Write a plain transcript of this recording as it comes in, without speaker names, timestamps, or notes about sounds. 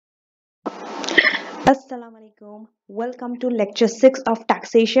Assalamu alaikum. Welcome to lecture 6 of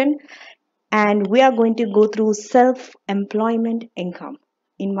taxation, and we are going to go through self-employment income.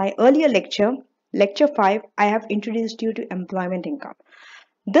 In my earlier lecture, lecture 5, I have introduced you to employment income.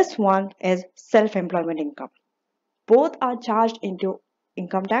 This one is self-employment income. Both are charged into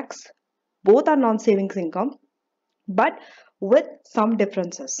income tax, both are non-savings income, but with some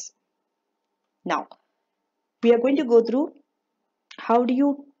differences. Now, we are going to go through how do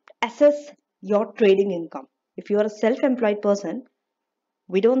you assess your trading income. If you are a self-employed person,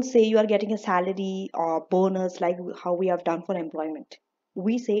 we don't say you are getting a salary or bonus like how we have done for employment.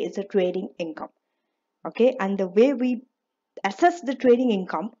 We say it's a trading income. Okay, and the way we assess the trading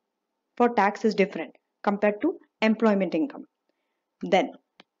income for tax is different compared to employment income. Then,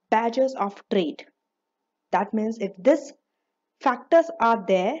 badges of trade. That means if this factors are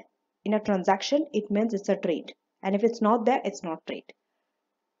there in a transaction, it means it's a trade. And if it's not there, it's not trade.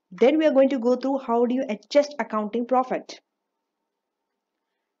 Then we are going to go through how do you adjust accounting profit.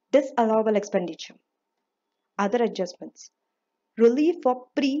 Disallowable expenditure. Other adjustments. Relief for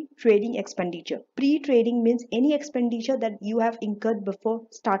pre-trading expenditure. Pre-trading means any expenditure that you have incurred before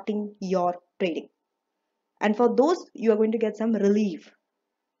starting your trading. And for those, you are going to get some relief.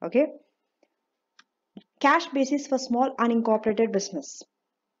 Okay. Cash basis for small unincorporated business.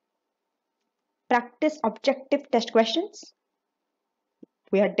 Practice objective test questions.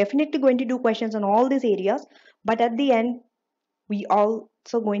 We are definitely going to do questions on all these areas, but at the end, we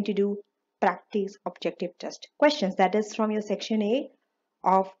also going to do practice objective test questions. That is from your section A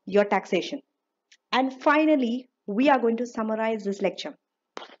of your taxation. And finally, we are going to summarize this lecture.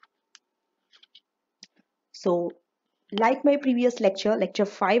 So, like my previous lecture, lecture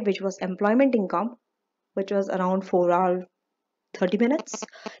 5, which was employment income, which was around 4 hours, 30 minutes.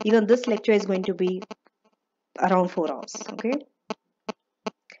 Even this lecture is going to be around 4 hours, okay?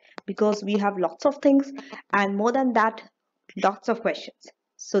 Because we have lots of things and more than that, lots of questions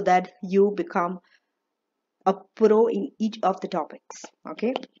so that you become a pro in each of the topics,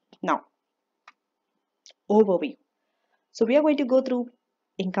 okay? Now, overview. So we are going to go through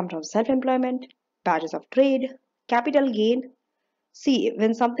income from self-employment, badges of trade, capital gain. See,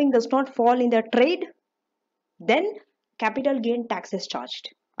 when something does not fall in the trade, then capital gain tax is charged.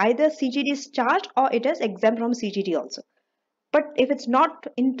 Either CGT is charged or it is exempt from CGT also. But if it's not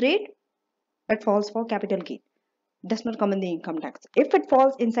in trade, it falls for capital gain. Does not come in the income tax. If it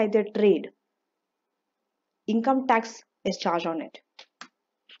falls inside the trade, income tax is charged on it.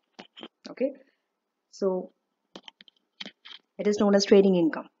 Okay, so it is known as trading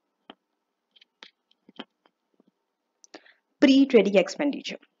income. Pre-trading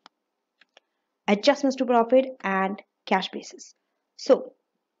expenditure, adjustments to profit and cash basis. So,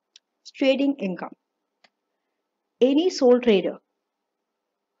 trading income. Any sole trader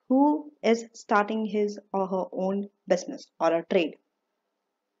who is starting his or her own business or a trade,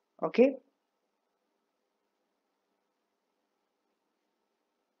 okay,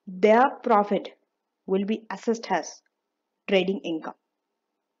 their profit will be assessed as trading income.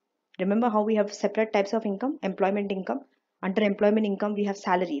 Remember how we have separate types of income? Employment income. Under employment income, we have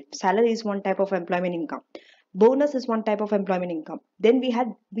salary. Salary is one type of employment income. Bonus is one type of employment income. Then we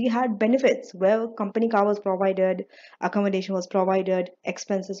had benefits where company car was provided, accommodation was provided,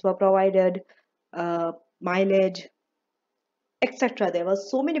 expenses were provided, mileage, etc. There were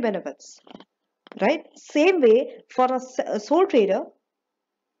so many benefits, right? Same way for a sole trader,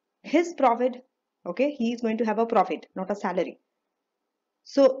 his profit, okay, he is going to have a profit, not a salary.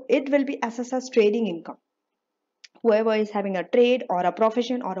 So it will be assessed as trading income. Whoever is having a trade or a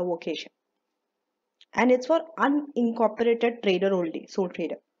profession or a vocation. And it's for unincorporated trader only, sole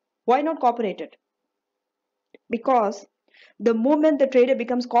trader. Why not corporated? Because the moment the trader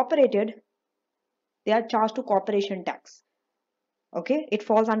becomes corporated, they are charged to corporation tax. Okay, it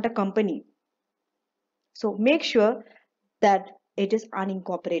falls under company. So make sure that it is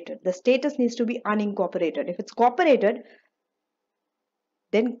unincorporated. The status needs to be unincorporated. If it's corporated,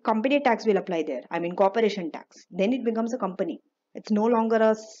 then company tax will apply there. I mean corporation tax. Then it becomes a company. It's no longer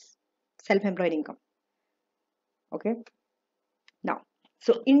a self-employed income. Okay. Now,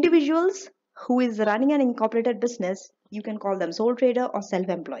 so individuals who is running an incorporated business, you can call them sole trader or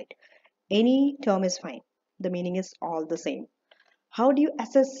self-employed. Any term is fine. The meaning is all the same. How do you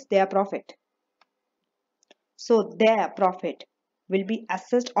assess their profit? So their profit will be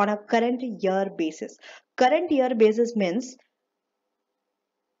assessed on a current year basis. Current year basis means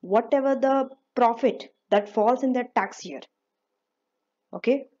whatever the profit that falls in that tax year.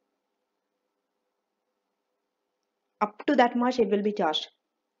 Okay. Up to that much it will be charged.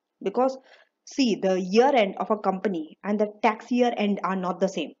 Because see, the year end of a company and the tax year end are not the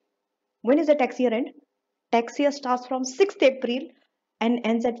same. When is the tax year end? Tax year starts from 6th April and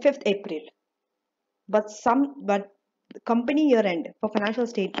ends at 5th April. But company year end for financial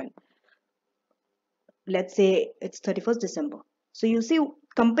statement, let's say it's 31st December. So you see,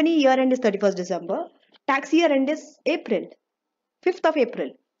 company year end is 31st December. Tax year end is April, 5th of April.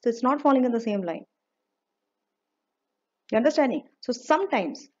 So it's not falling in the same line. You understanding? So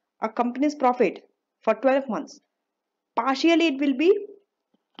sometimes a company's profit for 12 months, partially it will be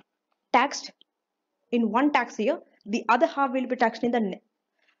taxed in one tax year, the other half will be taxed in the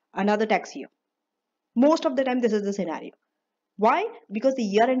another tax year. Most of the time this is the scenario. Why? Because the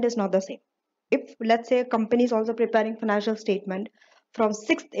year end is not the same. If let's say a company is also preparing financial statement from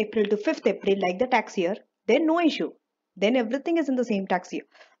 6th April to 5th April like the tax year, then no issue. Then everything is in the same tax year.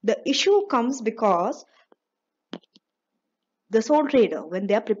 The issue comes because the sole trader, when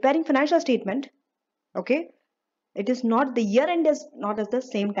they are preparing financial statement, okay, it is not, the year end is not as the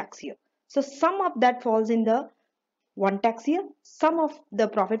same tax year. So some of that falls in the one tax year, some of the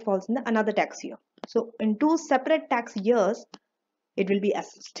profit falls in the another tax year. So in two separate tax years, it will be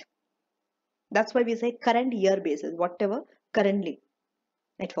assessed. That's why we say current year basis, whatever currently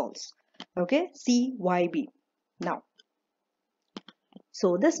it falls. Okay, CYB. Now,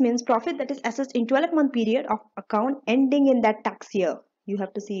 so this means profit that is assessed in 12-month period of account ending in that tax year. You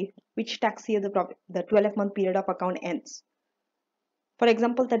have to see which tax year the 12-month period of account ends. For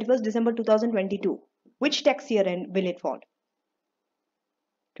example, 31st December 2022. Which tax year end will it fall?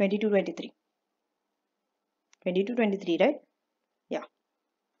 22-23. 22-23, right? Yeah.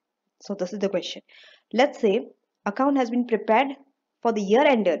 So this is the question. Let's say account has been prepared for the year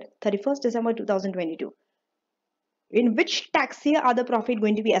ended 31st December 2022. In which tax year are the profit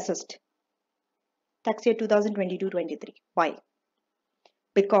going to be assessed? Tax year 2022-23. Why?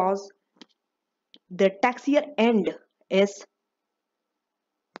 Because the tax year end is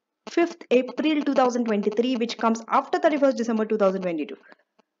 5th April 2023, which comes after 31st December 2022.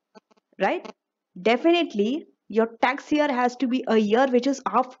 Right? Definitely, your tax year has to be a year which is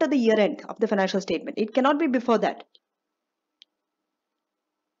after the year end of the financial statement. It cannot be before that.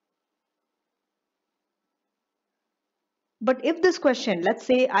 But if this question, let's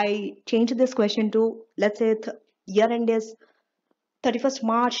say I change this question to, let's say year end is 31st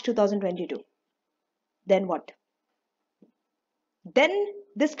March 2022. Then what? Then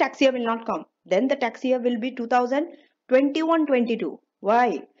this tax year will not come. Then the tax year will be 2021-22.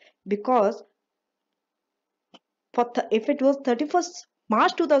 Why? Because if it was 31st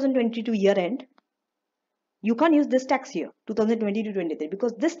March 2022 year end, you can't use this tax year 2022-23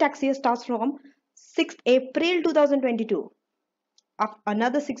 because this tax year starts from 6th April 2022,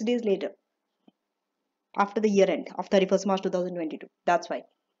 another 6 days later after the year end of 31st March 2022. That's why.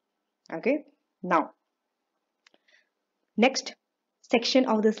 Okay. Now, next section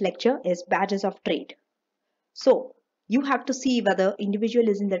of this lecture is badges of trade. So you have to see whether individual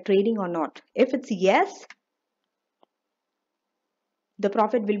is in the trading or not. If it's yes, the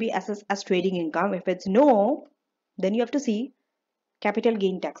profit will be assessed as trading income. If it's no, then you have to see capital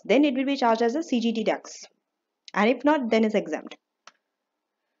gain tax. Then it will be charged as a CGT tax. And if not, then it's exempt.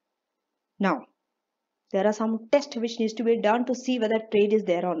 Now, there are some tests which needs to be done to see whether trade is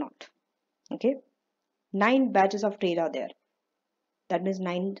there or not. Okay. 9 badges of trade are there. That means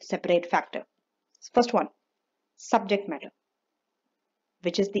 9 separate factors. First one, subject matter,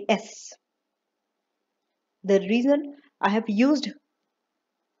 which is the S. The reason I have used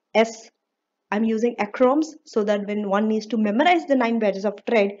S, I'm using acronyms so that when one needs to memorize the 9 badges of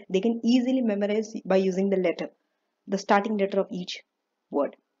trade, they can easily memorize by using the letter, the starting letter of each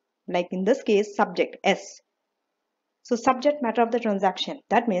word. Like in this case, subject, S. So subject matter of the transaction.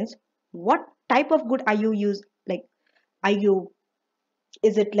 That means what type of good are you use? Like,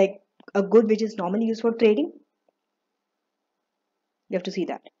 is it like a good which is normally used for trading? You have to see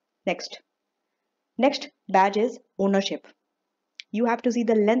that. Next badge is ownership. You have to see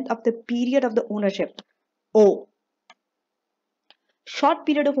the length of the period of the ownership. O. Short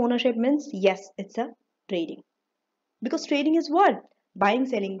period of ownership means yes, it's a trading. Because trading is what? Buying,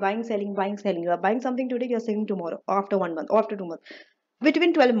 selling, buying, selling, buying, selling. You are buying something today, you are selling tomorrow, or after 1 month, or after 2 months.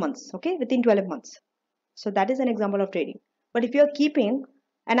 Between 12 months, okay? Within 12 months. So that is an example of trading. But if you are keeping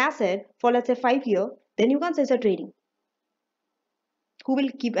an asset for, let's say, 5 years, then you can't say it's a trading. Who will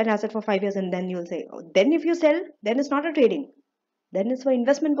keep an asset for 5 years and then you'll say, oh, then if you sell, then it's not a trading. Then it's for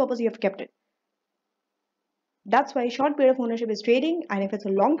investment purpose you have kept it. That's why short period of ownership is trading, and if it's a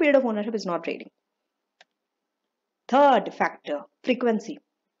long period of ownership, it's not trading. Third factor, frequency,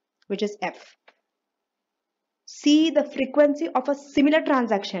 which is F. See the frequency of a similar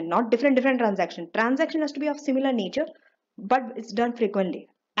transaction, not different transaction. Transaction has to be of similar nature, but it's done frequently.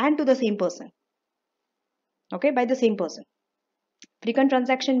 and to the same person. Okay, by the same person. Frequent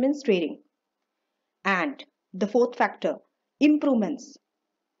transaction means trading. And the fourth factor, improvements.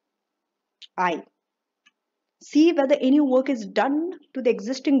 I see whether any work is done to the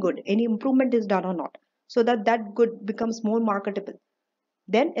existing good, any improvement is done or not, so that that good becomes more marketable.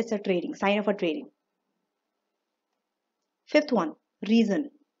 Then it's a trading, sign of a trading. Fifth one, reason.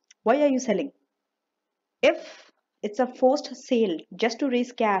 Why are you selling? If it's a forced sale just to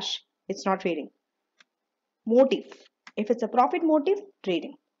raise cash, it's not trading. Motive. If it's a profit motive,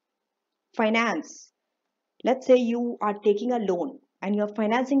 trading. Finance. Let's say you are taking a loan and you're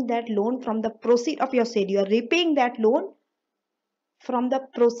financing that loan from the proceed of your sale. You are repaying that loan from the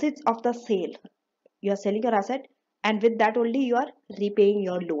proceeds of the sale. You are selling your asset and with that only you are repaying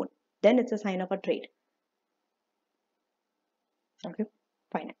your loan. Then it's a sign of a trade. Okay,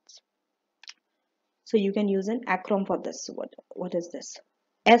 finance. So you can use an acronym for this. What is this?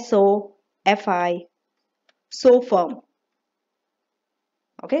 SO, FI, so firm.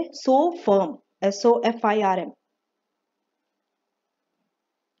 Okay, so firm. SOFIRM.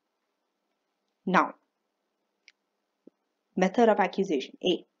 Now, method of accusation.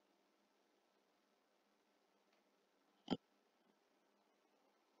 A.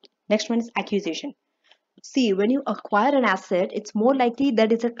 Next one is accusation. See, when you acquire an asset, it's more likely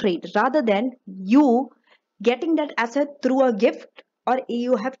that it's a trade rather than you getting that asset through a gift or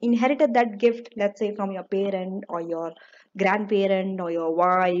you have inherited that gift, let's say from your parent or your grandparent or your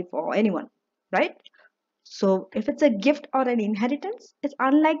wife or anyone, right? So if it's a gift or an inheritance, it's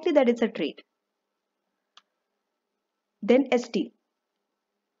unlikely that it's a trade. Then ST,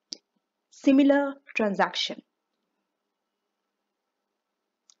 similar transaction.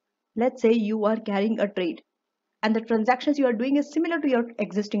 Let's say you are carrying a trade and the transactions you are doing is similar to your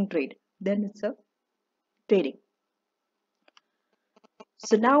existing trade, then it's a trading.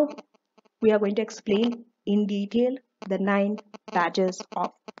 So now we are going to explain in detail the 9 badges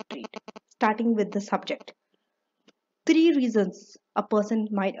of trade, starting with the subject. 3 reasons a person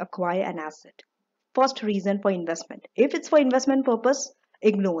might acquire an asset. First reason, for investment. If it's for investment purpose,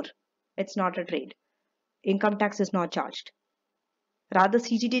 ignore. It's not a trade. Income tax is not charged. Rather,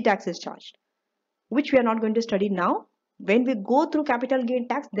 CGT tax is charged, which we are not going to study now. When we go through capital gain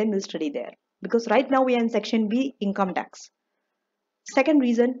tax, then we'll study there. Because right now we are in section B, income tax. Second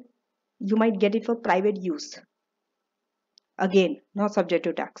reason, you might get it for private use. Again, not subject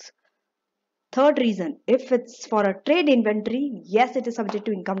to tax. Third reason, if it's for a trade inventory, yes, it is subject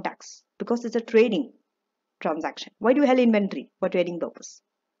to income tax because it's a trading transaction. Why do you hold inventory? For trading purpose.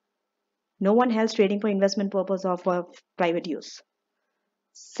 No one holds trading for investment purpose or for private use.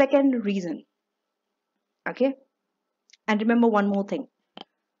 Second reason, okay? And remember one more thing.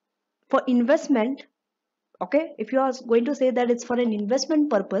 For investment, okay, if you are going to say that it's for an investment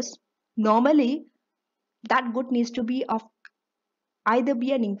purpose, normally that good needs to be of either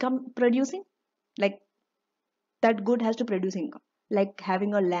be an income producing, like that good has to produce income, like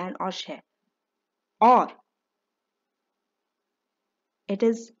having a land or share, or it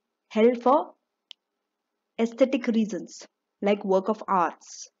is held for aesthetic reasons, like work of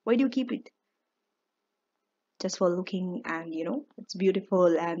arts. Why do you keep it? Just for looking and it's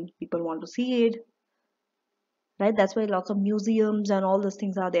beautiful and people want to see it, right? That's why lots of museums and all those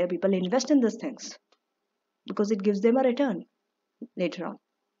things are there. People invest in these things because it gives them a return later on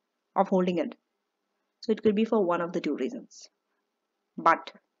of holding it. So it could be for one of the 2 reasons.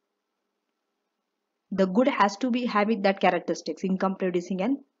 But the good has to be having that characteristics, income producing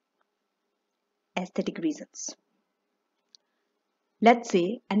and aesthetic reasons. Let's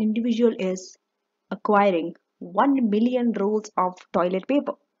say an individual is acquiring 1 million rolls of toilet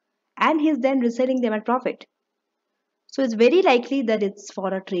paper and he's then reselling them at profit. So it's very likely that it's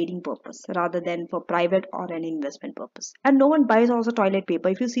for a trading purpose rather than for private or an investment purpose. And no one buys also toilet paper.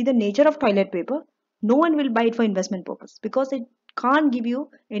 If you see the nature of toilet paper, no one will buy it for investment purpose because it can't give you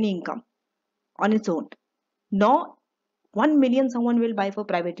any income on its own. No, 1 million someone will buy for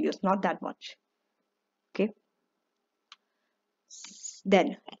private use, not that much. Okay.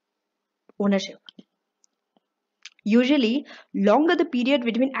 Then ownership. Usually, longer the period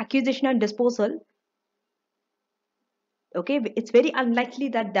between acquisition and disposal, okay, it's very unlikely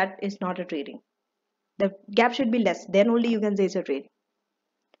that that is not a trading. The gap should be less, then only you can say it's a trade.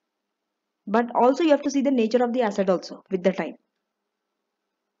 But also you have to see the nature of the asset also with the time.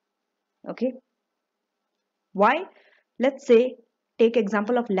 Okay. Why? Let's say, take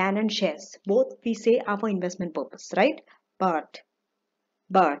example of land and shares. Both we say are for investment purpose, right? But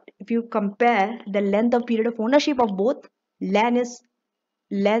if you compare the length of period of ownership of both, land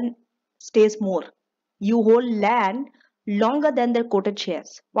stays more. You hold land longer than their quoted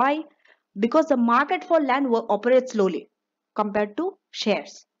shares. Why? Because the market for land operates slowly compared to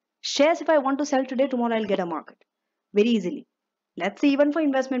shares. Shares, if I want to sell today, tomorrow I'll get a market very easily. Let's say even for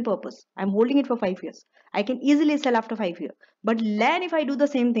investment purpose, I'm holding it for 5 years. I can easily sell after 5 years. But land, if I do the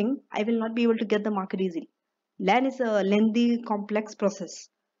same thing, I will not be able to get the market easily. Land is a lengthy, complex process.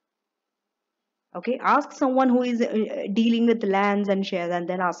 Okay, ask someone who is dealing with lands and shares, and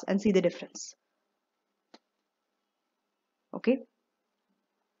then ask and see the difference. Okay,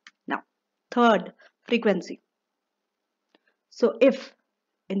 now third, frequency. So if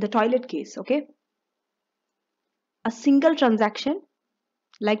in the toilet case, okay, a single transaction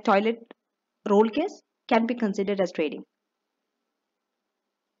like toilet roll case can be considered as trading.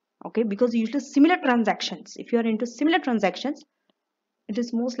 Okay, because usually similar transactions, if you are into similar transactions, it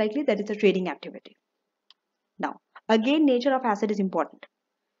is most likely that it's a trading activity. Now again, nature of asset is important.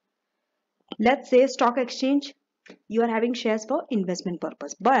 Let's say stock exchange, you are having shares for investment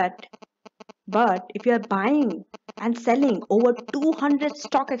purpose, but if you are buying and selling over 200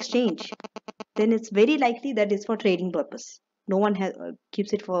 stock exchange, then it's very likely that it's for trading purpose. No one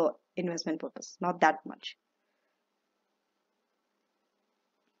keeps it for investment purpose, not that much.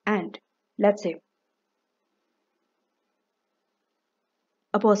 And let's say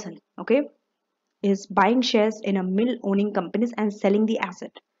a person, okay, is buying shares in a mill owning companies and selling the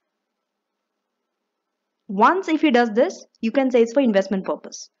asset. Once if he does this, you can say it's for investment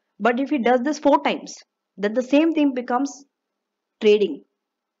purpose. But if he does this 4 times, then the same thing becomes trading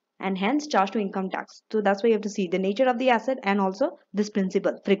and hence charged to income tax. So that's why you have to see the nature of the asset and also this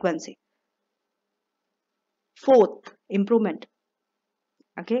principle, frequency. Fourth, improvement.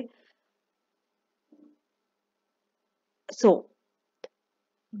 Okay. So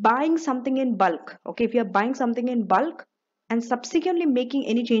buying something in bulk. Okay, if you're buying something in bulk and subsequently making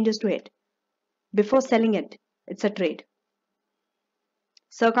any changes to it before selling it, it's a trade.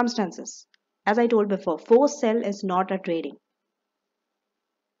 Circumstances. As I told before, forced sell is not a trading.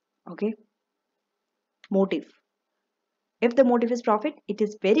 Okay. Motive. If the motive is profit, it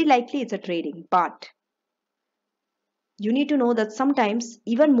is very likely it's a trading. But you need to know that sometimes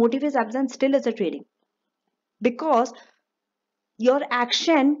even motive is absent, still it's a trading. Because your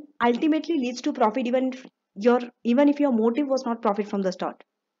action ultimately leads to profit even if your motive was not profit from the start.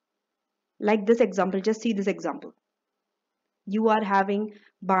 Like this example, just see this example. You are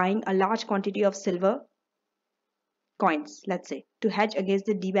buying a large quantity of silver coins, let's say, to hedge against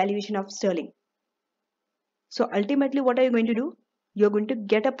the devaluation of sterling. So ultimately, what are you going to do? You're going to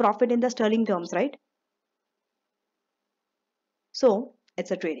get a profit in the sterling terms, right? So it's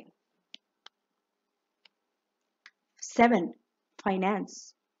a trading. 7,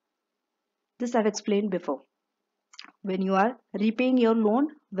 finance. This I've explained before. When you are repaying your loan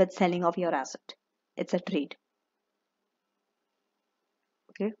with selling of your asset, it's a trade.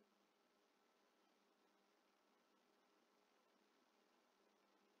 Okay.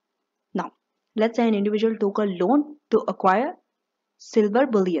 Now, let's say an individual took a loan to acquire silver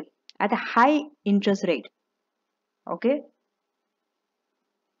bullion at a high interest rate. Okay.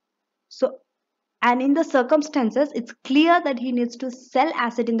 So, and in the circumstances, it's clear that he needs to sell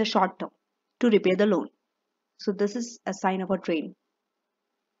asset in the short term to repay the loan. So this is a sign of a trade.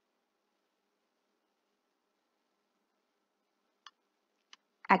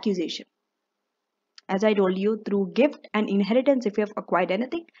 Accusation. As I told you, through gift and inheritance, if you have acquired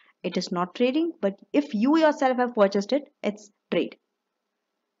anything, it is not trading. But if you yourself have purchased it, it's trade.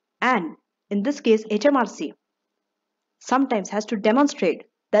 And in this case, HMRC sometimes has to demonstrate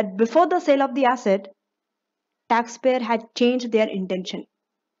that before the sale of the asset, taxpayer had changed their intention.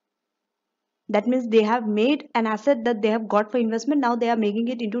 That means they have made an asset that they have got for investment. Now they are making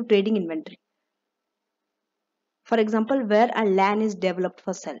it into trading inventory. For example, where a land is developed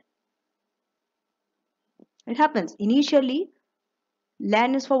for sale. It happens. Initially,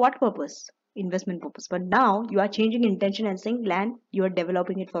 land is for what purpose? Investment purpose. But now you are changing intention and saying land, you are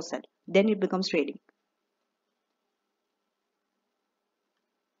developing it for sale. Then it becomes trading.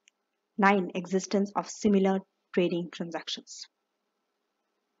 9, existence of similar trading transactions.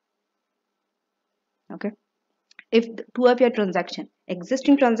 Okay. If two of your transaction,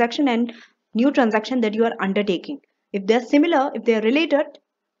 existing transaction and new transaction that you are undertaking, if they're similar, if they're related,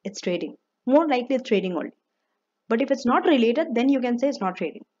 it's trading. More likely it's trading only. But if it's not related, then you can say it's not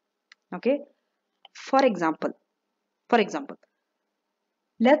trading. Okay. For example,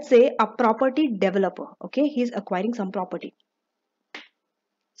 let's say a property developer, okay, he's acquiring some property.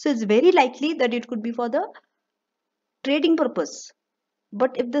 So it's very likely that it could be for the trading purpose.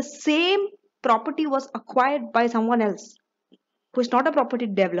 But if the same property was acquired by someone else who is not a property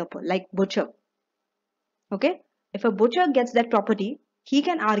developer, like butcher, okay, If a butcher gets that property, he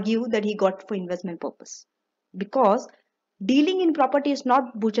can argue that he got for investment purpose, because dealing in property is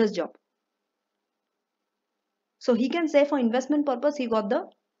not butcher's job. So he can say for investment purpose he got the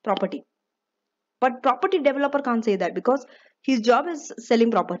property. But property developer can't say that, because his job is selling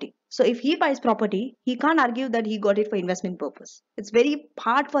property. So if he buys property, he can't argue that he got it for investment purpose. It's very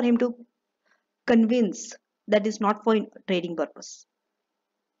hard for him to convince that it's not for trading purpose,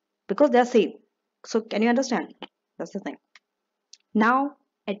 because they're same. So can you understand? That's the thing. Now,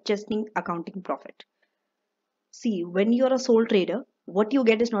 adjusting accounting profit. See, when you're a sole trader, what you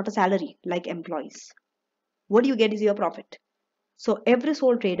get is not a salary like employees. What you get is your profit. So every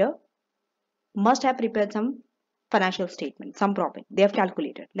sole trader must have prepared some financial statement, some profit. They have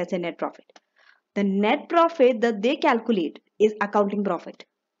calculated, let's say net profit. The net profit that they calculate is accounting profit.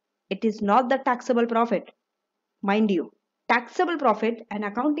 It is not the taxable profit. Mind you, taxable profit and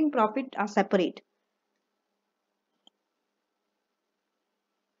accounting profit are separate,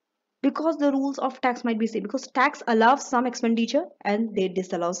 because the rules of tax might be same, because tax allows some expenditure and they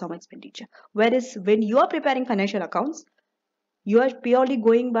disallow some expenditure. Whereas when you are preparing financial accounts, you are purely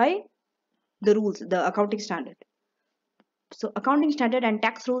going by the rules, the accounting standard. So accounting standard and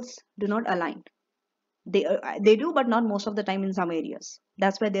tax rules do not align. They do, but not most of the time in some areas.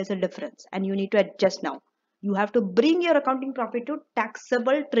 That's where there's a difference, and you need to adjust now. You have to bring your accounting profit to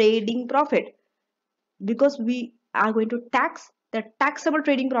taxable trading profit, because we are going to tax the taxable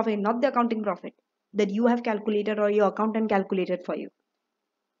trading profit, not the accounting profit that you have calculated or your accountant calculated for you.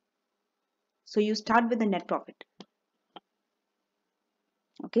 So you start with the net profit.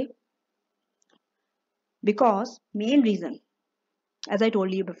 Okay, because main reason, as I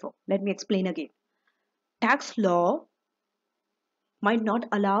told you before, let me explain again. Tax law might not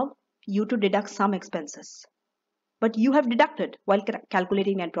allow you to deduct some expenses, but you have deducted while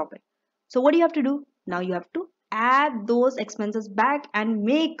calculating net profit. So what do you have to do? Now you have to add those expenses back and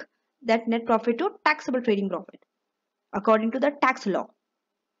make that net profit to taxable trading profit according to the tax law.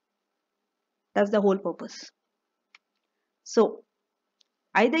 That's the whole purpose. So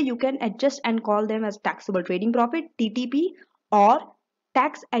either you can adjust and call them as taxable trading profit, TTP, or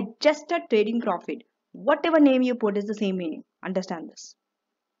tax adjusted trading profit. Whatever name you put is the same meaning. Understand this.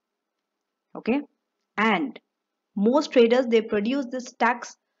 Okay. And most traders, they produce this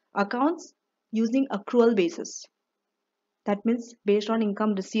tax accounts using accrual basis. That means based on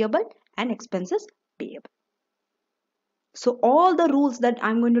income receivable and expenses payable. So all the rules that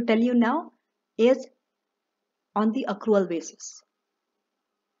I'm going to tell you now is on the accrual basis.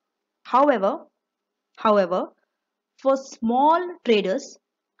 However, for small traders,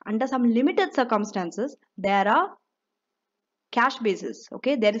 under some limited circumstances, there are cash basis.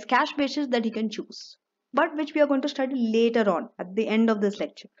 Okay, there is cash basis that you can choose, but which we are going to study later on at the end of this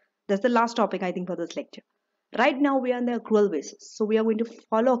lecture. That's the last topic, I think, for this lecture. Right now we are on the accrual basis, so we are going to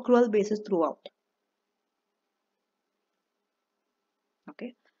follow accrual basis throughout.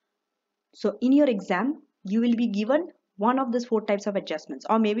 Okay, so in your exam you will be given one of these 4 types of adjustments,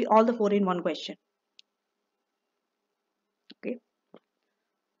 or maybe all the 4 in one question. Okay,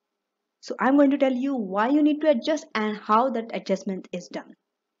 so I'm going to tell you why you need to adjust and how that adjustment is done.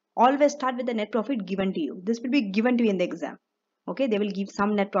 Always start with the net profit given to you. This will be given to you in the exam. Okay, they will give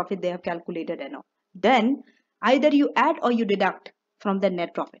some net profit they have calculated and all. Then either you add or you deduct from the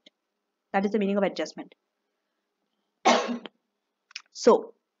net profit. That is the meaning of adjustment.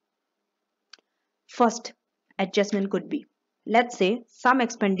 So first adjustment could be, let's say some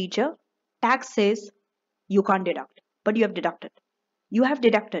expenditure tax says you can't deduct, but you have deducted. You have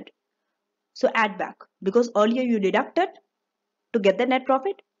deducted. So add back, because earlier you deducted to get the net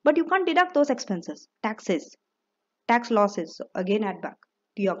profit, but you can't deduct those expenses. Taxes, tax losses. So again add back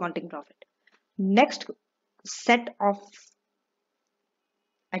to your accounting profit. Next set of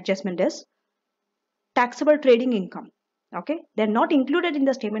adjustment is taxable trading income. Okay, they're not included in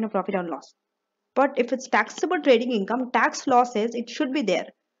the statement of profit and loss, but if it's taxable trading income, tax law says it should be there.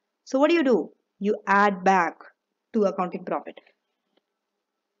 So what do? You add back to accounting profit.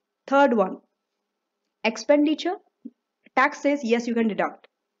 Third one, expenditure. Tax says yes, you can deduct,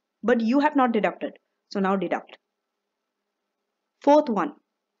 but you have not deducted, so now deduct. Fourth one,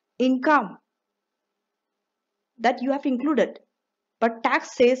 income that you have included, but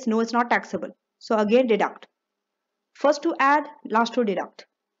tax says no, it's not taxable, so again deduct. First to add, last to deduct.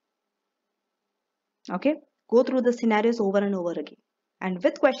 Okay, go through the scenarios over and over again, and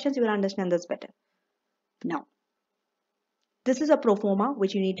with questions you will understand this better. Now this is a pro forma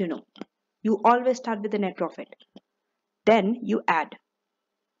which you need to know. You always start with the net profit, then you add.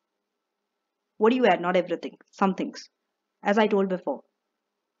 What do you add? Not everything, some things. As I told before,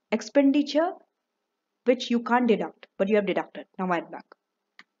 expenditure which you can't deduct, but you have deducted. Now add back.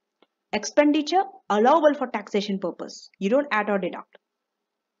 Expenditure allowable for taxation purpose. You don't add or deduct.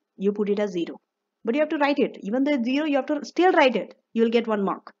 You put it as 0. But you have to write it. Even though it's 0, you have to still write it. You will get 1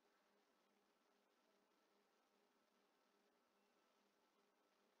 mark.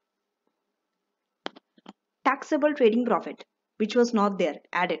 Taxable trading profit, which was not there,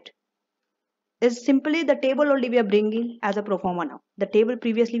 add it. Is simply the table only we are bringing as a pro forma now. The table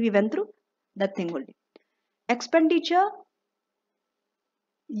previously we went through, that thing only. Expenditure,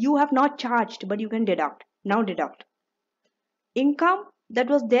 you have not charged, but you can deduct. Now deduct. Income that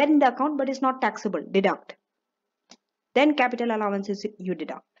was there in the account but is not taxable, deduct. Then capital allowances you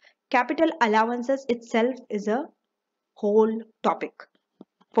deduct. Capital allowances itself is a whole topic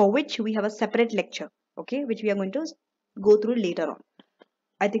for which we have a separate lecture, okay, which we are going to go through later on.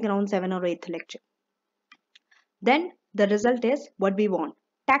 I think around 7th or 8th lecture. Then the result is what we want.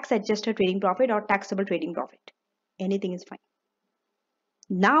 Tax adjusted trading profit or taxable trading profit. Anything is fine.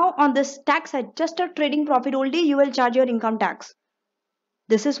 Now on this tax adjusted trading profit only you will charge your income tax.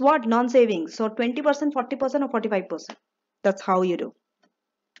 This is what? Non-savings. So 20%, 40% or 45%. That's how you do.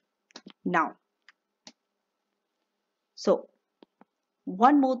 Now, so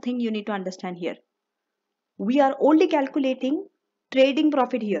one more thing you need to understand here. We are only calculating trading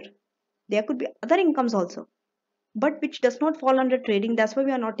profit here. There could be other incomes also, but which does not fall under trading. That's why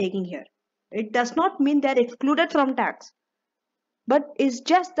we are not taking here. It does not mean they are excluded from tax, but it's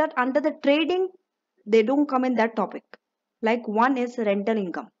just that under the trading, they don't come in that topic. Like one is rental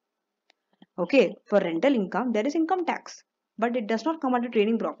income. Okay, for rental income, there is income tax, but it does not come under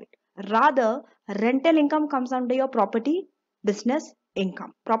trading profit. Rather, rental income comes under your property business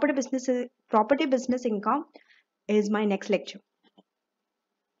income. Property business income is my next lecture.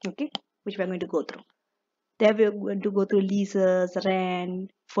 Okay, which we are going to go through. There we are going to go through leases,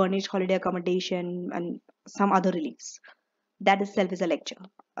 rent, furnished holiday accommodation, and some other reliefs. That itself is a lecture.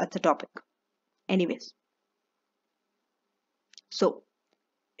 It's a topic. Anyways, so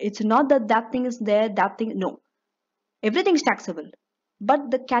it's not that that thing is there, that thing, no. Everything is taxable. But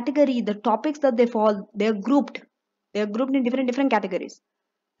the category, the topics that they fall, they're grouped. They're grouped in different categories.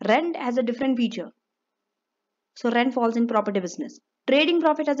 Rent has a different feature. So rent falls in property business. Trading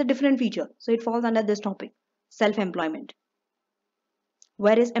profit has a different feature. So it falls under this topic, self-employment.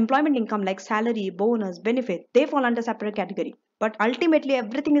 Whereas employment income like salary, bonus, benefit, they fall under separate category. But ultimately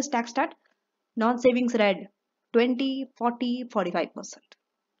everything is taxed at non-savings red, 20, 40, 45%.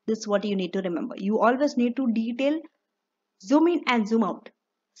 This is what you need to remember. You always need to detail, zoom in and zoom out.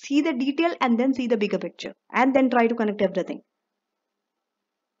 See the detail and then see the bigger picture. And then try to connect everything.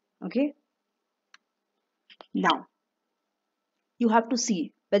 Okay. Now, you have to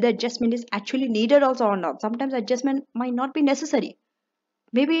see whether adjustment is actually needed also or not. Sometimes adjustment might not be necessary.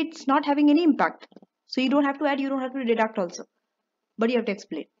 Maybe it's not having any impact. So you don't have to add, you don't have to deduct also. But you have to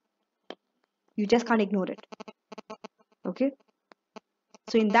explain. You just can't ignore it. Okay.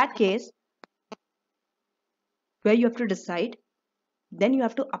 So in that case, where you have to decide, then you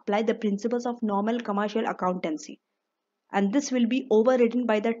have to apply the principles of normal commercial accountancy. And this will be overridden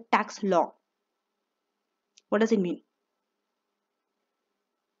by the tax law. What does it mean?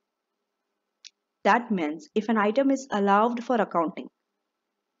 That means if an item is allowed for accounting,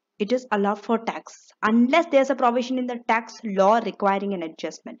 it is allowed for tax unless there's a provision in the tax law requiring an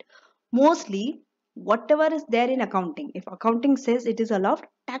adjustment. Mostly, whatever is there in accounting, if accounting says it is allowed,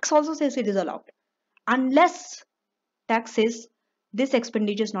 tax also says it is allowed. Unless tax says this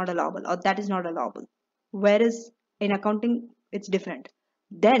expenditure is not allowable or that is not allowable. Whereas in accounting, it's different.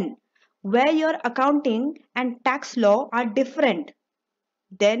 Then, where your accounting and tax law are different,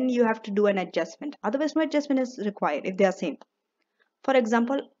 then you have to do an adjustment. Otherwise, no adjustment is required if they are same. For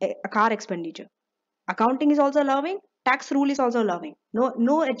example, a car expenditure. Accounting is also allowing, tax rule is also allowing.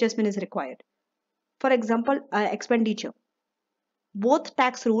 No adjustment is required. For example, expenditure. Both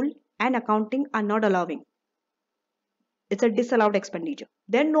tax rule and accounting are not allowing. It's a disallowed expenditure.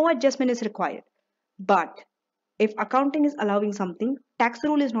 Then no adjustment is required. But if accounting is allowing something, tax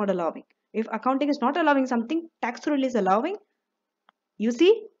rule is not allowing. If accounting is not allowing something, tax rule is allowing. You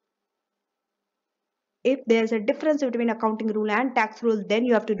see? If there's a difference between accounting rule and tax rule, then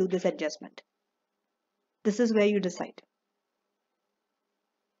you have to do this adjustment. This is where you decide.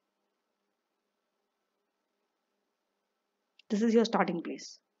 This is your starting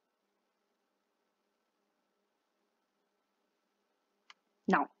place.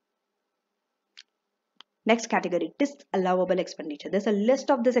 Now, next category, disallowable expenditure. There's a list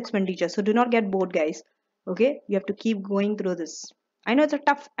of this expenditure, so do not get bored, guys. Okay, you have to keep going through this. I know it's a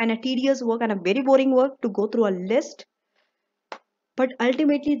tough and a tedious work and a very boring work to go through a list. But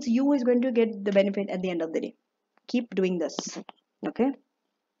ultimately it's you who is going to get the benefit at the end of the day. Keep doing this. Okay.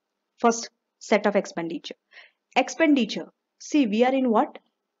 First, set of expenditure. Expenditure. See, we are in what?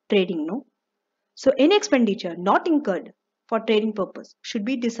 Trading, no? So any expenditure not incurred for trading purpose should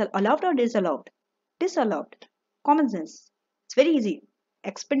be allowed or disallowed? Disallowed. Common sense. It's very easy.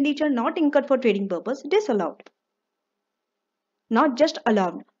 Expenditure not incurred for trading purpose, disallowed. Not just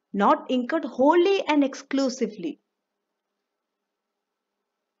allowed, not incurred wholly and exclusively.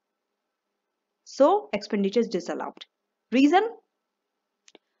 So expenditure is disallowed. Reason?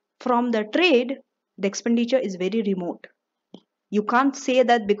 From the trade, the expenditure is very remote. You can't say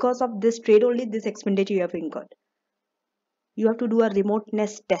that because of this trade only this expenditure you have incurred. You have to do a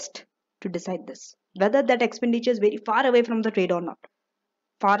remoteness test to decide this. Whether that expenditure is very far away from the trade or not.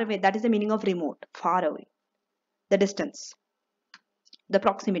 Far away, that is the meaning of remote. Far away. The distance. The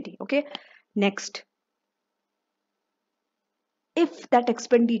proximity. Okay. Next. If that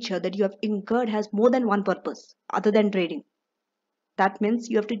expenditure that you have incurred has more than one purpose other than trading, that means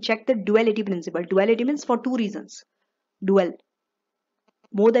you have to check the duality principle. Duality means for two reasons. Dual.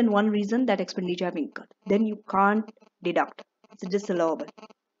 More than one reason that expenditure have incurred. Then you can't deduct. It's disallowable.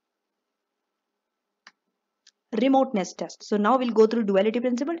 Remoteness test. So now we'll go through duality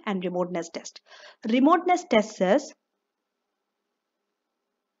principle and remoteness test. Remoteness test says,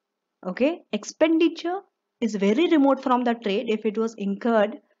 okay, expenditure is very remote from the trade if it was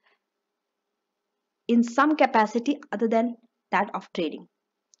incurred in some capacity other than that of trading.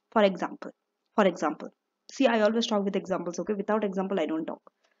 For example, see, I always talk with examples, okay? Without example, I don't talk.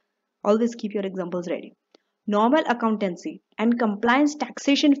 Always keep your examples ready. Normal accountancy and compliance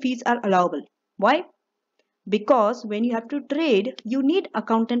taxation fees are allowable. Why? Because when you have to trade, you need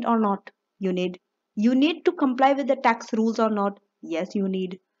accountant or not? You need. You need to comply with the tax rules or not? Yes, you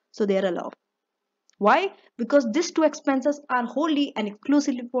need. So they are allowed. Why? Because these two expenses are wholly and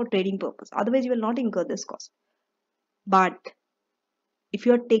exclusively for trading purpose. Otherwise, you will not incur this cost. But if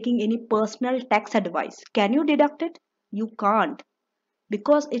you are taking any personal tax advice, can you deduct it? You can't,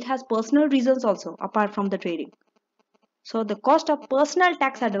 because it has personal reasons also apart from the trading. So the cost of personal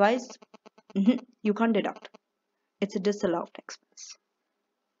tax advice, you can't deduct. It's a disallowed expense.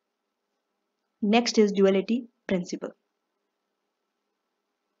 Next is duality principle.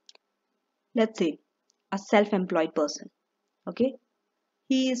 Let's say a self-employed person, okay?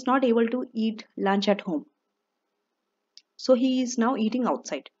 He is not able to eat lunch at home. So he is now eating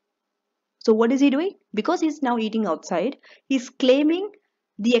outside. So what is he doing? Because he's now eating outside, he's claiming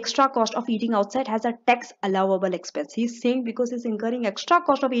the extra cost of eating outside as a tax allowable expense. He's saying because he's incurring extra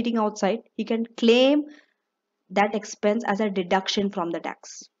cost of eating outside, he can claim that expense as a deduction from the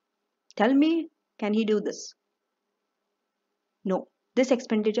tax. Tell me, can he do this? No, this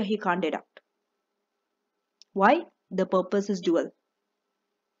expenditure he can't deduct. Why? The purpose is dual.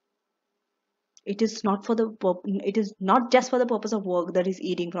 It is not just for the purpose of work that he's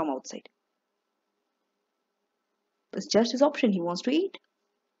eating from outside. It's just his option. He wants to eat.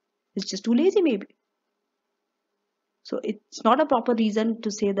 He's just too lazy maybe. So it's not a proper reason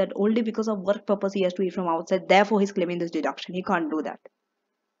to say that only because of work purpose he has to eat from outside, therefore he's claiming this deduction. He can't do that.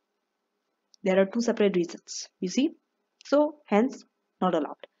 There are two separate reasons, you see. So hence not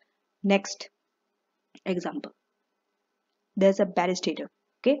allowed. Next example. There's a barrister,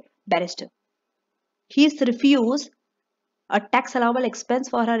 okay? Barrister. He's refused a tax allowable expense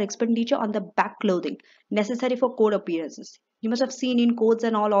for her expenditure on the back clothing necessary for court appearances. You must have seen in courts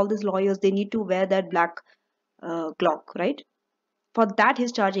and all these lawyers, they need to wear that black clock, right? For that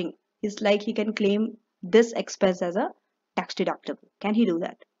he's charging. It's like he can claim this expense as a tax deductible. Can he do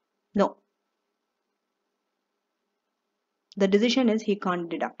that? No. The decision is he can't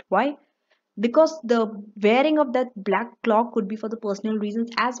deduct. Why? Because the wearing of that black clock could be for the personal reasons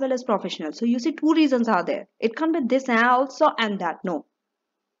as well as professional. So you see, two reasons are there. It can't be this and also and that. No.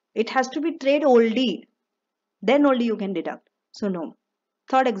 It has to be trade only. Then only you can deduct. So no.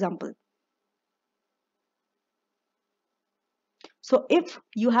 Third example. So if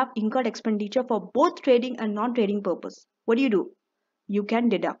you have incurred expenditure for both trading and non-trading purpose, what do? You can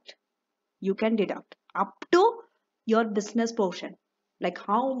deduct. You can deduct up to your business portion. Like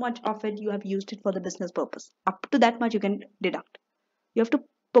how much of it you have used it for the business purpose. Up to that much you can deduct. You have to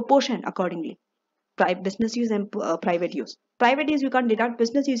proportion accordingly. Business use and private use. Private use you can't deduct.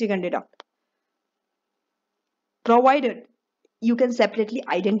 Business use you can deduct. Provided you can separately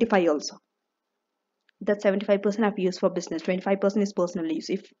identify also that 75% I've used for business, 25% is personal use.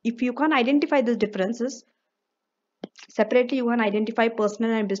 If you can't identify these differences separately, you can identify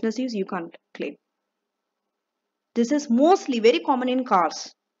personal and business use, you can't claim. This is mostly very common in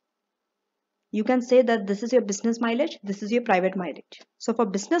cars. You can say that this is your business mileage, this is your private mileage. So for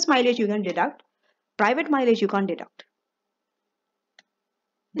business mileage you can deduct, private mileage you can't deduct.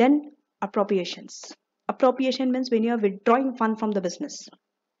 Then appropriations. Appropriation means when you are withdrawing fund from the business.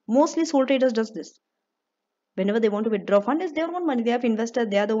 Mostly sole traders does this. Whenever they want to withdraw fund, is their own money. They have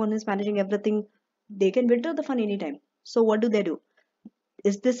invested. They are the one who is managing everything. They can withdraw the fund anytime. So what do?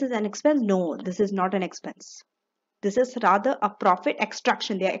 Is this is an expense? No, this is not an expense. This is rather a profit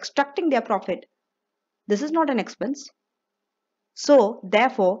extraction. They are extracting their profit. This is not an expense. So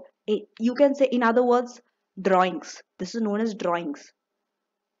therefore, you can say, in other words, drawings. This is known as drawings.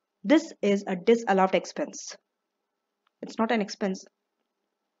 This is a disallowed expense. It's not an expense.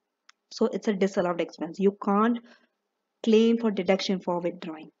 So it's a disallowed expense. You can't claim for deduction for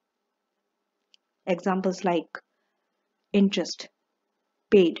withdrawing. Examples like interest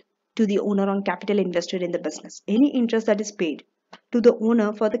paid to the owner on capital invested in the business. Any interest that is paid to the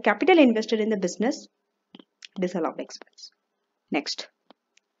owner for the capital invested in the business, disallowed expense. Next,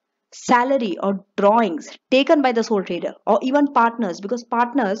 salary or drawings taken by the sole trader or even partners, because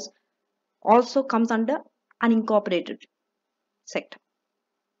partners also comes under unincorporated sector.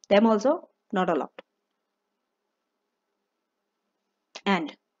 Them also not allowed.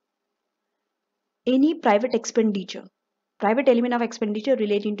 And any private expenditure, private element of expenditure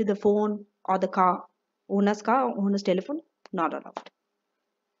relating to the phone or the car, owner's car or owner's telephone, not allowed.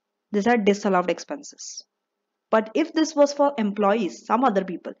 These are disallowed expenses. But if this was for employees, some other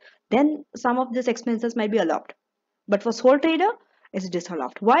people, then some of these expenses might be allowed. But for sole trader, it's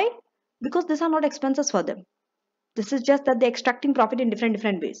disallowed. Why? Because these are not expenses for them. This is just that they're extracting profit in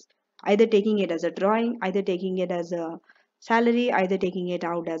different ways. Either taking it as a drawing, either taking it as a salary, either taking it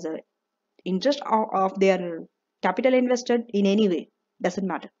out as a interest of their capital invested in any way. Doesn't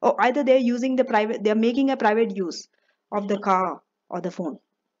matter. Or either they're using the private, they're making a private use of the car or the phone.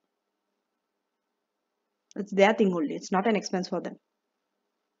 It's their thing only. It's not an expense for them.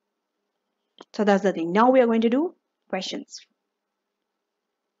 So that's the thing. Now we are going to do questions.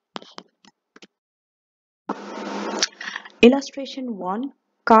 Illustration 1,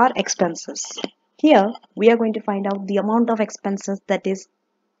 car expenses. Here we are going to find out the amount of expenses that is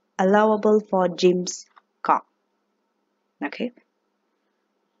allowable for Jim's car. Okay.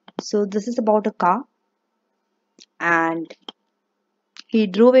 So this is about a car and he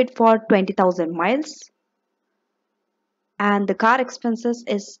drove it for 20,000 miles and the car expenses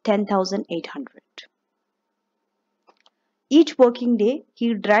is 10,800. Each working day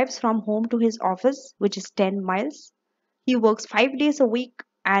he drives from home to his office, which is 10 miles. He works 5 days a week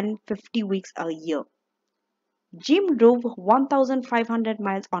and 50 weeks a year. Jim drove 1,500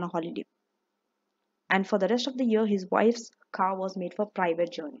 miles on a holiday. And for the rest of the year, his wife's car was made for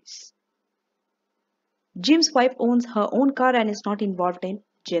private journeys. Jim's wife owns her own car and is not involved in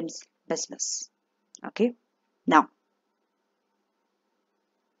Jim's business. Okay. Now,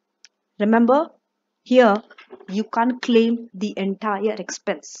 remember, here you can't claim the entire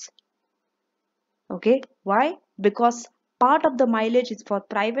expense. Okay. Why? Because part of the mileage is for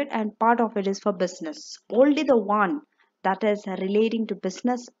private and part of it is for business. Only the one that is relating to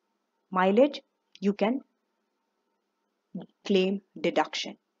business mileage, you can claim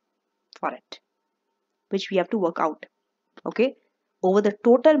deduction for it, which we have to work out. Okay. Over the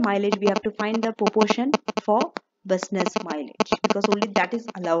total mileage, we have to find the proportion for business mileage because only that is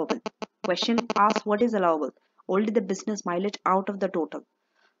allowable. Question asks what is allowable? Only the business mileage out of the total.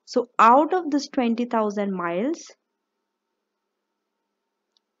 So out of this 20,000 miles,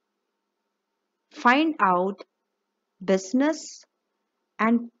 find out business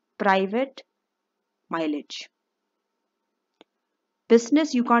and private mileage.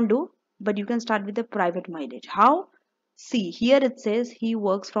 Business you can't do, but you can start with the private mileage. How? See, here it says he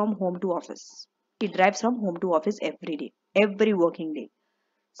works from home to office. He drives from home to office every day, every working day.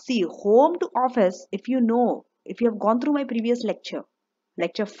 See, home to office, if you know, if you have gone through my previous lecture,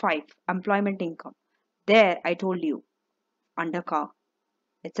 lecture 5, employment income, there I told you, under car,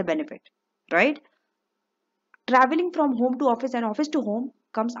 it's a benefit, right? Traveling from home to office and office to home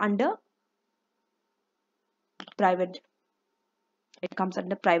comes under private. It comes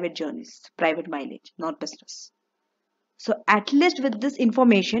under private journeys, private mileage, not business. So at least with this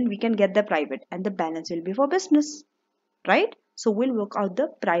information, we can get the private and the balance will be for business, right? So we'll work out the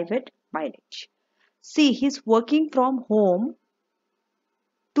private mileage. See, he's working from home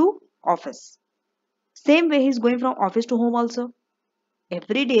to office. Same way he's going from office to home also.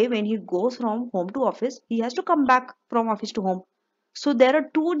 Every day when he goes from home to office, he has to come back from office to home. So there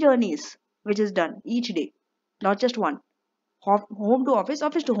are 2 journeys which is done each day, not just one. Home to office,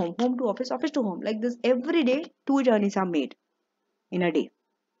 office to home, home to office, office to home. Like this, every day 2 journeys are made in a day.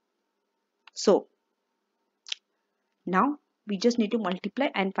 So now we just need to multiply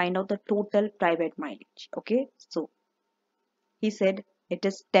and find out the total private mileage. Okay, so he said it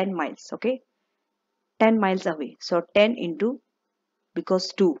is 10 miles. Okay, 10 miles away. So 10 into,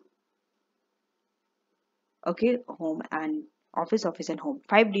 because 2. Okay, home and office, office and home.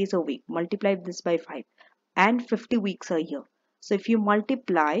 5 days a week. Multiply this by 5 and 50 weeks a year. So if you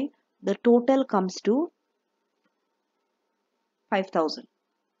multiply, the total comes to 5,000.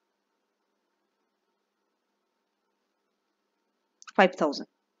 5,000.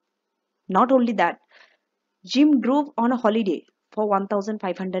 Not only that, Jim drove on a holiday for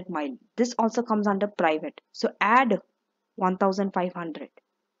 1,500 miles. This also comes under private. So add 1,500,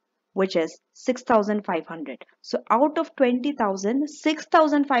 which is 6,500. So out of 20,000,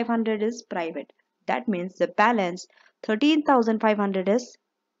 6,500 is private. That means the balance 13,500 is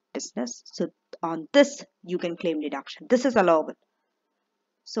business. So on this, you can claim deduction. This is allowable.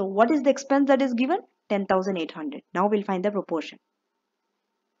 So what is the expense that is given? 10,800. Now we'll find the proportion.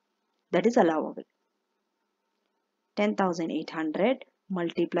 That is allowable. 10,800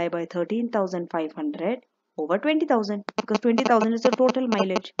 multiply by 13,500 over 20,000, because 20,000 is the total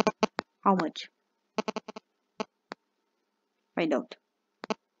mileage. How much? Find out.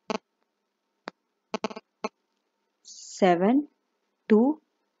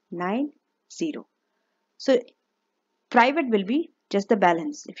 7,290. So private will be just the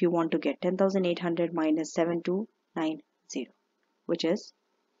balance. If you want to get 10,800 minus 7,290, which is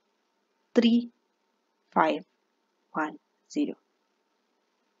 3,510.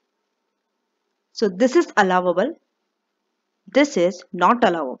 So this is allowable. This is not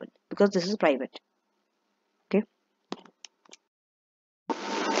allowable because this is private. Okay.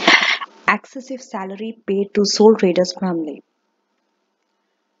 Excessive salary paid to sole traders family.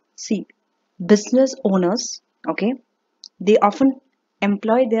 See, business owners, okay, they often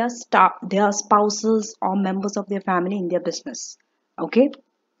employ their staff, their spouses or members of their family in their business, okay,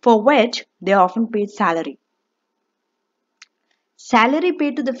 for which they are often paid salary. Salary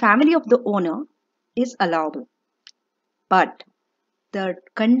paid to the family of the owner is allowable, but the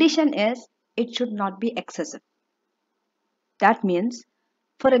condition is it should not be excessive. That means,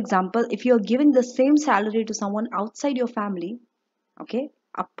 for example, if you are giving the same salary to someone outside your family, okay,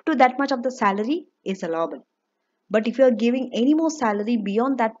 up to that much of the salary is allowable. But if you are giving any more salary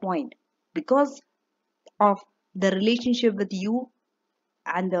beyond that point, because of the relationship with you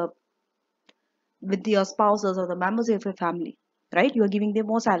and the with your spouses or the members of your family, right, you are giving them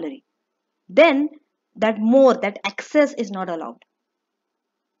more salary, then that excess is not allowed.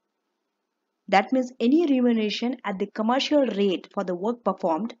 That means any remuneration at the commercial rate for the work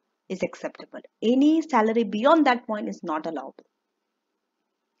performed is acceptable. Any salary beyond that point is not allowed.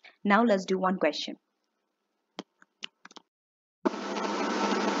 Now let's do one question.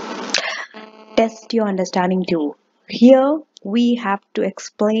 Test your understanding too. Here we have to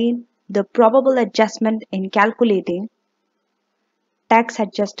explain the probable adjustment in calculating tax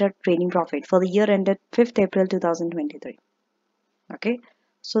adjusted trading profit for the year ended 5th April 2023. Okay,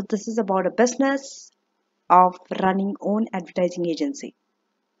 so this is about a business of running own advertising agency,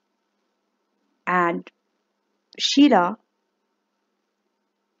 and Sheila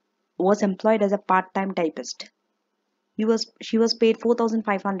was employed as a part-time typist. She was paid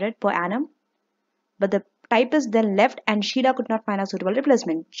 4,500 per annum, but the typist then left and Sheila could not find a suitable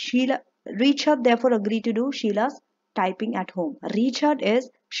replacement. Richard therefore agreed to do Sheila's typing at home. Richard is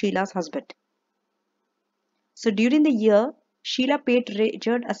Sheila's husband. So during the year, Sheila paid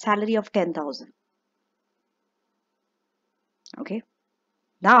Richard a salary of 10,000. Okay.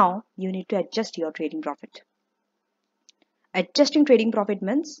 Now you need to adjust your trading profit. Adjusting trading profit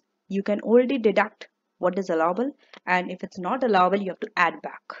means you can only deduct what is allowable, and if it's not allowable, you have to add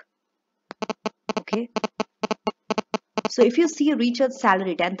back. Okay. So if you see Richard's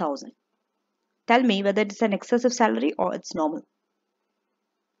salary 10,000, tell me whether it's an excessive salary or it's normal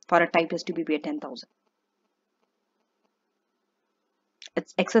for a typist to be paid 10,000.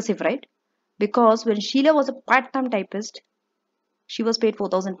 It's excessive, right? Because when Sheila was a part-time typist, she was paid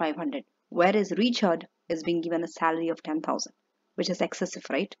 4,500, whereas Richard is being given a salary of 10,000, which is excessive,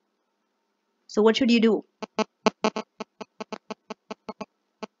 right? So what should you do?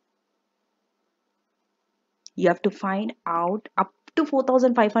 You have to find out up to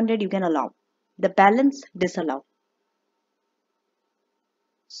 4,500 you can allow. The balance disallow.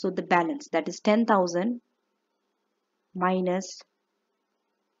 So the balance, that is 10,000 minus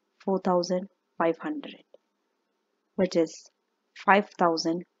 4,500, which is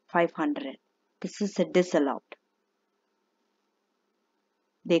 5,500. This is a disallowed.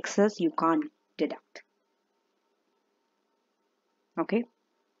 The excess you can't deduct. Okay.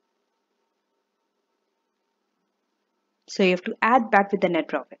 So you have to add back with the net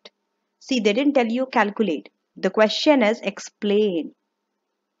profit. See, they didn't tell you calculate. The question is explain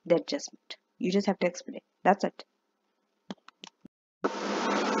the adjustment. You just have to explain. That's it.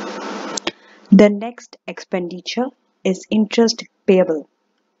 The next expenditure is interest payable.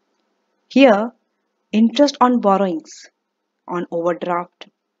 Here, interest on borrowings, on overdraft,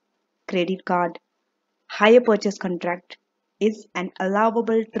 credit card, hire purchase contract is an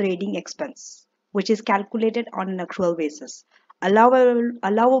allowable trading expense, which is calculated on an accrual basis.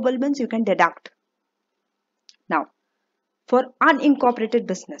 Allowable means you can deduct. Now, for unincorporated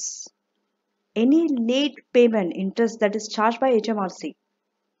business, any late payment interest that is charged by HMRC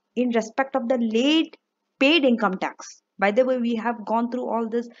in respect of the late paid income tax. By the way, we have gone through all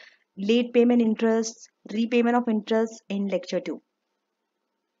this late payment interest, repayment of interest in lecture 2.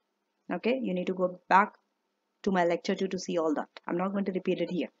 Okay, you need to go back to my lecture 2 to see all that. I'm not going to repeat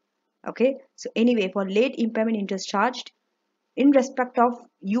it here. Okay, so anyway, for late payment interest charged in respect of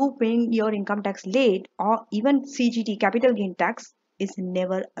you paying your income tax late, or even CGT, capital gain tax, is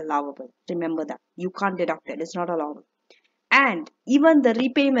never allowable. Remember that. You can't deduct it. It's not allowable. And even the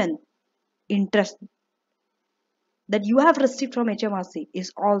repayment interest that you have received from HMRC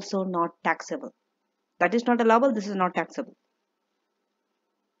is also not taxable. That is not allowable. This is not taxable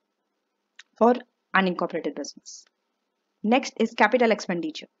for unincorporated business. Next is capital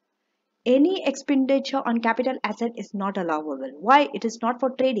expenditure. Any expenditure on capital asset is not allowable. Why? It is not for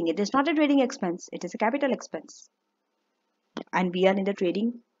trading. It is not a trading expense. It is a capital expense. And we are in the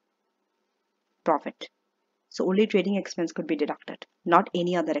trading profit. So only trading expense could be deducted, not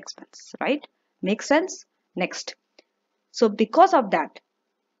any other expense, right? Makes sense? Next. So because of that,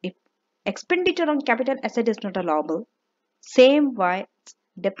 if expenditure on capital asset is not allowable, same way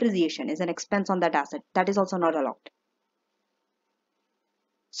depreciation is an expense on that asset. That is also not allowed.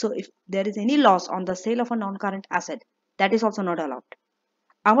 So if there is any loss on the sale of a non-current asset, that is also not allowed.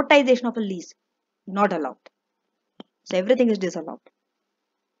 Amortization of a lease, not allowed. So everything is disallowed.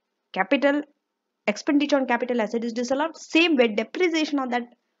 Capital expenditure on capital asset is disallowed. Same way depreciation on that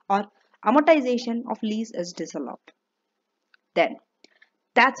or amortization of lease is disallowed. Then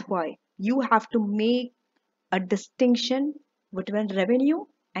that's why you have to make a distinction between revenue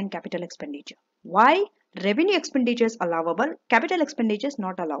and capital expenditure. Why? Revenue expenditure is allowable, capital expenditure is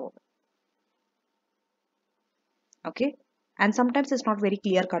not allowable. Okay, and sometimes it's not very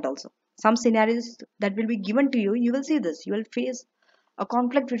clear cut also. Some scenarios that will be given to you, you will see this, you will face a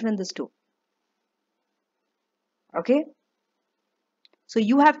conflict between these two. Okay, so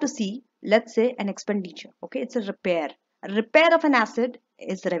you have to see, let's say an expenditure. Okay, it's a repair of an asset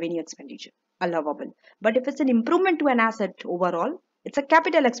is revenue expenditure, allowable. But if it's an improvement to an asset overall, it's a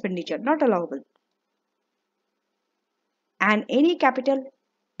capital expenditure, not allowable. And any capital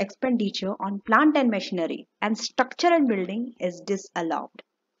expenditure on plant and machinery and structure and building is disallowed.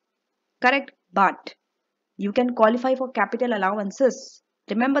 Correct? But you can qualify for capital allowances.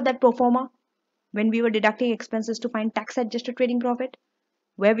 Remember that pro forma when we were deducting expenses to find tax adjusted trading profit,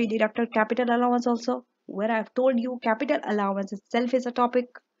 where we deducted capital allowance also, where I've told you capital allowance itself is a topic,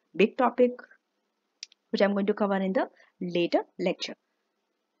 big topic, which I'm going to cover in the later lecture.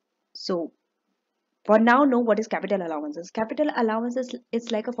 So for now, know what is capital allowances. Capital allowances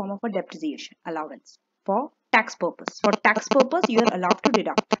is like a form of a depreciation allowance for tax purpose. For tax purpose, you are allowed to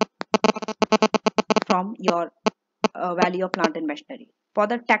deduct from your value of plant and machinery for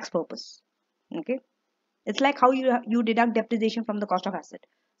the tax purpose. Okay, it's like how you deduct depreciation from the cost of asset.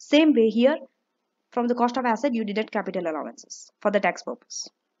 Same way here, from the cost of asset, you deduct capital allowances for the tax purpose.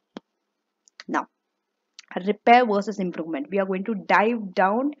 Now, repair versus improvement. We are going to dive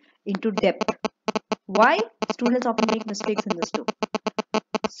down into depth. Why? Students often make mistakes in this too.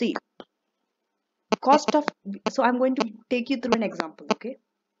 See, cost of, so I'm going to take you through an example, okay,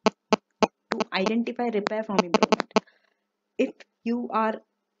 to identify repair from improvement. If you are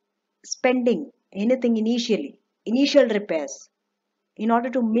spending anything initial repairs in order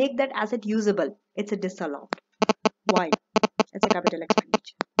to make that asset usable, it's a disallowed. Why? It's a capital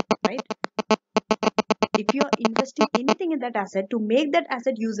expenditure, right? If you are investing anything in that asset to make that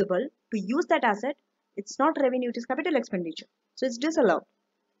asset usable, to use that asset, it's not revenue, it is capital expenditure. So it's disallowed.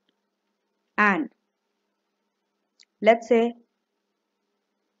 And let's say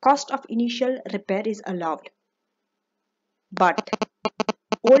cost of initial repair is allowed, but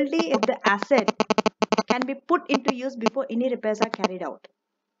only if the asset can be put into use before any repairs are carried out.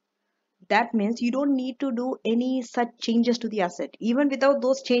 That means you don't need to do any such changes to the asset. Even without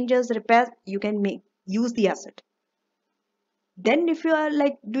those changes, repairs, you can use the asset. Then if you are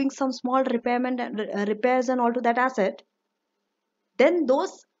like doing some small repairs and all to that asset, then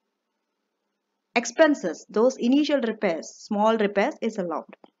those Expenses, those initial repairs, small repairs is allowed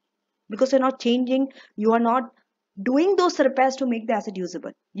because you're not changing, you are not doing those repairs to make the asset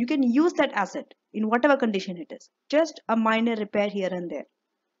usable. You can use that asset in whatever condition it is, just a minor repair here and there.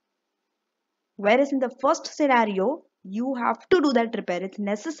 Whereas in the first scenario, you have to do that repair. It's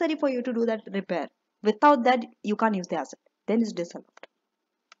necessary for you to do that repair. Without that, you can't use the asset. Then it's disallowed.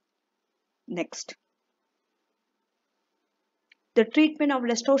 Next, the treatment of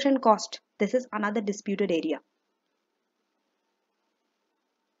restoration cost. This is another disputed area.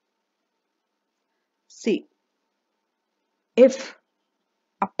 See, if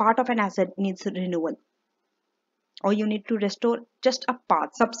a part of an asset needs renewal, or you need to restore just a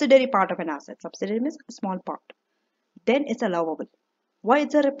part, subsidiary part of an asset, subsidiary means a small part, then it's allowable. Why?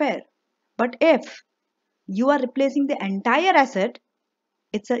 It's a repair. But if you are replacing the entire asset,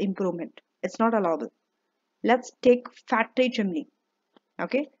 it's an improvement. It's not allowable. Let's take factory chimney.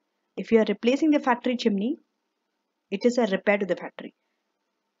 Okay, if you are replacing the factory chimney, it is a repair to the factory.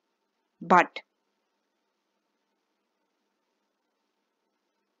 But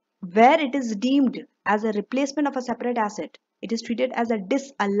where it is deemed as a replacement of a separate asset, it is treated as a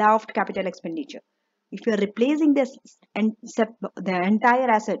disallowed capital expenditure. If you are replacing this and the entire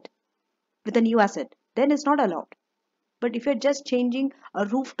asset with a new asset, then it's not allowed. But if you're just changing a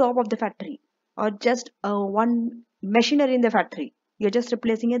rooftop of the factory or just one machinery in the factory, you're just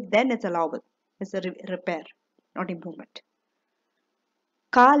replacing it, then it's allowable. It's a repair, not improvement.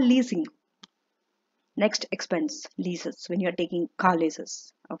 Car leasing. Next expense, leases, when you're taking car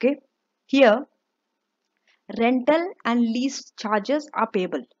leases. Okay, here rental and lease charges are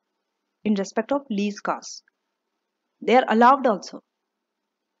payable in respect of lease cars. They are allowed also,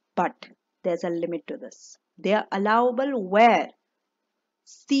 but there's a limit to this. They are allowable where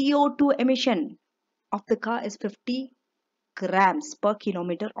CO2 emission of the car is 50 grams per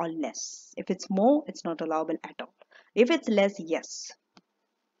kilometer or less. If it's more, it's not allowable at all. If it's less, yes.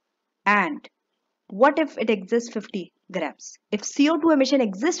 And what if it exists 50 grams? If CO2 emission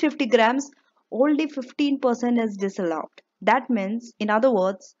exists 50 grams, only 15% is disallowed. That means, in other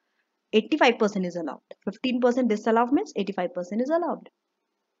words, 85% is allowed. 15% disallowed means 85% is allowed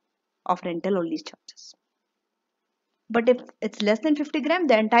of rental or lease charges. But if it's less than 50 grams,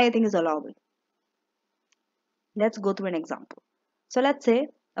 the entire thing is allowable. Let's go through an example. So let's say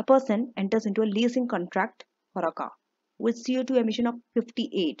a person enters into a leasing contract for a car with CO2 emission of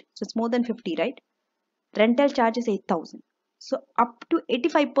 58. So it's more than 50, right? Rental charge is 8,000. So up to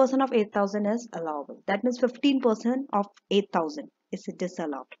 85% of 8,000 is allowable. That means 15% of 8,000 is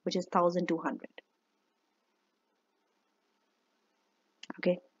disallowed, which is 1,200.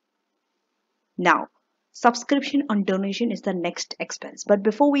 Okay. Now, subscription and donation is the next expense. But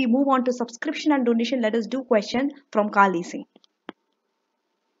before we move on to subscription and donation, let us do question from car leasing.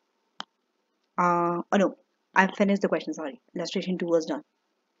 Oh no, I've finished the question, sorry. Illustration 2 was done.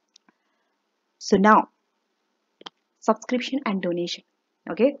 So now, subscription and donation.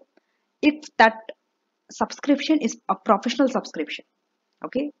 Okay. If that subscription is a professional subscription,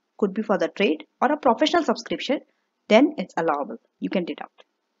 okay, could be for the trade or a professional subscription, then it's allowable. You can deduct.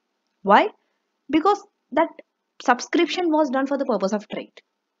 Why? Because that subscription was done for the purpose of trade.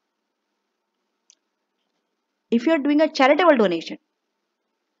 If you're doing a charitable donation,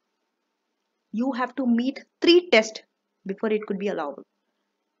 you have to meet 3 tests before it could be allowable.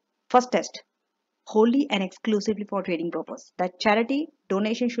 First test, wholly and exclusively for trading purpose. That charity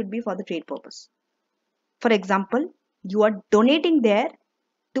donation should be for the trade purpose. For example, you are donating there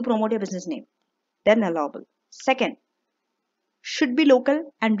to promote your business name, then allowable. Second, should be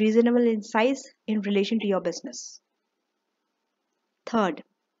local and reasonable in size in relation to your business. Third,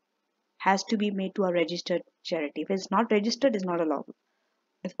 has to be made to a registered charity. If it's not registered, it's not allowable.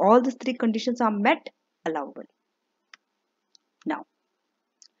 If all these 3 conditions are met, allowable. Now,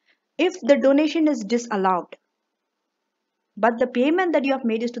 if the donation is disallowed, but the payment that you have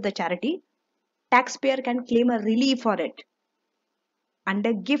made is to the charity, taxpayer can claim a relief for it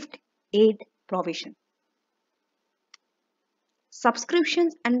under gift aid provision.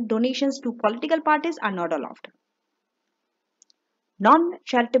 Subscriptions and donations to political parties are not allowed.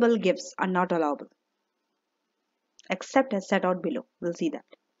 Non-charitable gifts are not allowable, except as set out below. We'll see that.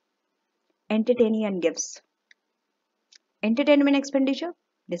 Entertainment gifts. Entertainment expenditure,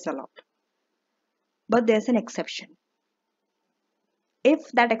 disallowed. But there's an exception. If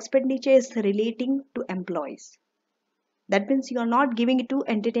that expenditure is relating to employees, that means you are not giving it to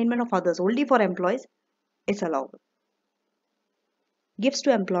entertainment of others, only for employees, it's allowable. Gifts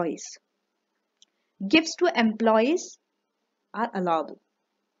to employees. Gifts to employees are allowable.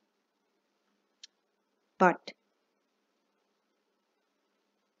 But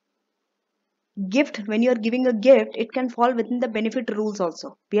Gift, when you are giving a gift, it can fall within the benefit rules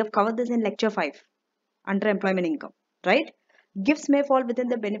also. We have covered this in lecture 5 under employment income, right? Gifts may fall within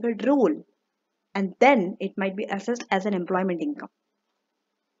the benefit rule and then it might be assessed as an employment income.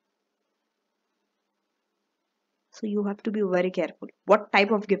 So you have to be very careful. What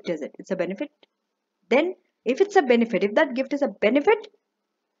type of gift is it? It's a benefit. Then if it's a benefit, if that gift is a benefit,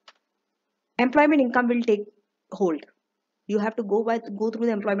 employment income will take hold. You have to go through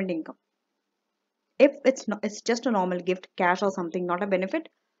the employment income. If it's just a normal gift, cash or something, not a benefit,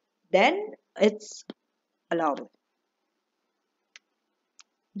 then it's allowable.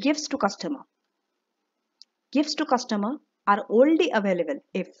 Gifts to customer. Gifts to customer are only available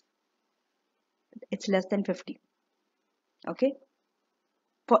if it's less than 50. Okay.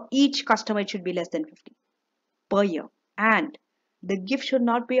 For each customer, it should be less than 50 per year. And the gift should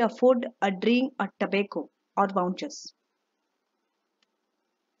not be a food, a drink, a tobacco, or vouchers.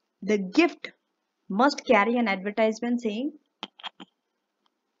 The gift must carry an advertisement saying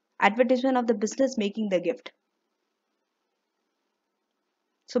advertisement of the business making the gift.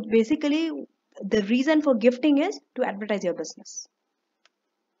 So basically, the reason for gifting is to advertise your business.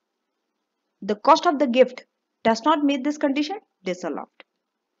 The cost of the gift does not meet this condition, disallowed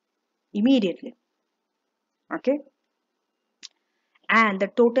immediately. Okay. And the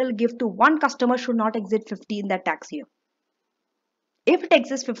total gift to one customer should not exceed 50 in that tax year. If it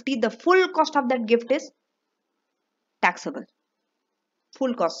exceeds 50, the full cost of that gift is taxable.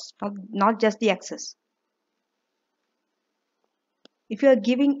 Full cost, not just the excess. If you are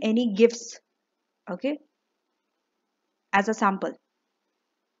giving any gifts, okay, as a sample,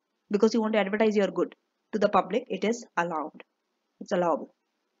 because you want to advertise your good to the public, it is allowed. It's allowable.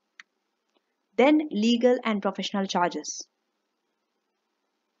 Then legal and professional charges.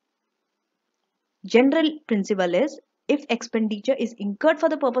 General principle is if expenditure is incurred for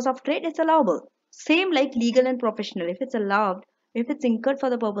the purpose of trade, it's allowable. Same like legal and professional. If it's allowed, if it's incurred for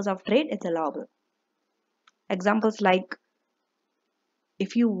the purpose of trade, it's allowable. Examples like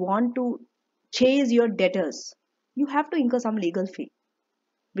if you want to chase your debtors, you have to incur some legal fee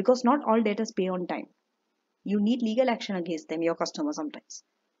because not all debtors pay on time. You need legal action against them, your customer sometimes,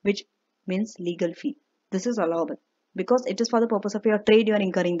 which means legal fee. This is allowable because it is for the purpose of your trade you are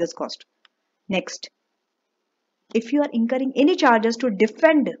incurring this cost. Next, if you are incurring any charges to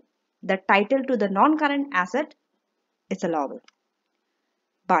defend the title to the non-current asset, it's allowable.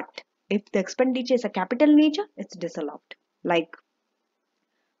 But if the expenditure is a capital nature, it's disallowed. Like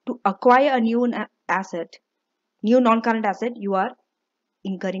to acquire a new asset, new non-current asset, you are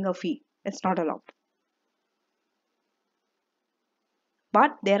incurring a fee. It's not allowed.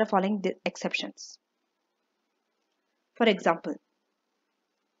 But there are following exceptions. For example,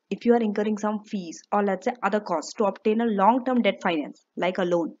 if you are incurring some fees or let's say other costs to obtain a long-term debt finance, like a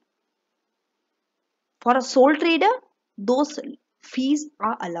loan, for a sole trader, those fees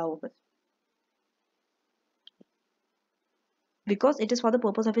are allowable because it is for the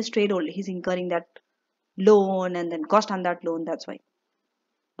purpose of his trade only. He's incurring that loan and then cost on that loan. That's why.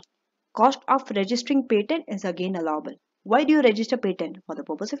 Cost of registering patent is again allowable. Why do you register patent? For the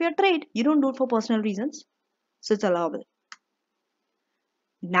purpose of your trade. You don't do it for personal reasons. So it's allowable.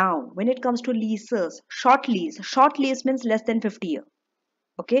 Now, when it comes to leases, short lease means less than 50 years.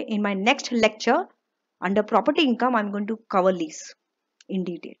 Okay, in my next lecture, under property income, I'm going to cover lease in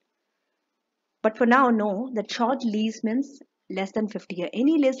detail. But for now, know that short lease means less than 50 years.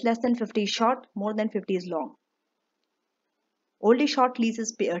 Any lease less than 50 is short, more than 50 is long. Only short lease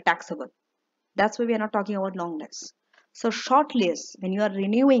is taxable. That's why we are not talking about long lease. So short lease, when you are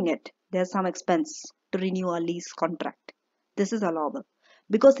renewing it, there's some expense to renew a lease contract. This is allowable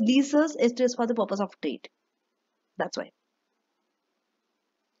because leases is just for the purpose of trade. That's why.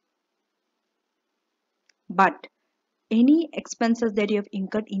 But any expenses that you have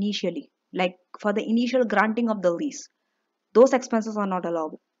incurred initially, like for the initial granting of the lease, those expenses are not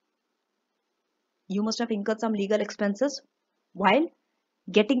allowable. You must have incurred some legal expenses while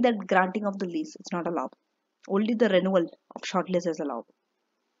getting that granting of the lease. It's not allowed. Only the renewal of short lease is allowed.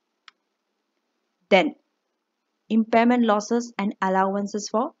 Then impairment losses and allowances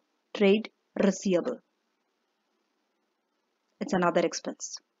for trade receivable. It's another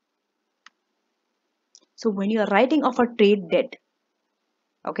expense. So when you are writing off a trade debt,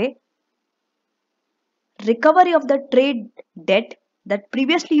 okay, recovery of the trade debt that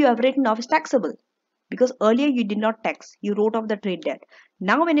previously you have written off is taxable because earlier you did not tax, you wrote off the trade debt.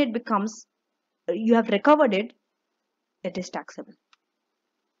 Now when it becomes, you have recovered it, it is taxable.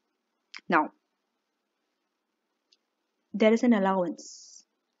 Now, there is an allowance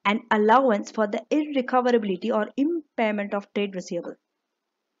for the irrecoverability or impairment of trade receivable.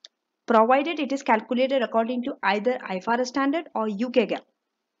 provided it is calculated according to either IFRS standard or UK GAAP.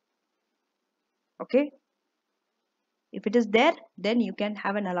 Okay, if it is there, then you can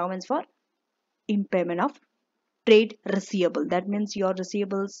have an allowance for impairment of trade receivable. That means your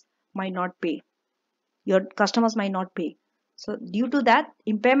receivables might not pay, your customers might not pay. So due to that,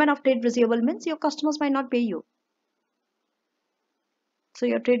 impairment of trade receivable means your customers might not pay you. So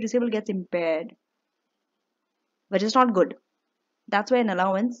your trade receivable gets impaired, which is not good. That's why an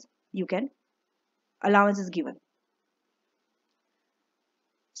allowance is given.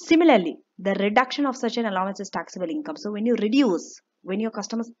 Similarly, the reduction of such an allowance is taxable income. So when your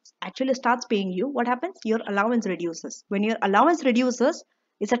customer actually starts paying you, what happens? Your allowance reduces. When your allowance reduces,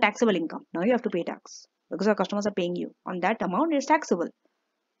 it's a taxable income. Now you have to pay tax because your customers are paying you. On that amount, it's taxable.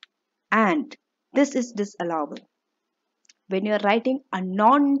 And this is disallowable. When you're writing a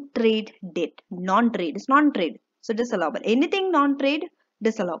non-trade debt, non-trade is non-trade. So disallowable. Anything non-trade,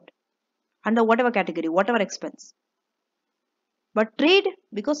 disallowed. Under whatever category, whatever expense. But trade,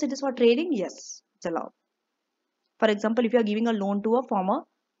 because it is for trading, yes, it's allowed. For example, if you are giving a loan to a former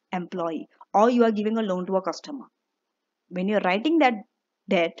employee or you are giving a loan to a customer, when you're writing that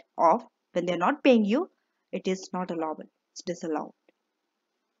debt off, when they're not paying you, it is not allowable. It's disallowed.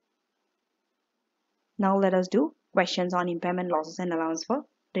 Now let us do questions on impairment losses and allowance for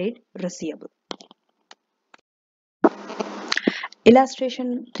trade receivable.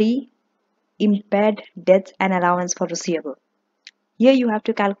 Illustration 3, impaired debts and allowance for receivable. Here you have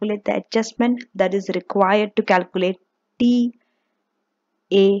to calculate the adjustment that is required to calculate TATP,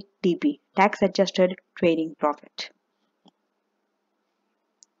 tax adjusted trading profit.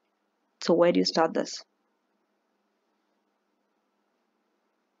 So where do you start this?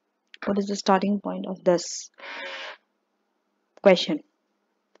 What is the starting point of this question?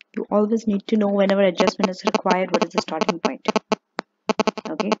 You always need to know whenever adjustment is required, what is the starting point.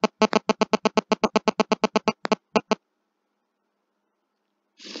 Okay.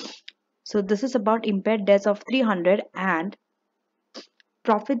 So this is about impaired debts of 300 and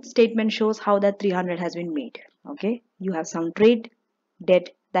profit statement shows how that 300 has been made. Okay. You have some trade debt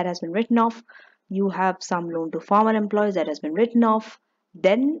that has been written off. You have some loan to former employees that has been written off.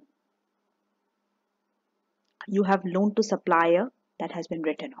 Then you have loan to supplier that has been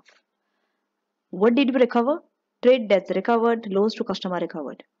written off. What did we recover? Trade debts recovered, loans to customer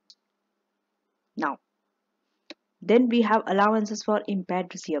recovered. Now, then we have allowances for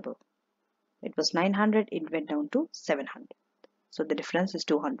impaired receivable. It was 900, it went down to 700. So the difference is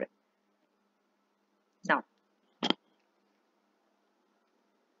 200. Now,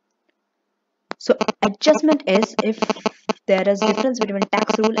 so adjustment is if there is difference between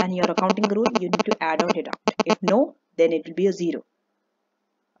tax rule and your accounting rule, you need to add or deduct. If no, then it will be a 0.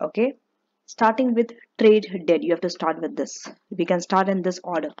 Okay. Starting with trade debt, you have to start with this. We can start in this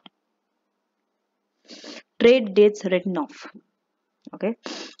order. Trade debts written off. Okay.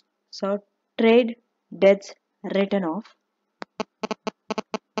 So trade debts written off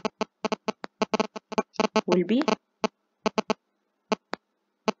will be,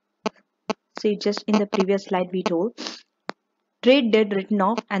 see, just in the previous slide we told trade debt written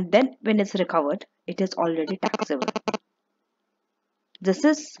off, and then when it's recovered, it is already taxable.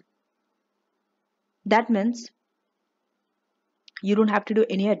 That means you don't have to do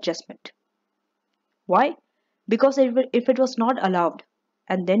any adjustment. Why? Because if it was not allowed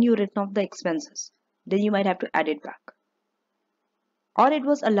and then you written off the expenses, then you might have to add it back. Or it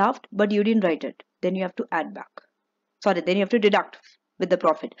was allowed but you didn't write it, then you have to add back. Sorry, then you have to deduct with the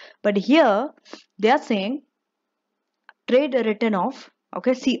profit. But here they are saying trade written off.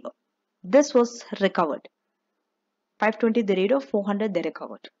 Okay, see, this was recovered. 520 they wrote off, 400 they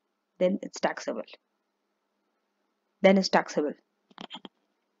recovered. Then it's taxable. Then it's taxable.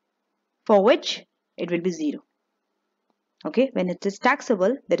 For which it will be 0. Okay, when it is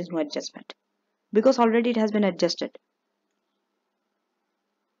taxable, there is no adjustment because already it has been adjusted.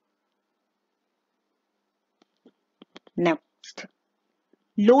 Next,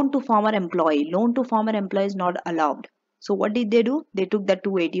 loan to former employee. Loan to former employee is not allowed. So what did they do? They took that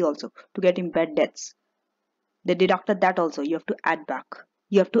 280 also to get impaired debts. They deducted that also. You have to add back.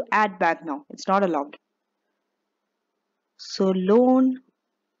 You have to add back now. It's not allowed. So loan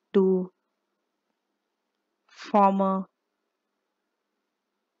to former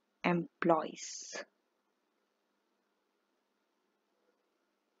employees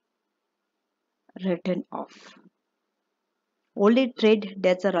written off. Only trade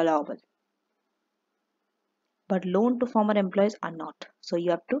debts are allowable, but loan to former employees are not. So you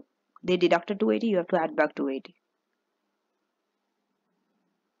have to, they deducted 280, you have to add back 280.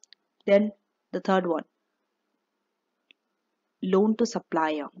 Then the third one, loan to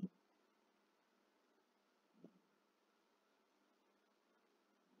supplier.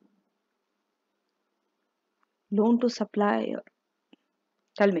 Loan to supplier.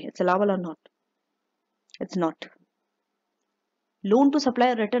 Tell me, it's allowable or not? It's not. Loan to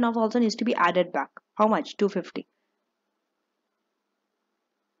supplier written off also needs to be added back. How much? 250.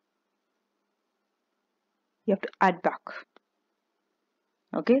 You have to add back.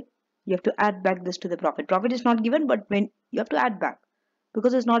 Okay? You have to add back this to the profit. Profit is not given, but when you have to add back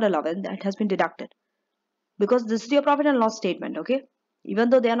because it's not allowed and that has been deducted. Because this is your profit and loss statement. Okay? Even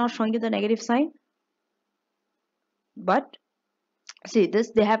though they are not showing you the negative sign, but see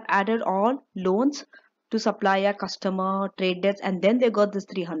this, they have added all loans to supplier, customer, trade debts, and then they got this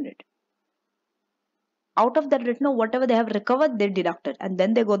 300. Out of that written off, whatever they have recovered, they deducted, and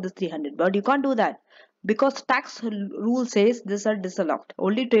then they got this 300. But you can't do that because tax rule says these are disallowed.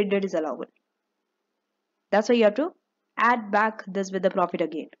 Only trade debt is allowable. That's why you have to add back this with the profit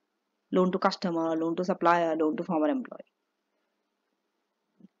again. Loan to customer, loan to supplier, loan to former employee.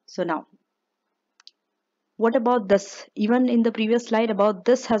 So now, what about this? Even in the previous slide about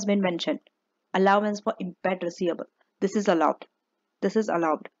this has been mentioned. Allowance for impaired receivable. This is allowed. This is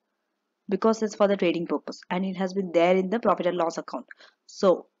allowed because it's for the trading purpose and it has been there in the profit and loss account.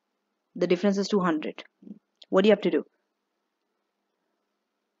 So the difference is 200. What do you have to do?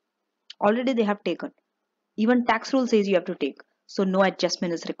 Already they have taken. Even tax rule says you have to take. So no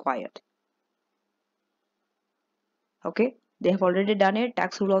adjustment is required. Okay. They have already done it.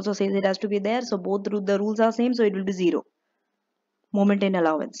 Tax rule also says it has to be there. So both the rules are same. So it will be 0. Moment in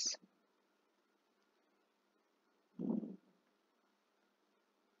allowance.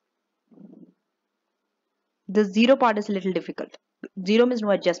 The 0 part is a little difficult. 0 means no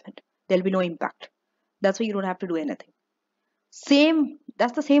adjustment. There will be no impact. That's why you don't have to do anything. Same.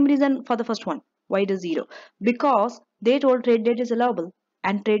 That's the same reason for the first one. Why it is 0? Because they told trade debt is allowable.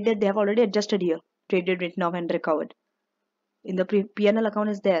 And trade debt they have already adjusted here. Trade debt written off and recovered. In the P&L account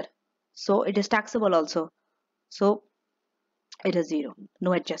is there. So it is taxable also. So it is 0.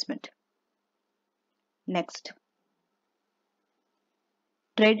 No adjustment. Next.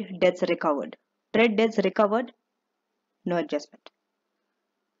 Trade debts recovered. Trade debts recovered. No adjustment.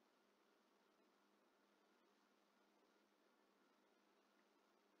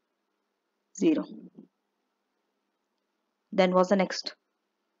 Zero. Then what's the next?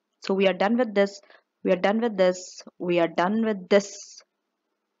 So we are done with this. We are done with this. We are done with this.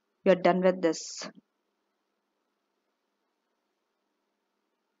 We are done with this.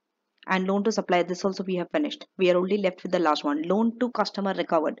 And loan to supply, this also we have finished. We are only left with the last one. Loan to customer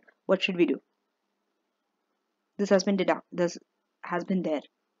recovered. What should we do? This has been deducted. This has been there.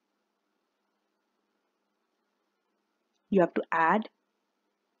 You have to add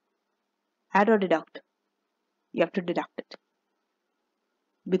or deduct. You have to deduct it.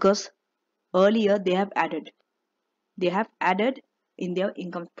 Because earlier they have added. They have added in their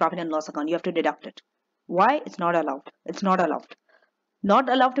income, profit and loss account. You have to deduct it. Why? It's not allowed. It's not allowed. Not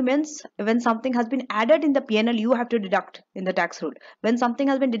allowed means when something has been added in the P&L, you have to deduct in the tax rule. When something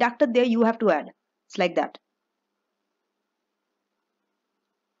has been deducted there, you have to add. It's like that.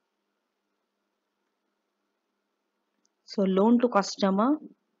 So loan to customer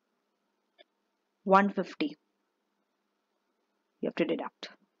 150. You have to deduct.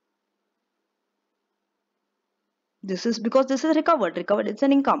 This is because this is recovered. Recovered, it's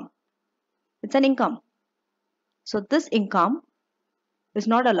an income. It's an income. So this income is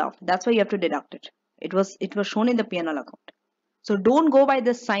not allowed. That's why you have to deduct it. It was shown in the P&L account. So don't go by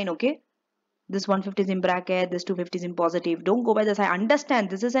this sign, okay? This 150 is in bracket, this 250 is in positive. Don't go by this. I understand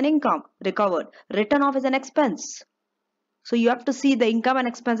this is an income recovered. Written off is an expense. So you have to see the income and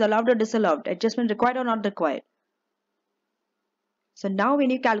expense allowed or disallowed. Adjustment required or not required. So now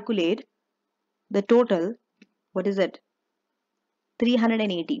when you calculate the total, what is it?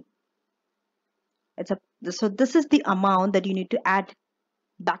 380. So this is the amount that you need to add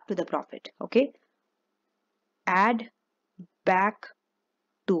back to the profit. Okay. Add back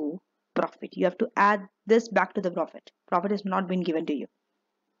to profit. You have to add this back to the profit. Profit has not been given to you.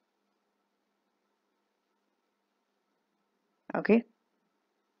 Okay.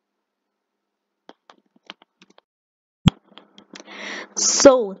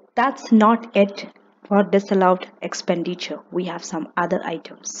 So that's not it for disallowed expenditure. We have some other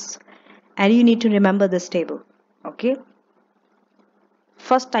items. And you need to remember this table. Okay.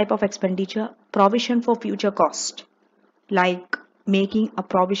 First type of expenditure, provision for future cost. Like making a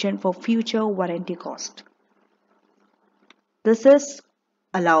provision for future warranty cost. This is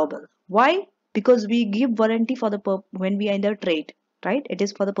allowable. Why? Because we give warranty for the when we are in the trade, right? It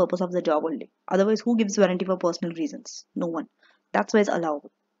is for the purpose of the job only. Otherwise, who gives warranty for personal reasons? No one. That's why it's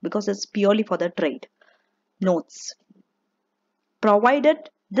allowable because it's purely for the trade. Notes. Provided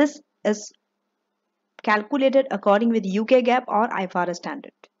this is calculated according with UK GAAP or IFRS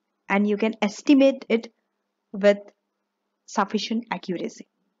standard, and you can estimate it with sufficient accuracy.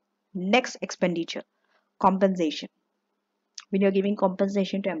 Next expenditure, compensation. When you're giving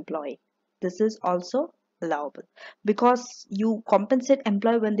compensation to employee, this is also allowable because you compensate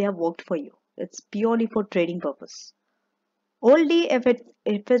employee when they have worked for you. It's purely for trading purpose. Only if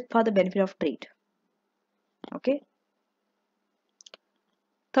it's for the benefit of trade. Okay.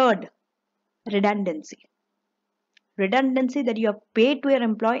 Third, redundancy. Redundancy that you have paid to your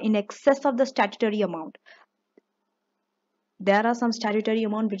employee in excess of the statutory amount. There are some statutory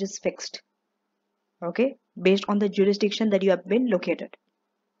amount which is fixed. Okay, based on the jurisdiction that you have been located.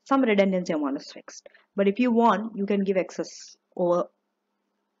 Some redundancy amount is fixed. But if you want, you can give excess over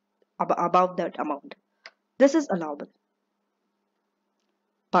above that amount. This is allowable.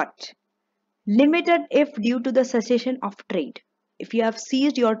 But limited if due to the cessation of trade. If you have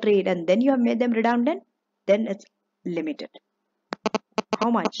ceased your trade and then you have made them redundant, then it's limited.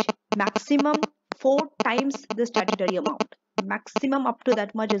 How much? Maximum 4 times the statutory amount. Maximum up to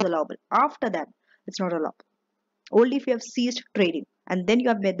that much is allowable. After that, it's not allowable. Only if you have ceased trading and then you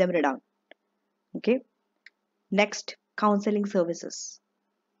have made them redundant. Okay. Next, counseling services.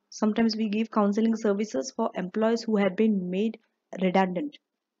 Sometimes we give counseling services for employees who have been made redundant.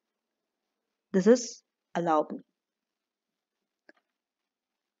 This is allowable.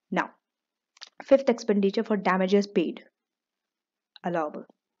 Now, fifth expenditure for damages paid. Allowable.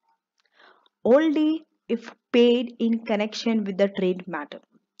 Only if paid in connection with the trade matter,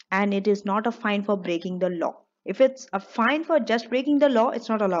 and it is not a fine for breaking the law. If it's a fine for just breaking the law, it's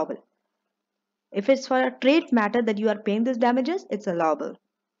not allowable. If it's for a trade matter that you are paying these damages, it's allowable.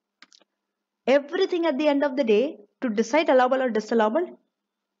 Everything at the end of the day to decide allowable or disallowable,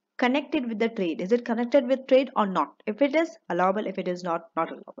 connected with the trade. Is it connected with trade or not? If it is, allowable. If it is not, not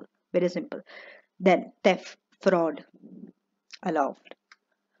allowable. Very simple. Then theft, fraud, allowed.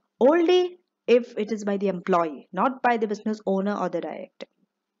 Only if it is by the employee, not by the business owner or the director.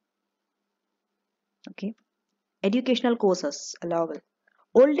 Okay. Educational courses, allowable.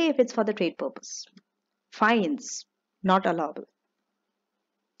 Only if it's for the trade purpose. Fines, not allowable.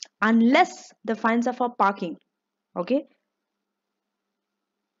 Unless the fines are for parking. Okay.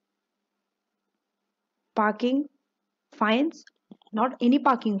 Parking fines, not any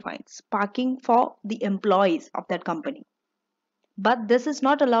parking fines. Parking for the employees of that company. But this is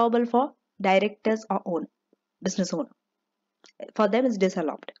not allowable for directors or business owner. For them it's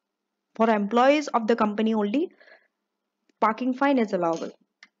disallowed. For employees of the company only, parking fine is allowable.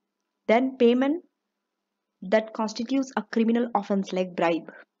 Then payment that constitutes a criminal offense like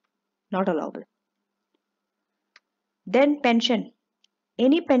bribe, not allowable. Then pension.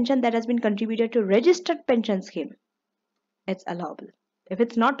 Any pension that has been contributed to registered pension scheme, it's allowable. If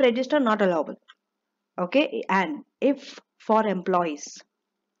it's not registered, not allowable. Okay, and if for employees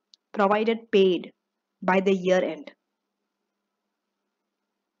provided paid by the year end,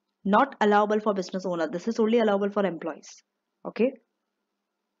 not allowable for business owner. This is only allowable for employees. Okay,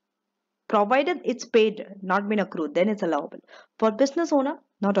 provided it's paid, not been accrued, then it's allowable. For business owner,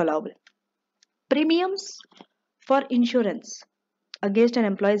 not allowable. Premiums for insurance against an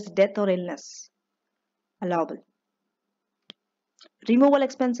employee's death or illness, allowable. Removal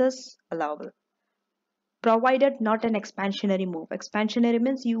expenses, allowable. Provided not an expansionary move. Expansionary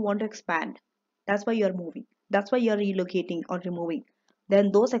means you want to expand. That's why you're moving. That's why you're relocating or removing.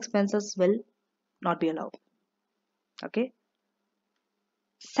 Then those expenses will not be allowed. Okay.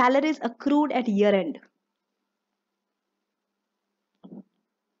 Salaries accrued at year end,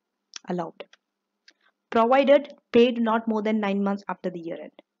 allowed. Provided paid not more than 9 months after the year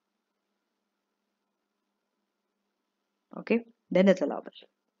end. Okay, then it's allowable.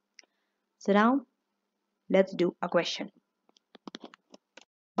 So now let's do a question.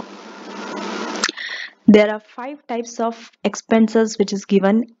 There are 5 types of expenses which is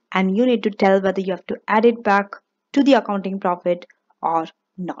given, and you need to tell whether you have to add it back to the accounting profit or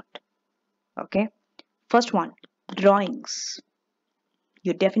not. Okay, first one, drawings.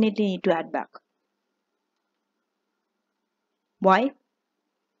 You definitely need to add back. Why?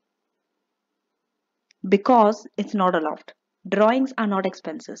 Because it's not allowed. Drawings are not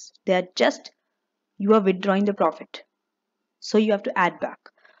expenses. They are just, you are withdrawing the profit. So you have to add back.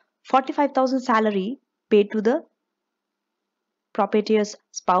 45,000 salary paid to the proprietor's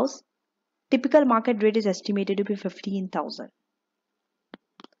spouse. Typical market rate is estimated to be 15,000.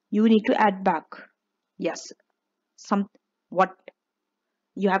 You need to add back. Yes. What?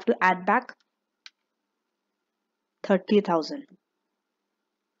 You have to add back 30,000.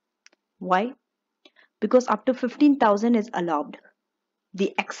 Why? Because up to 15,000 is allowed.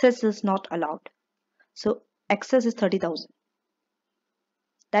 The excess is not allowed. So excess is 30,000.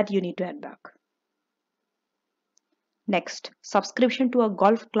 That you need to add back. Next, subscription to a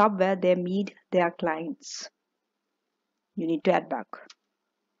golf club where they meet their clients. You need to add back.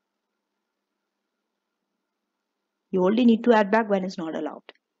 You only need to add back when it's not allowed,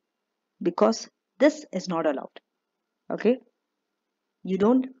 because this is not allowed. Okay, you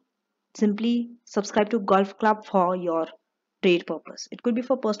don't simply subscribe to golf club for your trade purpose. It could be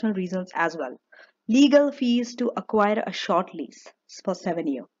for personal reasons as well. Legal fees to acquire a short lease for 7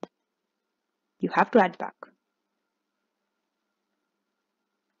 years. You have to add back.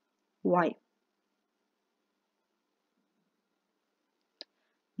 Why?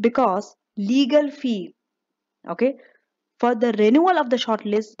 Because legal fee, okay, for the renewal of the short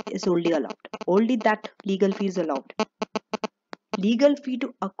list is only allowed. Only that legal fee is allowed. Legal fee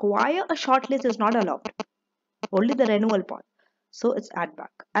to acquire a short list is not allowed. Only the renewal part. So it's add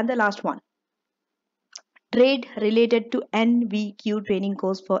back. And the last one, trade related to NVQ training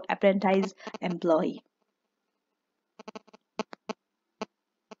course for apprentice employee.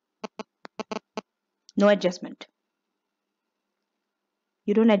 No adjustment.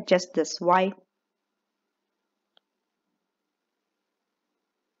 You don't adjust this. Why?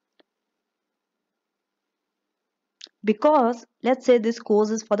 Because let's say this course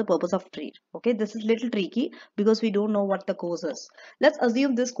is for the purpose of trade. Okay, this is little tricky because we don't know what the course is. Let's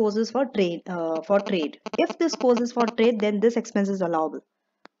assume this course is for trade. If this course is for trade, then this expense is allowable.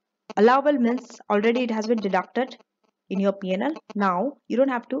 Allowable means already it has been deducted in your P&L. Now you don't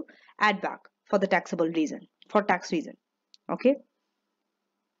have to add back for the taxable reason, for tax reason. Okay,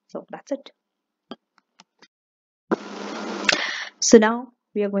 so that's it. So now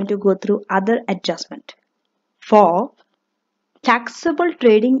we are going to go through other adjustment for taxable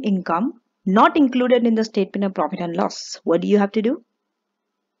trading income not included in the statement of profit and loss. What do you have to do?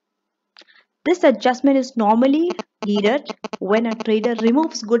 This adjustment is normally needed when a trader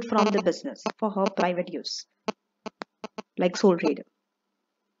removes good from the business for her private use, like sole trader.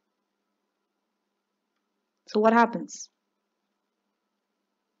 So what happens?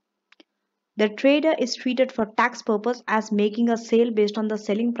 The trader is treated for tax purpose as making a sale based on the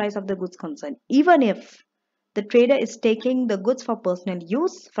selling price of the goods concerned. Even if the trader is taking the goods for personal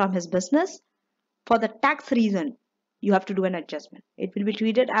use from his business, for the tax reason, you have to do an adjustment. It will be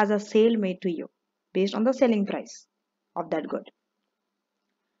treated as a sale made to you based on the selling price of that good.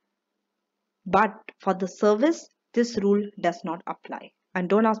 But for the service, this rule does not apply. And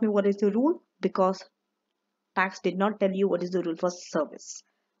don't ask me what is the rule, because tax did not tell you what is the rule for service.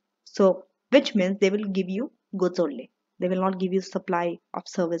 So, which means they will give you goods only. They will not give you supply of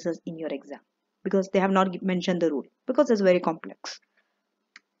services in your exam because they have not mentioned the rule, because it's very complex.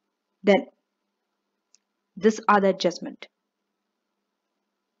 Then, this other adjustment.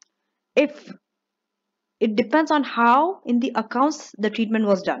 If it depends on how in the accounts the treatment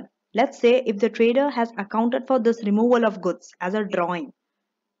was done. Let's say if the trader has accounted for this removal of goods as a drawing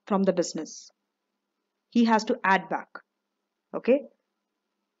from the business, he has to add back. Okay,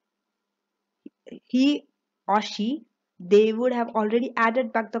 he or she, they would have already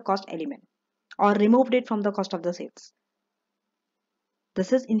added back the cost element or removed it from the cost of the sales.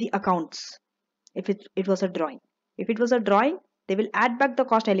 This is in the accounts. If it was a drawing, if it was a drawing, they will add back the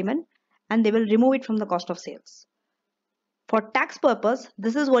cost element and they will remove it from the cost of sales. For tax purpose,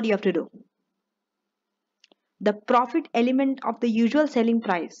 this is what you have to do. The profit element of the usual selling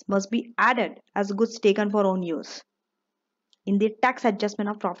price must be added as goods taken for own use in the tax adjustment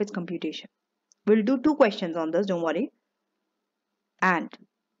of profits computation. We'll do 2 questions on this, don't worry. And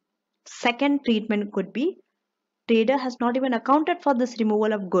second treatment could be trader has not even accounted for this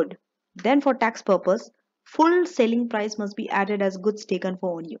removal of good. Then for tax purpose, full selling price must be added as goods taken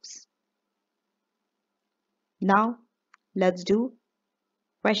for own use. Now let's do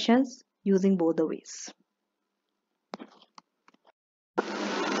questions using both the ways.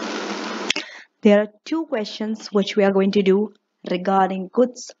 There are 2 questions which we are going to do regarding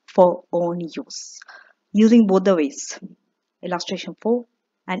goods for own use using both the ways, illustration 4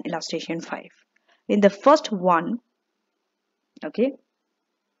 and illustration 5. In the first one, okay,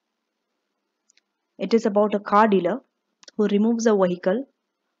 it is about a car dealer who removes a vehicle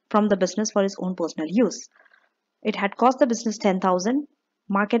from the business for his own personal use. It had cost the business 10,000,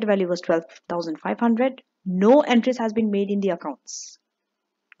 market value was 12,500. No entries has been made in the accounts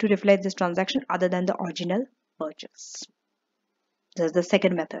to reflect this transaction other than the original purchase. This is the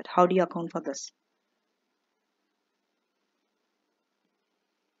second method. How do you account for this?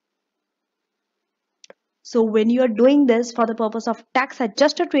 So when you are doing this for the purpose of tax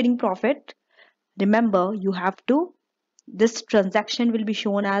adjusted trading profit, remember you have to, this transaction will be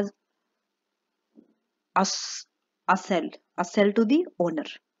shown as a, s- a sell to the owner.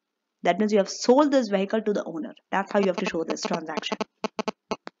 That means you have sold this vehicle to the owner. That's how you have to show this transaction.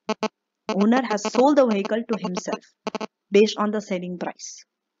 Owner has sold the vehicle to himself based on the selling price.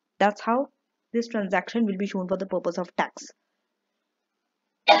 That's how this transaction will be shown for the purpose of tax.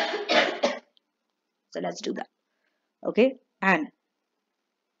 So let's do that. Okay, and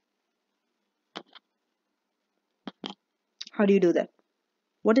how do you do that?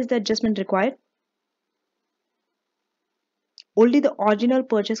 What is the adjustment required? Only the original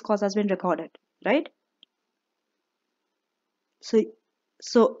purchase cost has been recorded, right?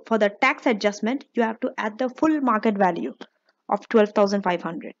 So for the tax adjustment, you have to add the full market value of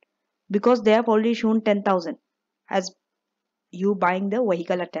 12,500 because they have already shown 10,000 as you buying the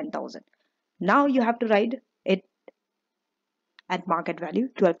vehicle at 10,000. Now you have to write it at market value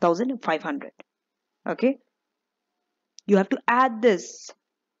 12,500. Okay, you have to add this,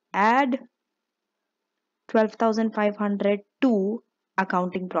 add 12,500 to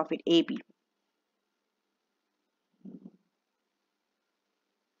accounting profit AB.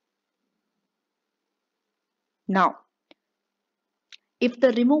 Now, if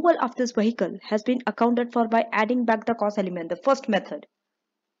the removal of this vehicle has been accounted for by adding back the cost element, the first method,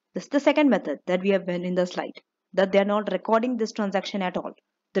 this is the second method that we have been in the slide, that they are not recording this transaction at all,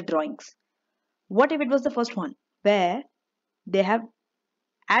 the drawings. What if it was the first one, where they have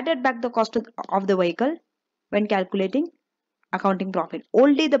added back the cost of the vehicle when calculating accounting profit?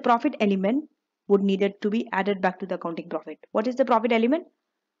 Only the profit element would needed to be added back to the accounting profit. What is the profit element?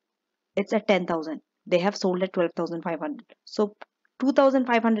 It's at 10,000. They have sold at 12,500. So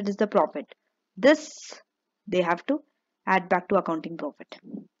 2,500 is the profit. This they have to add back to accounting profit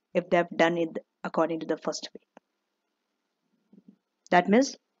if they have done it according to the first way. That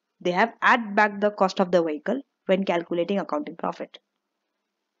means they have add back the cost of the vehicle when calculating accounting profit.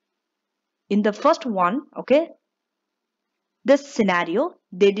 In the first one, okay, this scenario,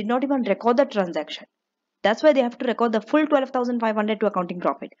 they did not even record the transaction. That's why they have to record the full 12,500 to accounting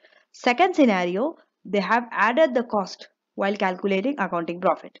profit. Second scenario, they have added the cost while calculating accounting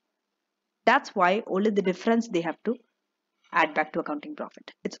profit. That's why only the difference they have to add back to accounting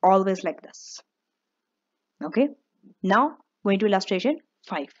profit. It's always like this. Okay. Now going to illustration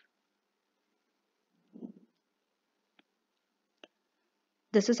 5.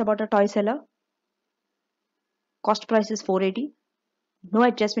 This is about a toy seller. Cost price is 480. No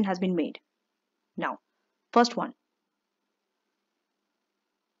adjustment has been made. Now, first one.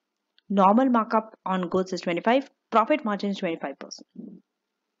 Normal markup on goods is 25. Profit margin is 25%.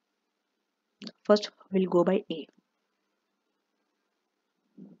 First, we'll go by A.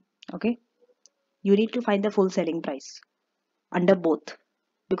 Okay. You need to find the full selling price under both,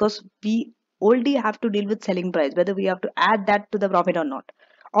 because we only have to deal with selling price, whether we have to add that to the profit or not.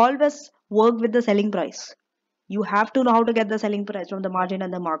 Always work with the selling price. You have to know how to get the selling price from the margin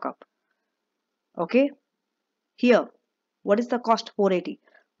and the markup. Okay, here what is the cost? 480.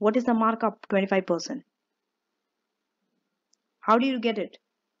 What is the markup? 25%. How do you get it?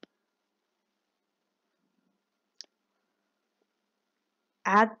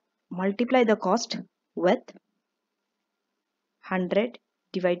 Multiply the cost with 100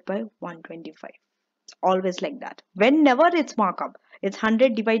 divided by 125. It's always like that. Whenever it's markup, it's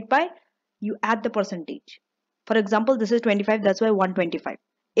 100 divided by, you add the percentage. For example, this is 25, that's why 125.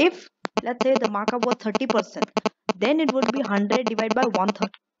 If let's say the markup was 30%, then it would be 100 divided by 130.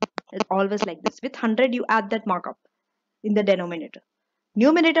 It's always like this. With 100, you add that markup in the denominator.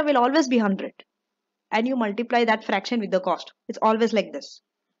 Numerator will always be 100, and you multiply that fraction with the cost. It's always like this.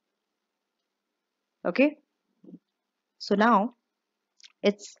 Okay, so now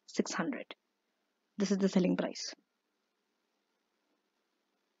it's 600. This is the selling price.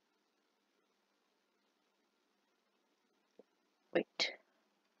 Wait.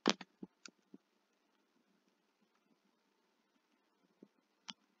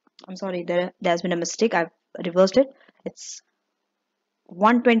 I'm sorry, there's been a mistake. I've reversed it. It's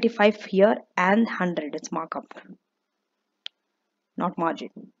 125 here and 100. It's markup, not margin.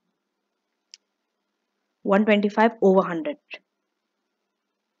 125 over 100.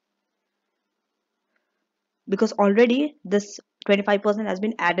 Because already this 25% has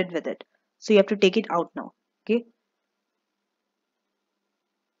been added with it. So you have to take it out now. Okay.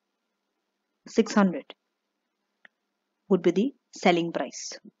 600 would be the selling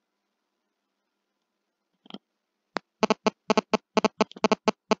price.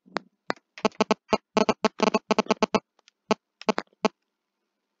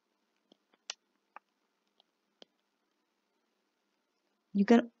 You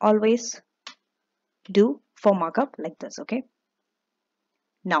can always do for markup like this. Okay.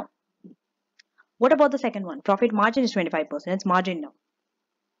 Now, What about the second one? Profit margin is 25%. It's margin now.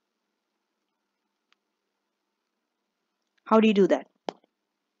 How do you do that?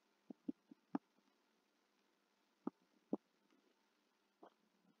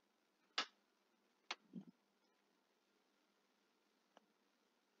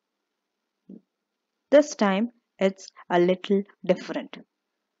 This time it's a little different.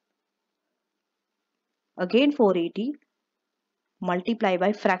 Again 480 multiply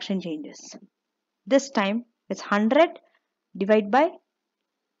by fraction changes. This time it's 100 divided by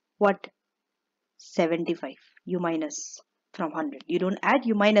what? 75. You minus from 100. You don't add,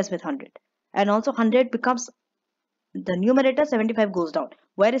 you minus with 100. And also 100 becomes the numerator, 75 goes down.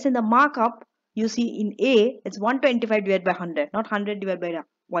 Whereas in the markup, you see in A, it's 125 divided by 100, not 100 divided by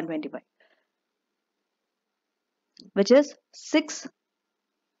 125, which is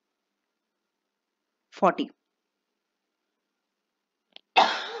 640.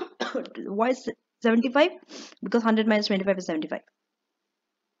 Why is 75? Because 100 minus 25 is 75.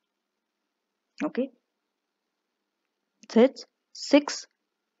 Okay. So it's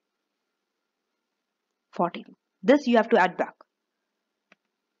 640. This you have to add back.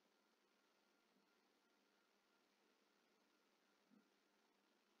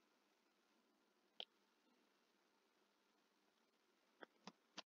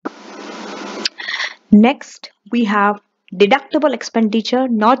 Next, we have deductible expenditure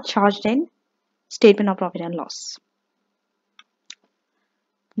not charged in statement of profit and loss.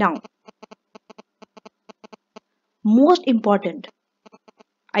 Now, most important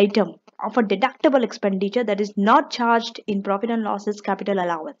item of a deductible expenditure that is not charged in profit and loss is capital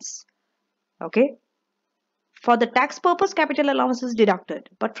allowance. Okay. For the tax purpose, capital allowance is deducted,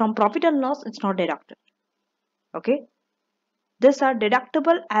 but from profit and loss, it's not deducted. Okay. These are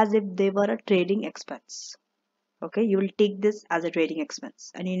deductible as if they were a trading expense. Okay. You will take this as a trading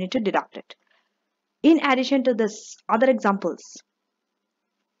expense and you need to deduct it. In addition to this, other examples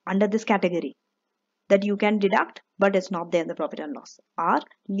under this category that you can deduct, but it's not there in the profit and loss, are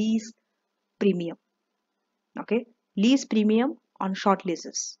lease premium. Okay. Lease premium on short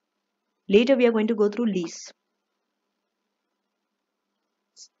leases. Later we are going to go through lease.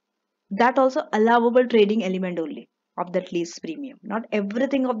 That also allowable trading element only of that lease premium. Not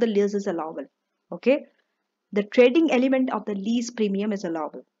everything of the lease is allowable. Okay. The trading element of the lease premium is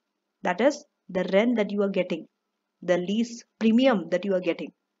allowable. That is the rent that you are getting. The lease premium that you are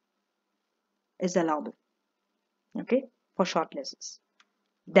getting is allowable. Okay. For short leases.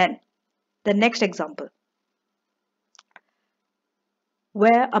 Then the next example,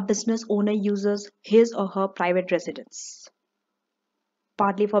 where a business owner uses his or her private residence,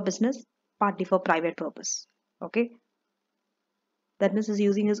 partly for business, partly for private purpose. Okay. That means he's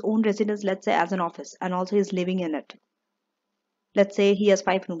using his own residence, let's say, as an office, and also he's living in it. Let's say he has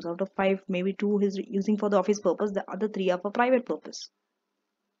 5 rooms. Out of 5, maybe 2 he's using for the office purpose, the other 3 are for private purpose.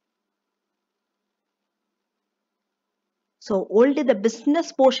 So only the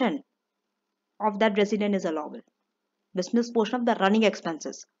business portion of that residence is allowable. Business portion of the running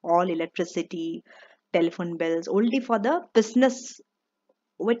expenses, all electricity, telephone bills, only for the business,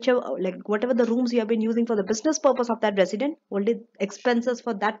 whichever, like whatever the rooms you have been using for the business purpose of that resident, only expenses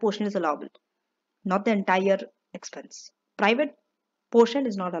for that portion is allowable, not the entire expense. Private portion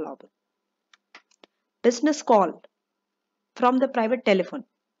is not allowable. Business call from the private telephone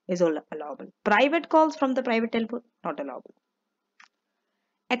is allowable. Private calls from the private telephone, not allowable.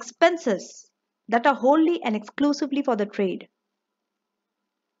 Expenses that are wholly and exclusively for the trade,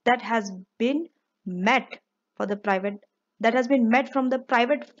 that has been met for the private, that has been met from the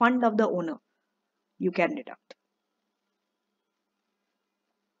private fund of the owner, you can deduct.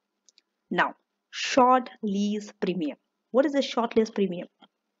 Now, short lease premium. What is a short lease premium?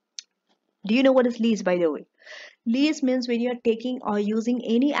 Do you know what is lease, by the way? Lease means when you are taking or using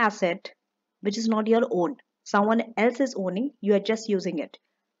any asset which is not your own. Someone else is owning, you are just using it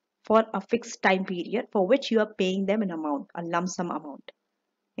for a fixed time period for which you are paying them an amount, a lump sum amount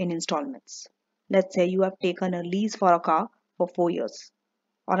in installments. Let's say you have taken a lease for a car for 4 years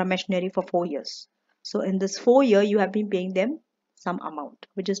or a machinery for 4 years. So in this 4 year, you have been paying them some amount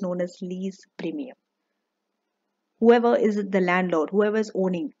which is known as lease premium. Whoever is the landlord, whoever is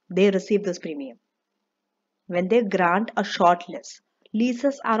owning, they receive this premium. When they grant a short lease,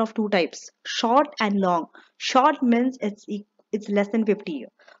 leases are of 2 types, short and long. Short means it's less than 50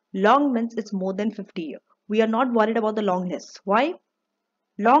 years. Long means it's more than 50 years. We are not worried about the long lease. Why?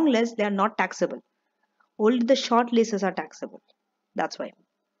 Long lease, they are not taxable. Only the short leases are taxable. That's why.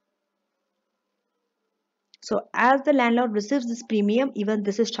 So as the landlord receives this premium, even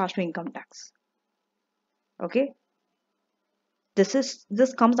this is charged to income tax. Okay.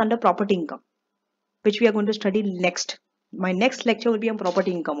 This comes under property income. which we are going to study next. My next lecture will be on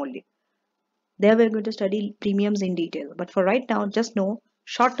property income only. There we're going to study premiums in detail. But for right now, just know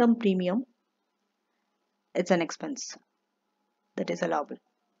short-term premium, it's an expense that is allowable.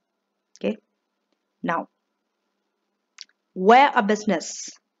 Okay. Now, where a business,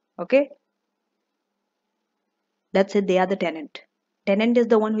 okay, let's say they are the tenant. Tenant is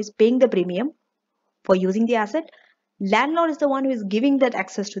the one who is paying the premium for using the asset. Landlord is the one who is giving that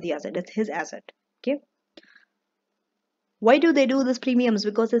access to the asset. It's his asset. Okay. Why do they do this premiums?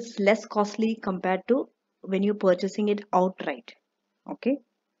 Because it's less costly compared to when you're purchasing it outright. Okay.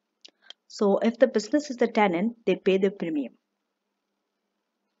 So if the business is the tenant, they pay the premium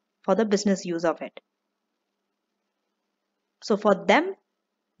for the business use of it. So for them,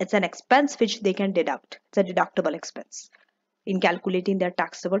 it's an expense which they can deduct. It's a deductible expense in calculating their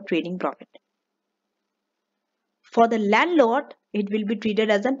taxable trading profit. For the landlord, it will be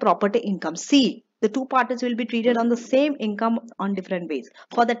treated as a property income. See, the two parties will be treated on the same income on different ways.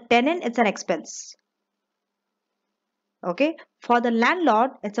 For the tenant, it's an expense. Okay. For the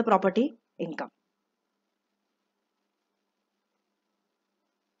landlord, it's a property income.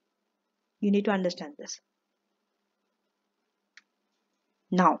 You need to understand this.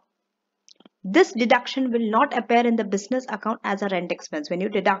 Now, this deduction will not appear in the business account as a rent expense. When you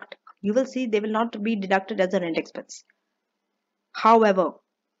deduct, you will see they will not be deducted as a rent expense. However,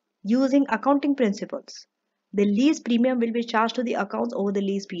 using accounting principles, the lease premium will be charged to the accounts over the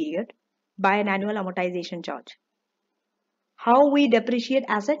lease period by an annual amortization charge. How we depreciate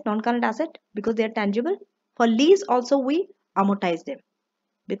asset, non-current asset, because they are tangible. For lease also we amortize them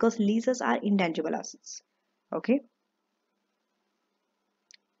because leases are intangible assets. Okay.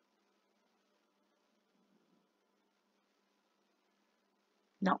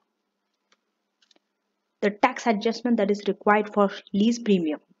 Now, the tax adjustment that is required for lease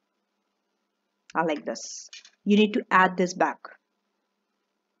premium are like this. You need to add this back.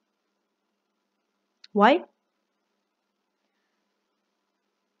 Why?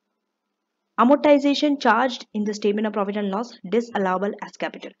 Amortization charged in the statement of profit and loss disallowable as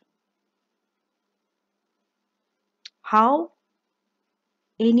capital. How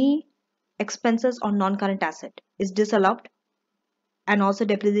any expenses on non-current asset is disallowed and also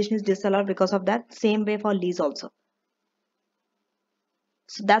depreciation is disallowed because of that. Same way for lease also.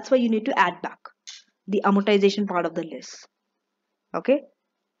 So that's why you need to add back the amortization part of the lease. Okay.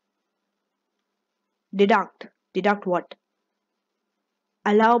 Deduct what?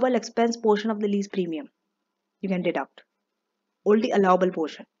 Allowable expense portion of the lease premium. You can deduct only allowable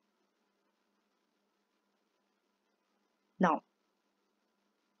portion. Now,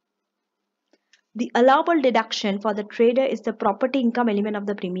 the allowable deduction for the trader is the property income element of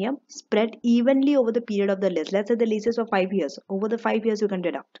the premium spread evenly over the period of the lease. Let's say the lease is for 5 years. Over the 5 years you can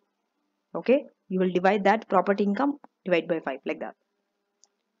deduct. Okay, you will divide that property income divide by 5 like that.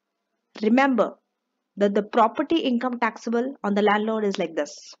 Remember that the property income taxable on the landlord is like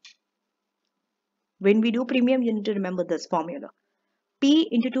this. When we do premium, you need to remember this formula. P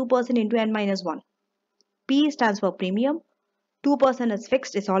into 2% into n minus 1. P stands for premium. 2% is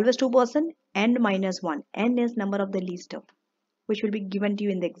fixed, it's always 2%. N minus 1. N is number of the lease term, which will be given to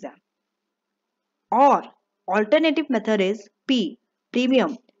you in the exam. Or alternative method is P,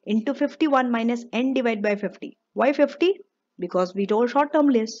 premium, into 51 minus N divided by 50. Why 50? Because we told short-term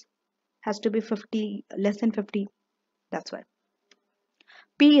lease has to be 50, less than 50. That's why.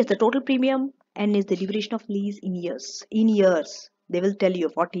 P is the total premium. N is the duration of lease in years. In years, they will tell you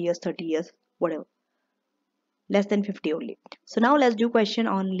 40 years, 30 years, whatever. Less than 50 only. So now let's do question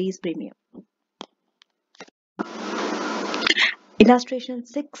on lease premium. Illustration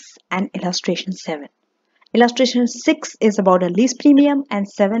 6 and illustration 7. Illustration 6 is about a lease premium and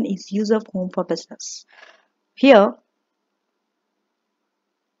 7 is use of home for business. Here,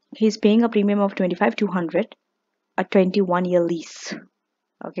 he is paying a premium of 25,200, a 21-year lease.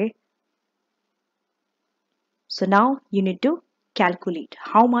 Okay. So now you need to calculate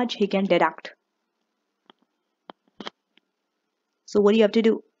how much he can deduct. So what do you have to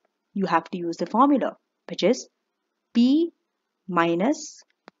do? You have to use the formula, which is P minus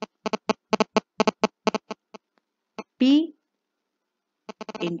P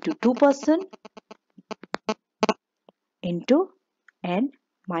into 2% into N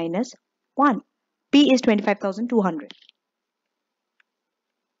minus 1. P is 25,200.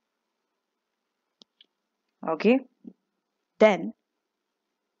 Okay. Then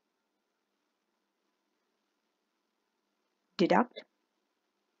deduct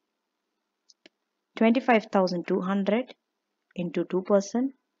 25,200 into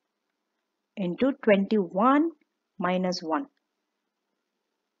 2% into 21 minus 1,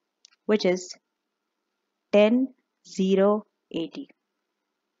 which is 10, 0, 80.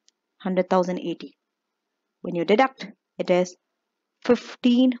 100,000 80. When you deduct, it is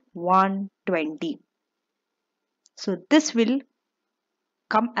 15, 120. So this will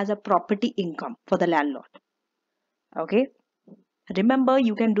come as a property income for the landlord. Okay. Remember,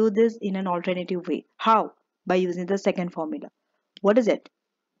 you can do this in an alternative way. How? By using the second formula. What is it?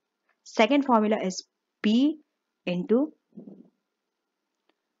 Second formula is P into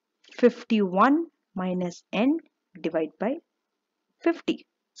 51 minus N divided by 50.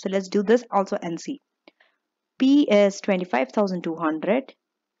 So let's do this also and see. P is 25,200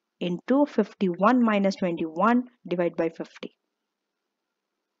 into 51 minus 21 divided by 50,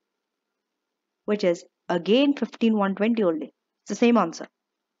 which is again 15,120 only. It's the same answer.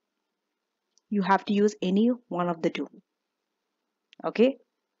 You have to use any one of the two. Okay.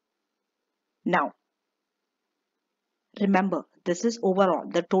 Now, remember, this is overall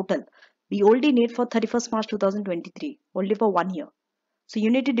the total. We only need for 31st March 2023, only for 1 year. So you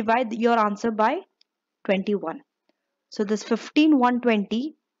need to divide your answer by 21. So this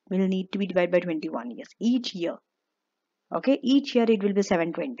 15,120 will need to be divided by 21 years each year. Okay, each year it will be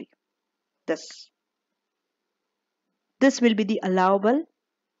 720. This will be the allowable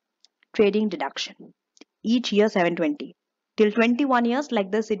trading deduction. Each year 720. Till 21 years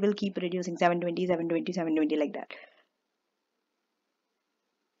like this, it will keep reducing 720, 720, 720 like that.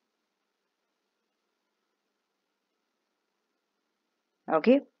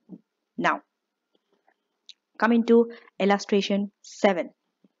 Okay, now coming to illustration 7.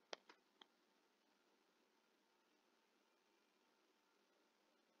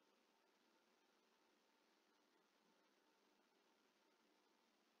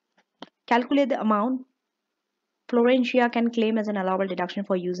 Calculate the amount Florencia can claim as an allowable deduction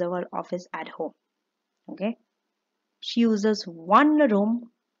for use of her office at home. Okay, she uses 1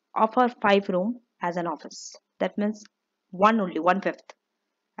 room of her 5 room as an office. That means only 1/5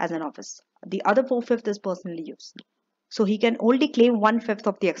 as an office. The other 4/5 is personally used. So he can only claim 1/5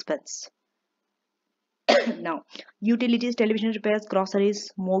 of the expense. Now, utilities, television repairs,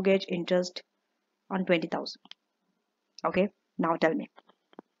 groceries, mortgage, interest on 20,000. Okay, now tell me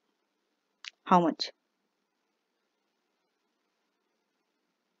how much.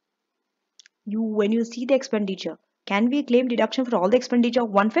 When you see the expenditure, can we claim deduction for all the expenditure of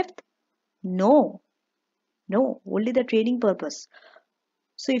 1/5? No, only the trading purpose.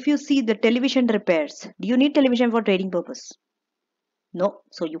 So if you see the television repairs, do you need television for trading purpose? No,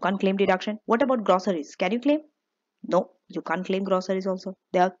 so you can't claim deduction. What about groceries? Can you claim? No, you can't claim groceries also.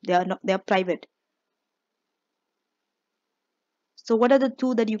 They are private. So what are the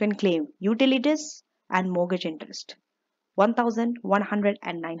two that you can claim? Utilities and mortgage interest. 1,000, 100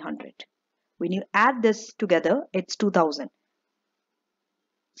 and 900. When you add this together, it's 2,000.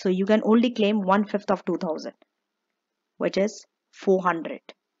 So you can only claim 1/5 of 2,000, which is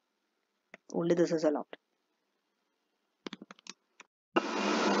 400. Only this is allowed.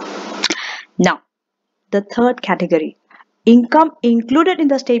 Now, the third category. Income included in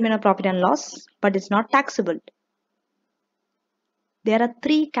the statement of profit and loss, but it's not taxable. There are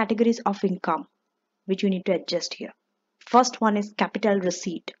 3 categories of income which you need to adjust here. First one is capital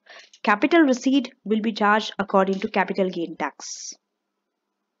receipt. Capital receipt will be charged according to capital gain tax.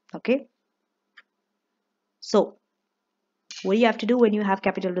 Okay. So, what do you have to do when you have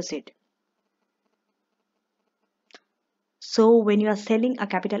capital receipt? So, when you are selling a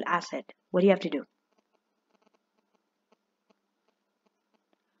capital asset, what do you have to do?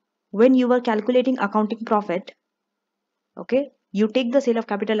 When you were calculating accounting profit, okay, you take the sale of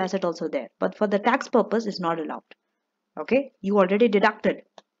capital asset also there, but for the tax purpose, it's not allowed. Okay, you already deducted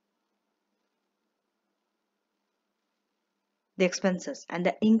the expenses and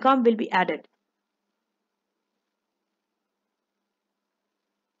the income will be added.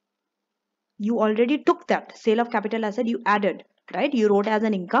 You already took that sale of capital asset, you added, right? You wrote as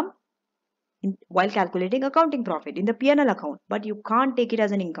an income while calculating accounting profit in the P&L account, but you can't take it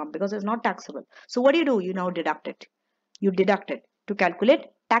as an income because it's not taxable. So what do? You now deduct it. You deduct it to calculate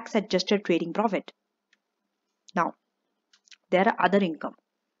tax adjusted trading profit. Now, there are other income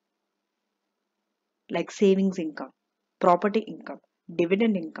like savings income, property income,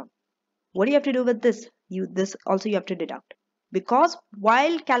 dividend income. What do you have to do with this? This also you have to deduct, because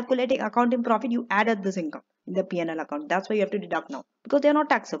while calculating accounting profit, you added this income in the P&L account. That's why you have to deduct now, because they are not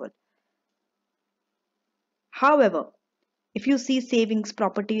taxable. However, if you see savings,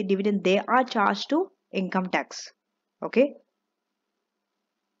 property, dividend, they are charged to income tax. Okay.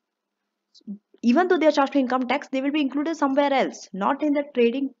 Even though they are charged to income tax, they will be included somewhere else, not in the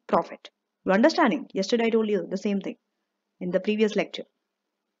trading profit. You understanding? Yesterday I told you the same thing in the previous lecture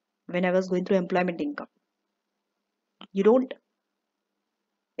when I was going through employment income. You don't,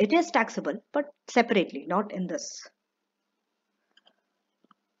 it is taxable, but separately, not in this.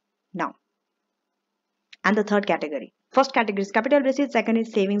 Now, and the third category. First category is capital receipts, second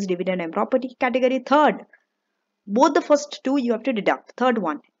is savings, dividend, and property category. Third, both the first two you have to deduct. Third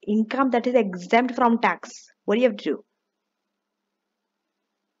one, income that is exempt from tax. What do you have to do?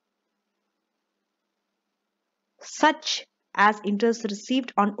 Such as interest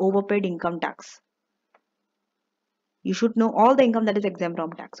received on overpaid income tax. You should know all the income that is exempt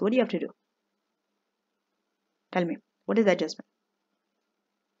from tax. What do you have to do? Tell me, what is the adjustment?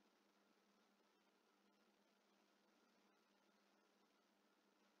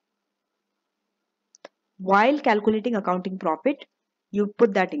 While calculating accounting profit, you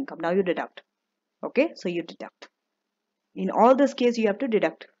put that income. Now you deduct. Okay, so you deduct. In all this case, you have to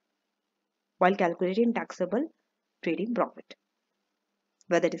deduct while calculating taxable trading profit.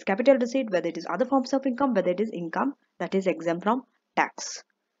 Whether it is capital receipt, whether it is other forms of income, whether it is income that is exempt from tax.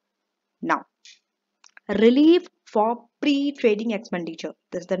 Now, relief for pre-trading expenditure.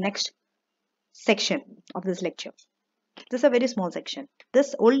 This is the next section of this lecture. This is a very small section.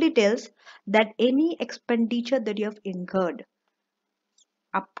 This only tells that any expenditure that you have incurred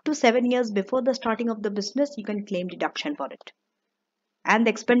up to 7 years before the starting of the business, you can claim deduction for it. And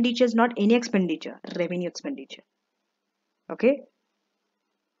the expenditure is not any expenditure, revenue expenditure. Okay.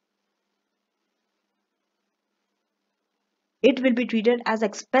 It will be treated as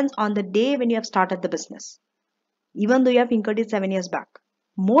expense on the day when you have started the business, even though you have incurred it 7 years back.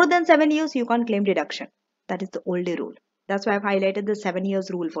 More than 7 years, you can't claim deduction. That is the older rule. That's why I've highlighted the 7 years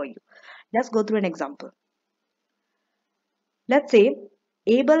rule for you. Let's go through an example. Let's say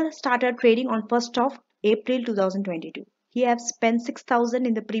Abel started trading on 1st of April 2022. He has spent 6,000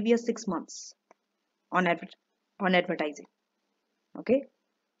 in the previous 6 months on advertising. Okay.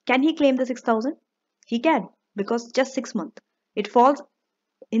 Can he claim the 6,000? He can, because just 6 months. It falls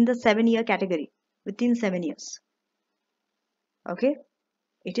in the 7-year category within 7 years. Okay.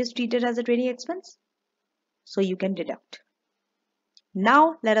 It is treated as a trading expense, so you can deduct.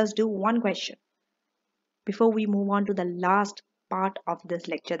 Now let us do one question before we move on to the last part of this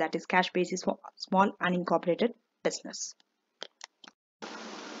lecture, that is cash basis for small unincorporated business.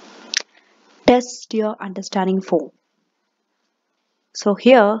 Test your understanding 4. So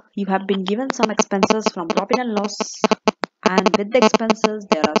here you have been given some expenses from profit and loss, and with the expenses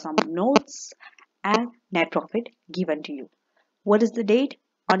there are some notes and net profit given to you. What is the date?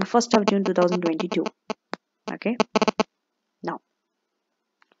 On 1st of June 2022. Okay. Now,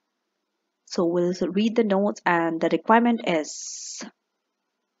 so we'll read the notes, and the requirement is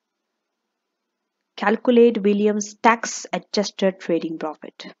calculate Williams tax adjusted trading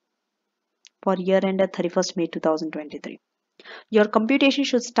profit for year ended 31st May 2023. Your computation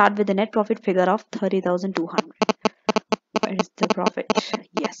should start with the net profit figure of 30,200. Where is the profit?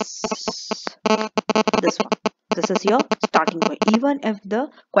 Yes, this one. This is your starting point. Even if the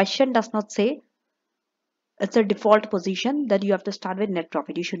question does not say, it's a default position that you have to start with net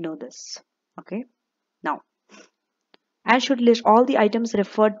profit. You should know this. Okay. Now, and should list all the items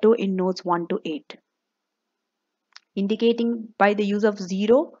referred to in notes 1 to 8, indicating by the use of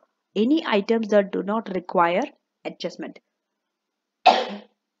 0 any items that do not require adjustment.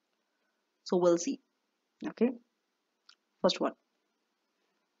 So we'll see. Okay. First one,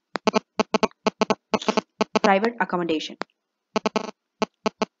 private accommodation.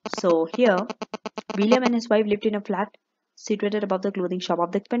 So here, William and his wife lived in a flat situated above the clothing shop.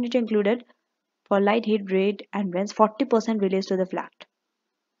 Of the expenditure included for light, heat, rate, and rents, 40% relates to the flat.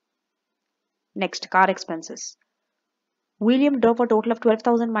 Next, car expenses. William drove a total of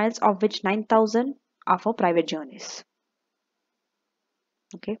 12,000 miles, of which 9,000 are for private journeys.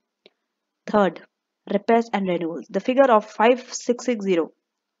 Okay. Third, repairs and renewals. The figure of 5660.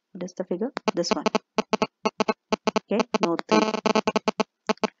 What is the figure? This one. Okay. Note 3.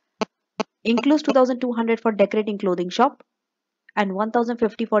 Includes 2,200 for decorating clothing shop and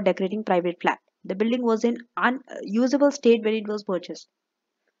 1,050 for decorating private flat. The building was in unusable state when it was purchased.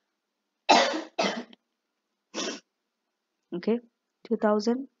 Okay.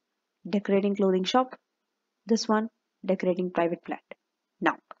 2,000 decorating clothing shop. This one decorating private flat.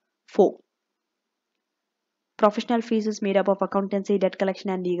 Now, 4. Professional fees is made up of accountancy, debt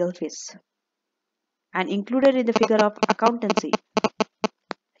collection, and legal fees. And included in the figure of accountancy,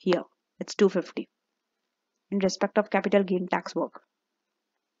 here, it's 250 in respect of capital gain tax work.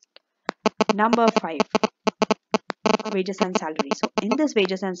 Number 5, wages and salary. So in this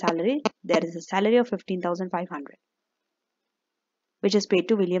wages and salary, there is a salary of 15,500, which is paid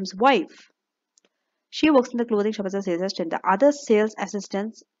to William's wife. She works in the clothing shop as a sales assistant. The other sales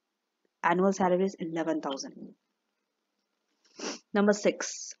assistant's annual salary is 11,000. Number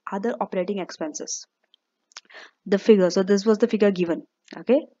 6, other operating expenses. The figure, so this was the figure given.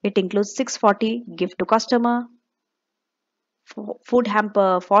 Okay, it includes 640 gift to customer, food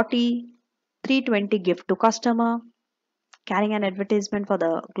hamper 40, 320 gift to customer, carrying an advertisement for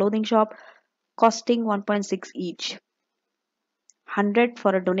the clothing shop costing 1.6 each, 100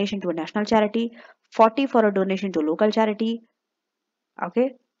 for a donation to a national charity, 40 for a donation to local charity.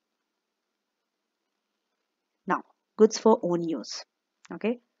 Okay, now goods for own use.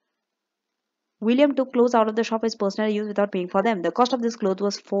 Okay, William took clothes out of the shop as personal use without paying for them. The cost of this clothes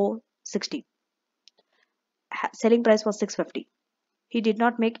was 460. Selling price was 650. He did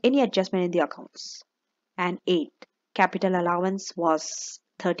not make any adjustment in the accounts. And 8, capital allowance was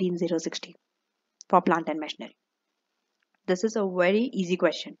 13,060 for plant and machinery. This is a very easy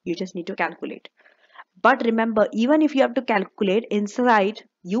question. You just need to calculate. But remember, even if you have to calculate inside,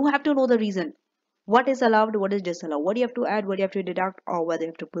 you have to know the reason. What is allowed, what is disallowed, what you have to add, what you have to deduct, or whether you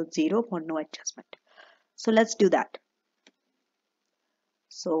have to put 0 for no adjustment. So let's do that.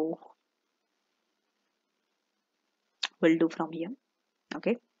 So we'll do from here.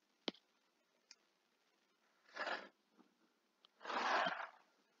 Okay.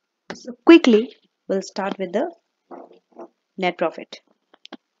 So quickly, we'll start with the net profit.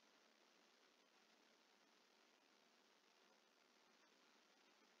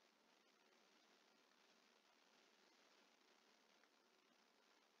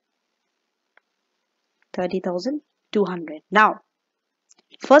 $30,200. Now,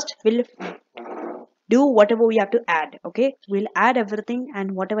 first we'll do whatever we have to add. Okay, we'll add everything,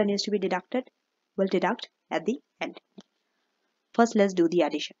 and whatever needs to be deducted, we'll deduct at the end. First, let's do the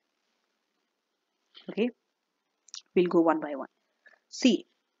addition. Okay, we'll go one by one. See,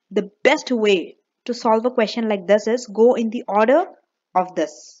 the best way to solve a question like this is go in the order of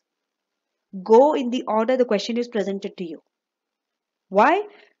this. Go in the order the question is presented to you. Why?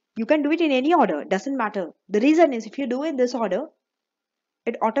 You can do it in any order, doesn't matter. The reason is if you do in this order,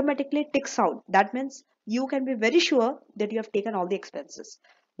 it automatically ticks out. That means you can be very sure that you have taken all the expenses.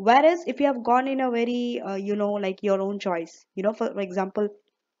 Whereas if you have gone in a very, like your own choice, for example,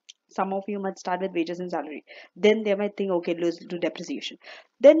 some of you might start with wages and salary. Then they might think, okay, let's do depreciation.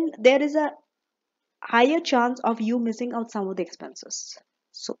 Then there is a higher chance of you missing out some of the expenses.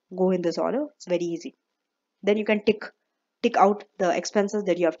 So go in this order. It's very easy. Then you can tick out the expenses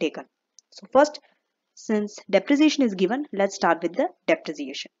that you have taken. So first, since depreciation is given, let's start with the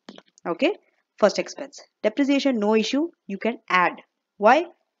depreciation. Okay, first expense. Depreciation, no issue. You can add. Why?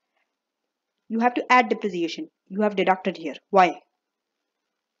 You have to add depreciation. You have deducted here. Why?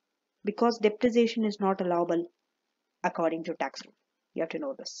 Because depreciation is not allowable according to tax rule. You have to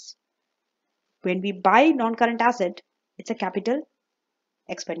know this. When we buy non-current asset, it's a capital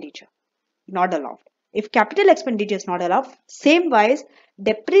expenditure, not allowed. If capital expenditure is not allowed, same wise,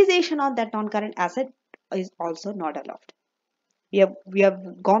 depreciation on that non-current asset is also not allowed. We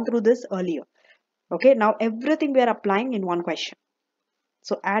have gone through this earlier. Okay, now everything we are applying in one question.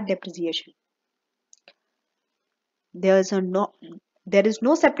 So add depreciation. There is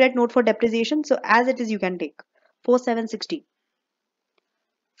no separate note for depreciation. So as it is, you can take 4,760.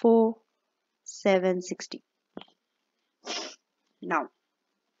 4,760. Now,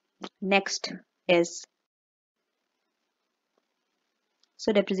 next is,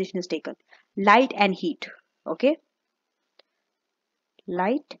 so depreciation is taken. Light and heat. Okay.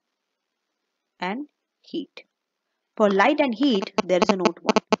 Light and heat. For light and heat, there is a note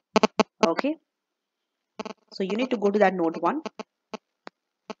 1. Okay. So you need to go to that note 1.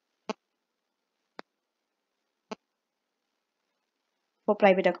 For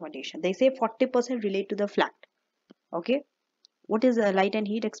private accommodation, they say 40% relate to the flat. Okay. What is the light and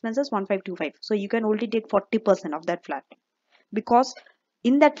heat expenses? 1525. So you can only take 40% of that flat, because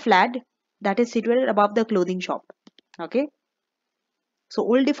in that flat that is situated above the clothing shop. Okay. So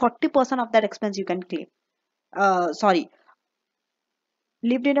only 40% of that expense you can claim.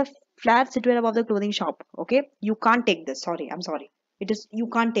 Lived in a flat situated above the clothing shop. Okay, you can't take this. I'm sorry. You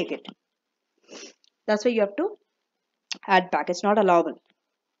can't take it. That's why you have to add back. It's not allowable.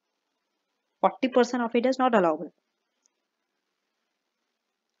 40% of it is not allowable.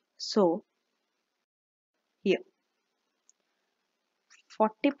 So here,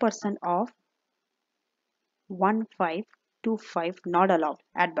 40% of 1525 not allowed.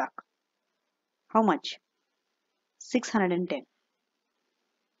 Add back. How much? 610.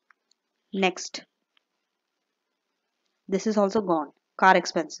 Next, this is also gone. Car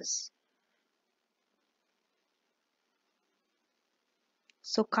expenses.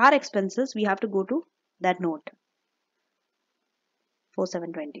 So car expenses, we have to go to that note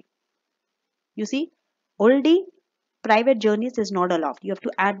 4720. You see, already Private journeys is not allowed. You have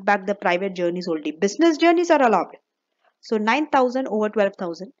to add back the private journeys only. Business journeys are allowed. So 9,000 over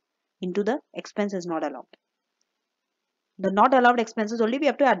 12,000 into the expense is not allowed. The not allowed expenses only we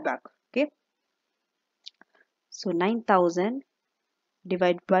have to add back. Okay. So 9,000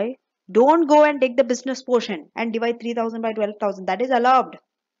 divided by, don't go and take the business portion and divide 3,000 by 12,000. That is allowed.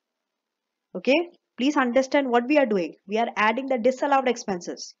 Okay. Please understand what we are doing. We are adding the disallowed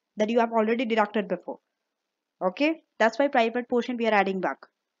expenses that you have already deducted before. Okay. That's why private portion we are adding back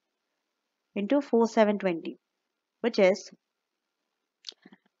into 4,720, which is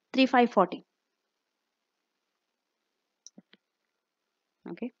 3,540.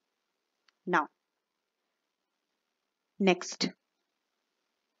 Okay. Now, next,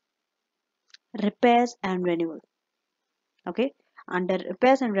 repairs and renewal. Okay. Under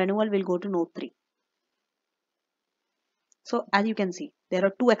repairs and renewal, we'll go to note 3. So as you can see, there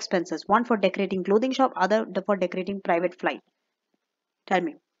are two expenses, one for decorating clothing shop, other for decorating private flight. Tell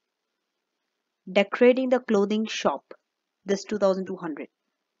me, decorating the clothing shop, this 2,200.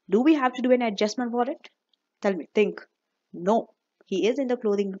 Do we have to do an adjustment for it? Tell me, think. No, he is in the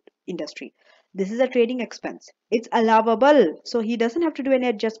clothing industry. This is a trading expense. It's allowable. So he doesn't have to do any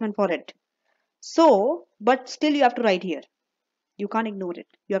adjustment for it. So, but still you have to write here. You can't ignore it.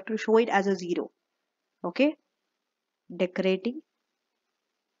 You have to show it as a 0. Okay. Decorating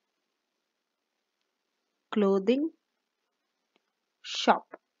clothing shop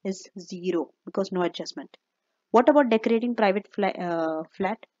is 0 because no adjustment. What about decorating private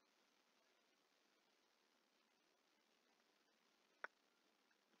flat?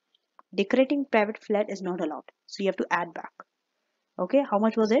 Decorating private flat is not allowed. So you have to add back. Okay. How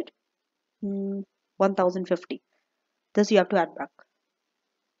much was it? 1,050. This you have to add back.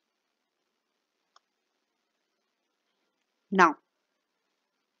 Now,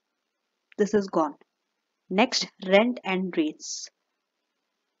 this is gone. Next, rent and rates.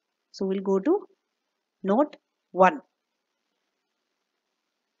 So we'll go to note 1.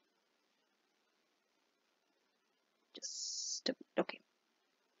 Just a minute. Okay.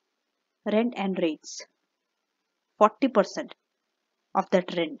 Rent and rates. 40% of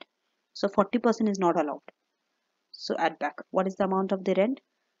that rent. So 40% is not allowed. So add back. What is the amount of the rent?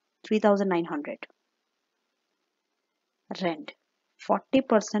 3,900. Rent.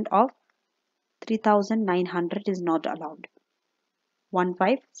 40% of 3,900 is not allowed.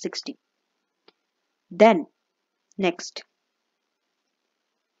 1,560. Then next,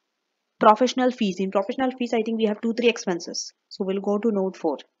 professional fees. In professional fees, I think we have 2-3 expenses. So we'll go to note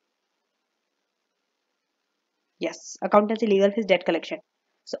 4. Yes, accountancy, legal fees, debt collection.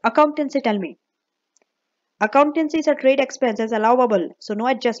 So accountancy, tell me. Accountancy is a trade expense, is allowable. So no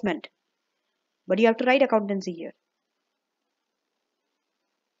adjustment. But you have to write accountancy here.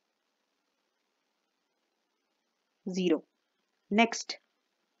 0. Next,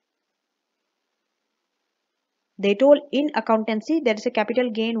 they told in accountancy there is a capital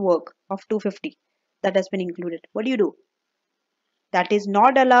gain work of 250 that has been included. What do? That is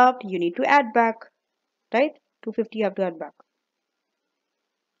not allowed. You need to add back, right? 250 you have to add back.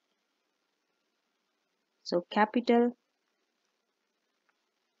 So capital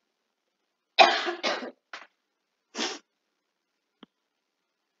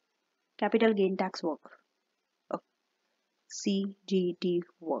gain tax work. CGT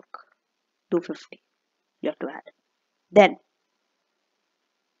work 250 you have to add. Then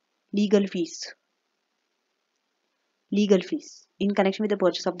legal fees in connection with the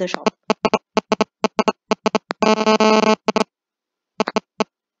purchase of the shop.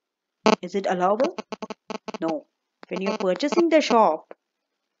 Is it allowable? No. When you are purchasing the shop,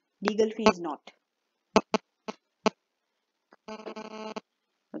 legal fee is not.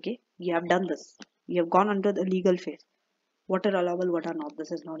 Okay, you have done this. You have gone under the legal phase. What are allowable, what are not?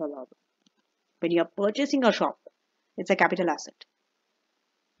 This is not allowable. When you are purchasing a shop, it's a capital asset.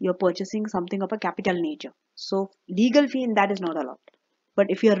 You're purchasing something of a capital nature. So legal fee in that is not allowed. But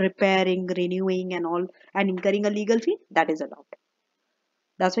if you're repairing, renewing and all and incurring a legal fee, that is allowed.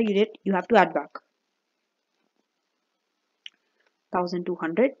 That's why you have to add back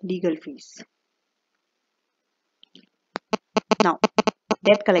 1,200 legal fees. Now,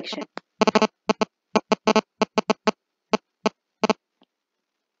 debt collection.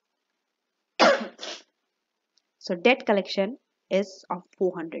 So debt collection is of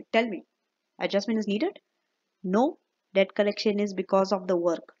 400. Tell me, adjustment is needed? No, debt collection is because of the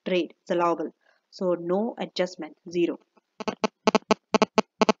work, trade, it's allowable. So no adjustment, 0.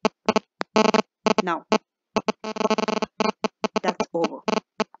 Now, that's over.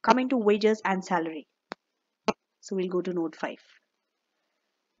 Coming to wages and salary. So we'll go to note 5.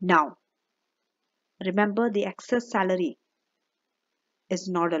 Now, Remember, the excess salary is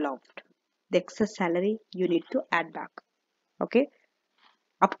not allowed. The excess salary you need to add back. Okay,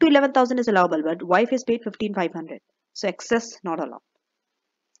 up to 11,000 is allowable, but wife is paid 15,500, so excess not allowed.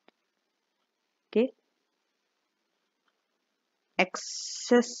 Okay,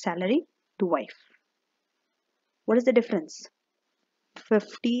 excess salary to wife. What is the difference?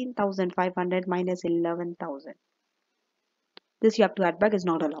 15,500 minus 11,000. This you have to add back, is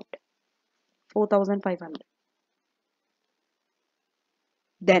not allowed. 4,500.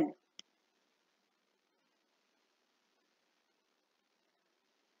 Then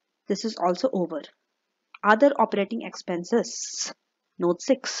this is also over. Other operating expenses. Note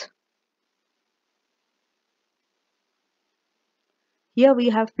 6. Here we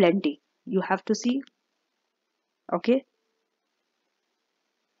have plenty. You have to see. Okay.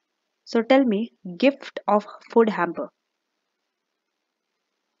 So tell me, gift of food hamper.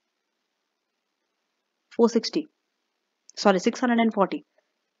 460. Sorry, 640.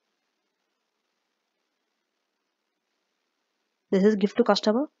 This is gift to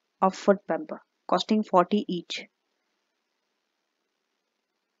customer of food hamper, costing 40 each.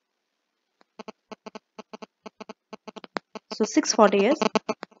 So 640 is,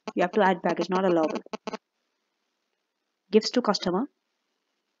 you have to add back, it's not allowable. Gifts to customer,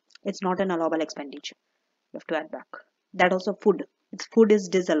 it's not an allowable expenditure. You have to add back. That also food. Its food is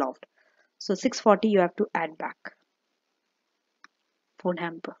disallowed. So 640 you have to add back. Food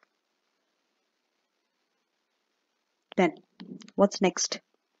hamper. Then what's next?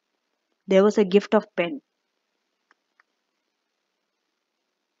 There was a gift of pen.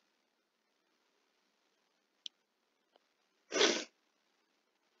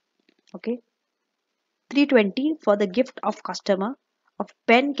 Okay. 320 for the gift of customer of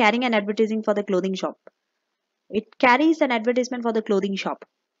pen carrying an advertising for the clothing shop. It carries an advertisement for the clothing shop.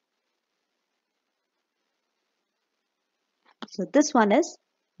 So this one is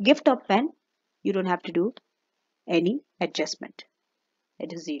gift of pen. You don't have to do any adjustment.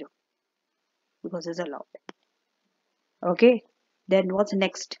 It is 0 because it's allowed. Okay. Then what's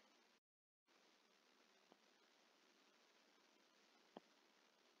next?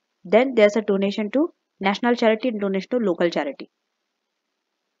 Then there's a donation to national charity and donation to local charity.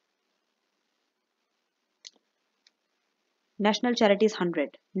 National charity is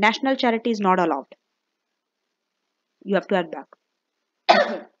 100. National charity is not allowed. You have to add back.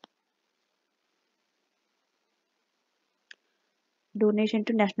 Donation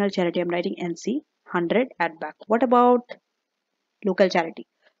to national charity. I'm writing NC. 100. Add back. What about local charity?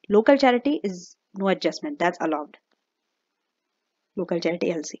 Local charity is no adjustment. That's allowed. Local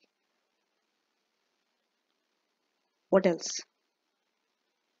charity LC. What else?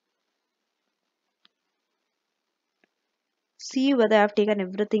 See whether I've taken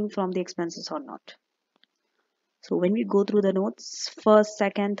everything from the expenses or not. So when we go through the notes, first,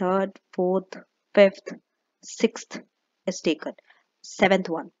 second, third, fourth, fifth, sixth is taken. Seventh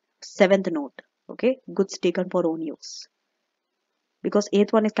note. Okay, goods taken for own use. Because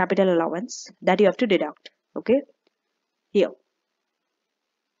eighth one is capital allowance that you have to deduct. Okay, here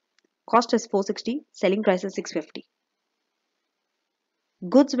cost is 460, selling price is 650.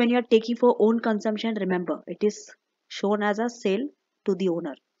 Goods when you are taking for own consumption, remember it is shown as a sale to the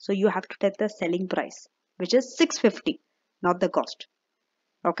owner. So you have to take the selling price, which is 650, not the cost.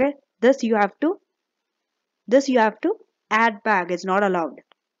 Okay, this you have to add back. It's not allowed.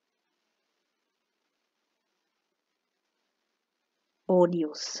 Own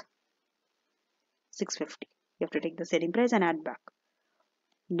use 650. You have to take the selling price and add back.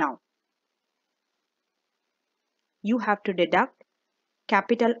 Now you have to deduct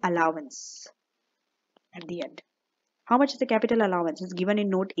capital allowance at the end. How much is the capital allowance? It's given in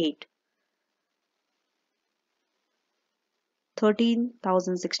note 8.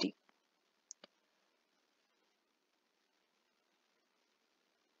 13,060.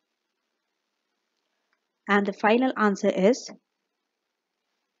 And the final answer is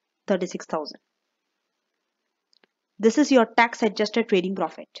 36,000. This is your tax adjusted trading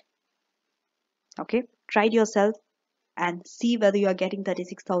profit. Okay, try it yourself and see whether you are getting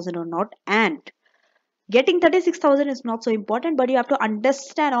 36,000 or not. And getting 36,000 is not so important, but you have to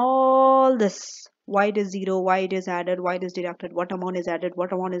understand all this. Why it is 0, why it is added, why it is deducted, what amount is added,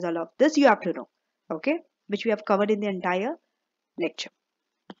 what amount is allowed. This you have to know. Okay, which we have covered in the entire lecture.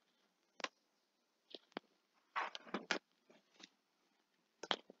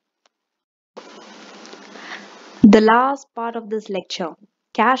 The last part of this lecture,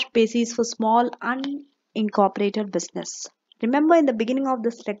 cash basis for small unincorporated business. Remember in the beginning of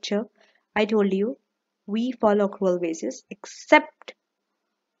this lecture, I told you we follow accrual basis except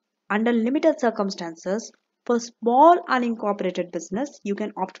Under limited circumstances, for small unincorporated business, you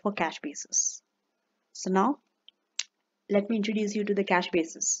can opt for cash basis. So now, let me introduce you to the cash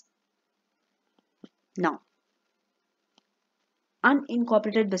basis. Now,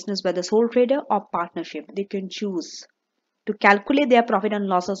 unincorporated business, whether sole trader or partnership, they can choose to calculate their profit and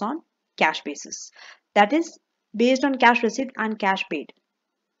losses on cash basis. That is based on cash receipt and cash paid.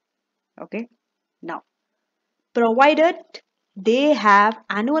 Okay. Now, provided they have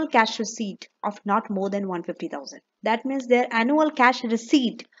annual cash receipt of not more than 150,000. That means their annual cash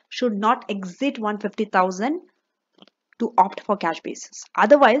receipt should not exceed 150,000 to opt for cash basis.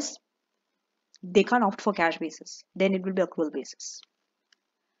 Otherwise, they can't opt for cash basis. Then it will be accrual basis.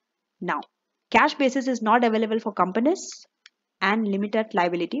 Now, cash basis is not available for companies and limited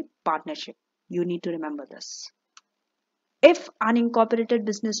liability partnership. You need to remember this. If unincorporated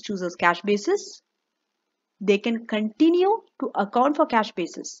business chooses cash basis, they can continue to account for cash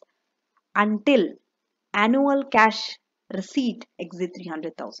basis until annual cash receipt exceeds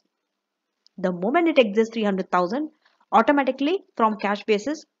 300,000. The moment it exceeds 300,000, automatically from cash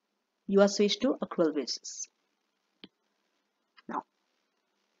basis, you are switched to accrual basis. Now,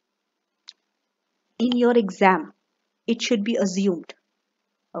 in your exam, it should be assumed,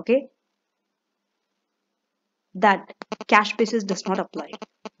 okay, that cash basis does not apply.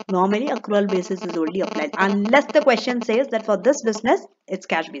 Normally, accrual basis is only applied unless the question says that for this business, it's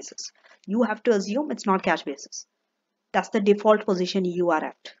cash basis. You have to assume it's not cash basis. That's the default position you are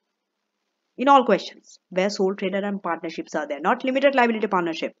at. In all questions, where sole trader and partnerships are there, not limited liability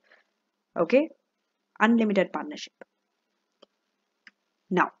partnership. Okay, unlimited partnership.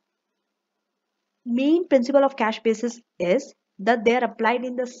 Now, main principle of cash basis is that they are applied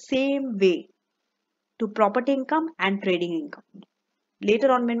in the same way to property income and trading income.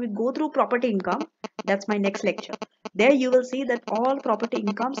 Later on, when we go through property income, that's my next lecture. There you will see that all property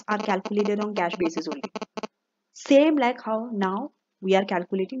incomes are calculated on cash basis only. Same like how now we are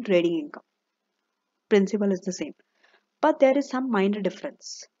calculating trading income. Principle is the same. But there is some minor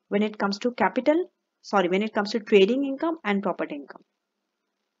difference when it comes to when it comes to trading income and property income.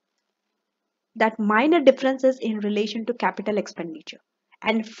 That minor difference is in relation to capital expenditure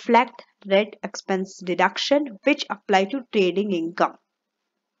and flat rate expense deduction, which apply to trading income,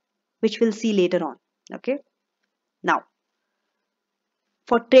 which we'll see later on. Okay. Now,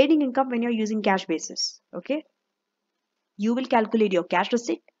 for trading income, when you're using cash basis, okay, you will calculate your cash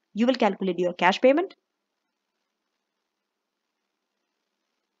receipt, you will calculate your cash payment.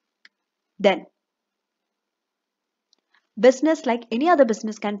 Then, business like any other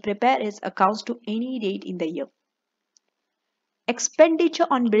business can prepare its accounts to any date in the year. Expenditure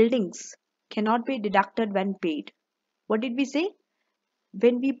on buildings cannot be deducted when paid. What did we say?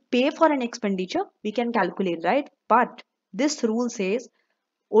 When we pay for an expenditure, we can calculate, right? But this rule says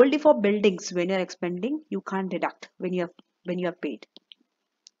only for buildings, when you're expending, you can't deduct when you have paid.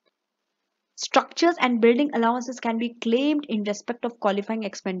 Structures and building allowances can be claimed in respect of qualifying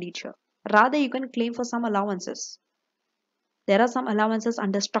expenditure. Rather, you can claim for some allowances. There are some allowances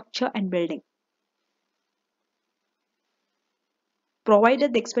under structure and building,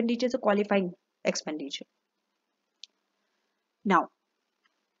 provided the expenditure is a qualifying expenditure. Now,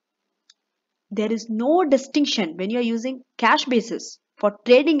 there is no distinction when you are using cash basis for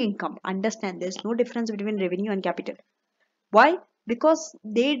trading income. Understand, there is no difference between revenue and capital. Why? Because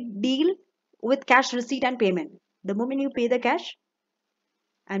they deal with cash receipt and payment. The moment you pay the cash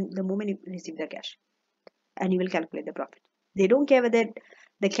and the moment you receive the cash, and you will calculate the profit. They don't care whether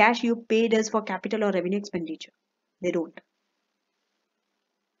the cash you paid is for capital or revenue expenditure. They don't.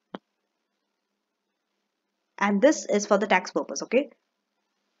 And this is for the tax purpose, okay?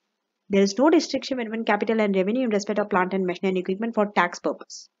 There is no distinction between capital and revenue in respect of plant and machinery and equipment for tax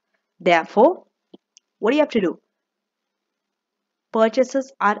purpose. Therefore, what do you have to do?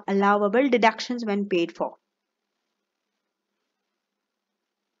 Purchases are allowable deductions when paid for.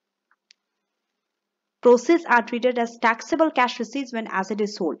 Proceeds are treated as taxable cash receipts when asset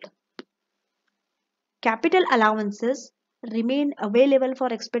is sold. Capital allowances remain available for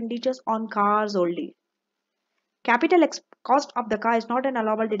expenditures on cars only. Capital cost of the car is not an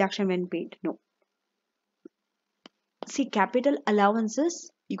allowable deduction when paid. No. See, capital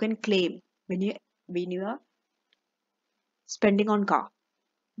allowances you can claim when you are spending on car,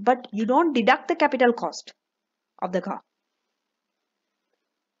 but you don't deduct the capital cost of the car.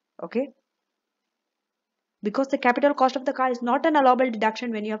 Okay? Because the capital cost of the car is not an allowable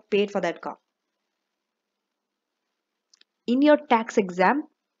deduction when you have paid for that car. In your tax exam,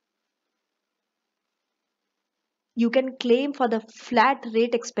 you can claim for the flat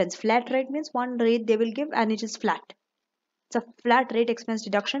rate expense. Flat rate means one rate they will give and it is flat. It's a flat rate expense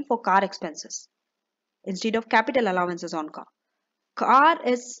deduction for car expenses instead of capital allowances on car. Car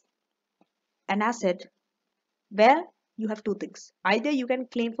is an asset where you have two things. Either you can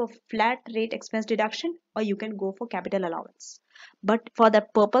claim for flat rate expense deduction or you can go for capital allowance. But for the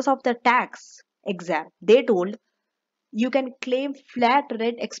purpose of the tax exam, they told you can claim flat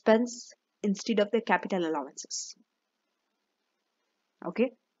rate expense instead of the capital allowances.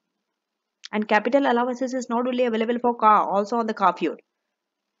 Okay. And capital allowances is not only available for car, also on the car fuel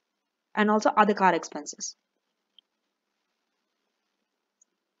and also other car expenses.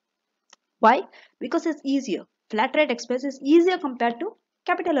 Why? Because it's easier. Flat rate expense is easier compared to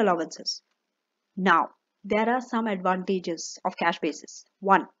capital allowances. Now, there are some advantages of cash basis.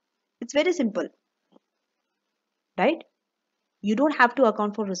 One, it's very simple, right? You don't have to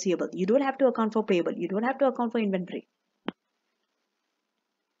account for receivable. You don't have to account for payable. You don't have to account for inventory.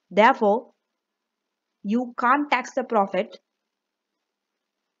 Therefore, you can't tax the profit,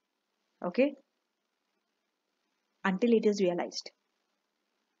 okay, until it is realized.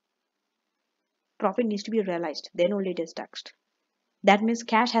 Profit needs to be realized, then only it is taxed. That means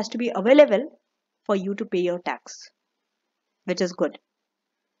cash has to be available for you to pay your tax, which is good.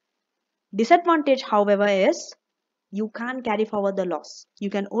 Disadvantage, however, is you can't carry forward the loss. You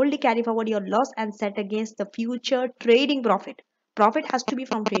can only carry forward your loss and set against the future trading profit. Profit has to be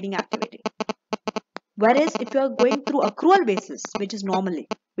from trading activity. Whereas if you are going through accrual basis, which is normally,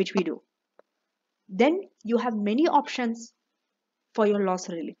 which we do, then you have many options for your loss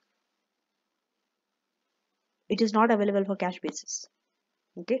relief. It is not available for cash basis.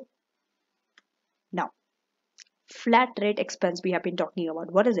 Okay. Now, flat rate expense we have been talking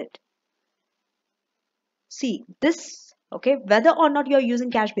about. What is it? See, this, okay, whether or not you're using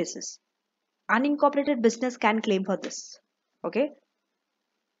cash basis, unincorporated business can claim for this. Okay.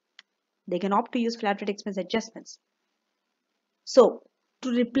 They can opt to use flat rate expense adjustments. So, to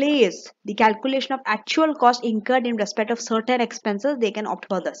replace the calculation of actual cost incurred in respect of certain expenses, they can opt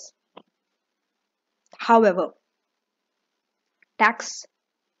for this. However,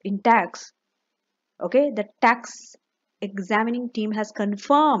 in tax, okay, the tax examining team has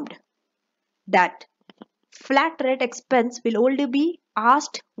confirmed that flat rate expense will only be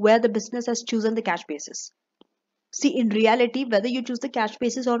asked where the business has chosen the cash basis. See, in reality, whether you choose the cash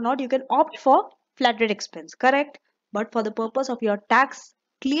basis or not, you can opt for flat rate expense, correct? But for the purpose of your tax,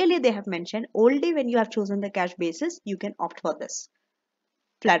 clearly they have mentioned only when you have chosen the cash basis, you can opt for this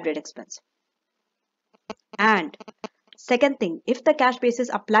flat rate expense. And second thing, if the cash basis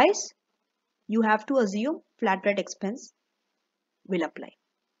applies, you have to assume flat rate expense will apply.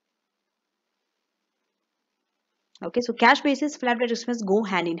 Okay, so cash basis, flat rate expense go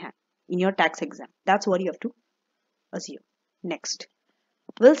hand in hand in your tax exam. That's what you have to assume. Next,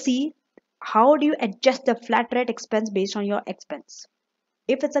 we'll see how do you adjust the flat rate expense based on your expense.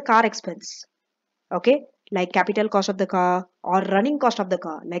 If it's a car expense, okay, like capital cost of the car or running cost of the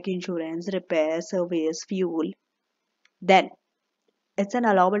car, like insurance, repair, service, fuel, then it's an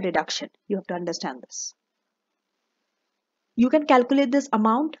allowable deduction. You have to understand this. You can calculate this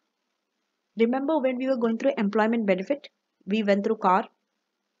amount. Remember when we were going through employment benefit, we went through car,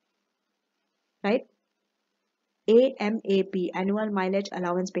 right? AMAP, annual mileage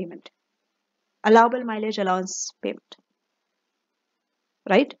allowance payment, allowable mileage allowance payment,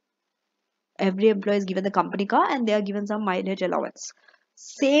 right? Every employee is given the company car and they are given some mileage allowance.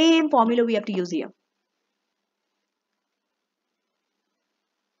 Same formula we have to use here.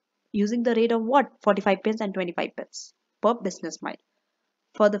 Using the rate of what? 45 pence and 25 pence per business mile.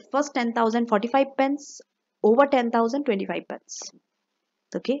 For the first 10,000, 45 pence, over 10,000, 25 pence.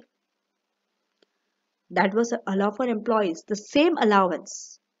 Okay. That was allow for employees. The same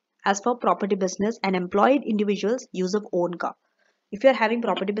allowance as for property business and employed individuals use of own car. If you're having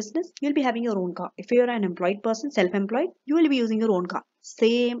property business, you'll be having your own car. If you're an employed person, self-employed, you will be using your own car.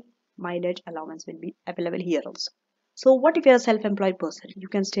 Same mileage allowance will be available here also. So what if you're a self-employed person? You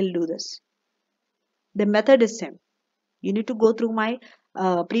can still do this. The method is same. You need to go through my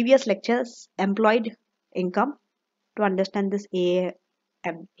previous lectures, employed income, to understand this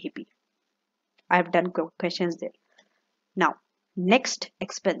AMAP. I have done questions there. Now, next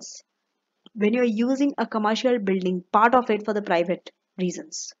expense. When you're using a commercial building, part of it for the private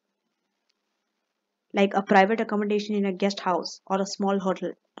reasons, like a private accommodation in a guest house or a small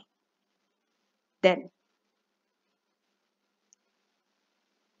hotel, then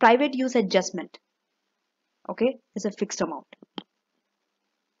private use adjustment, okay, is a fixed amount.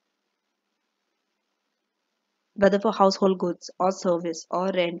 Whether for household goods or service or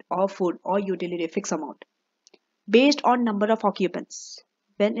rent or food or utility, fixed amount based on number of occupants.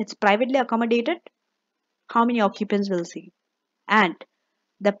 When it's privately accommodated, how many occupants will see? And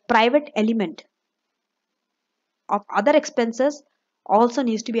the private element of other expenses also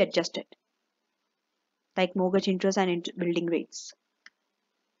needs to be adjusted, like mortgage interest and building rates.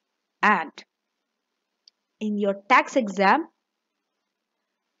 And in your tax exam,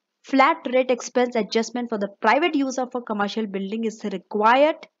 flat rate expense adjustment for the private use of a commercial building is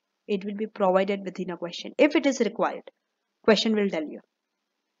required. It will be provided within a question. If it is required, question will tell you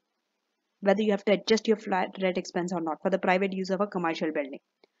whether you have to adjust your flat rate expense or not for the private use of a commercial building.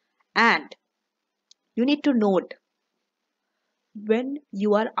 And you need to note, when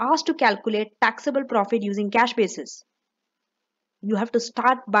you are asked to calculate taxable profit using cash basis, you have to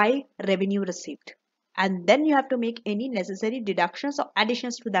start by revenue received, and then you have to make any necessary deductions or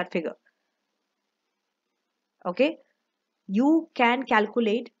additions to that figure. Okay, you can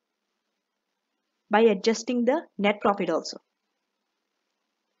calculate by adjusting the net profit also,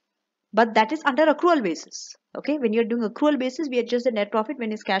 but that is under accrual basis. Okay, when you're doing accrual basis, we adjust the net profit.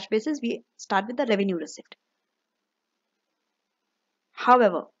 When it's cash basis, we start with the revenue received.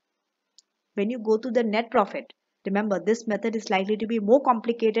 However, when you go to the net profit, remember this method is likely to be more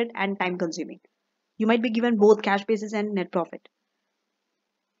complicated and time consuming. You might be given both cash basis and net profit.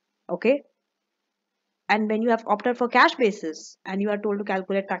 Okay, and when you have opted for cash basis and you are told to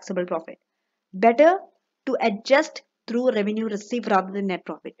calculate taxable profit, better to adjust through revenue received rather than net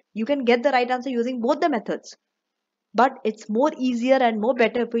profit. You can get the right answer using both the methods, but it's more easier and more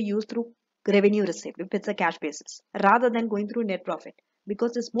better if we use through revenue received if it's a cash basis rather than going through net profit,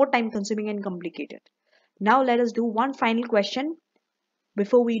 because it's more time consuming and complicated. Now let us do one final question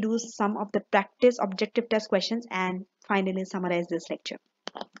before we do some of the practice objective test questions and finally summarize this lecture.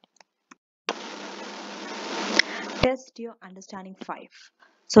 Test your understanding 5.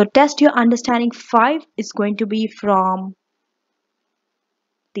 So test your understanding 5 is going to be from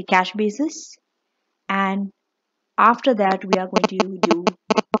the cash basis, and after that we are going to do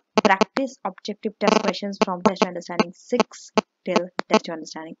practice objective test questions from test your understanding 6 till test your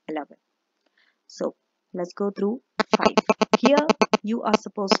understanding 11. So let's go through 5. Here you are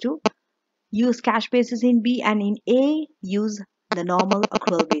supposed to use cash basis in B, and in A use the normal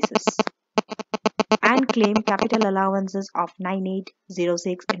accrual basis and claim capital allowances of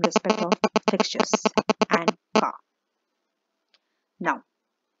 9806 in respect of fixtures and car. Now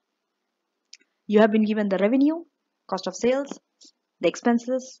you have been given the revenue, cost of sales, the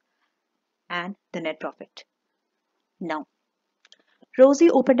expenses, and the net profit. Now Rosie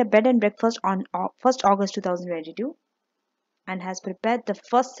opened a bed and breakfast on 1st August 2022 and has prepared the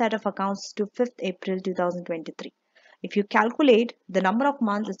first set of accounts to 5th April 2023. If you calculate the number of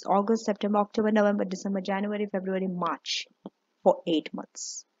months, it's August, September, October, November, December, January, February, March for 8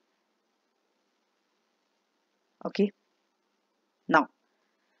 months. Okay. Now,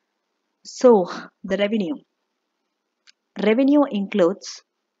 so the revenue includes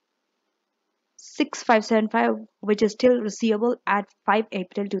 6575, which is still receivable at 5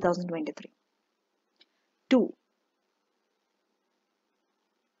 April 2023. 2.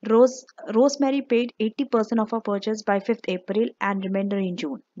 Rosemary paid 80% of her purchase by 5th April and remainder in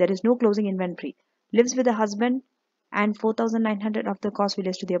June. There is no closing inventory. Lives with her husband and 4,900 of the cost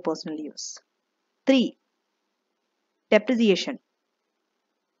relates to their personal use. 3. Depreciation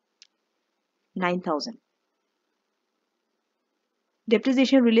 9,000.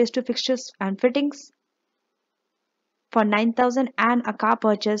 Depreciation relates to fixtures and fittings for 9,000 and a car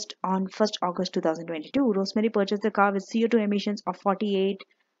purchased on 1st August 2022. Rosemary purchased the car with CO2 emissions of 48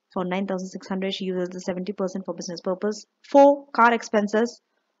 for 9,600. She uses the 70% for business purpose. 4. Car expenses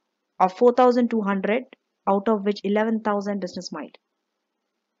of 4,200, out of which 11,000 business mile.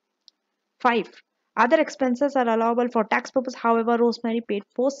 5. Other expenses are allowable for tax purpose. However, Rosemary paid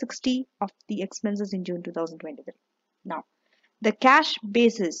 460 of the expenses in June 2023. Now, the cash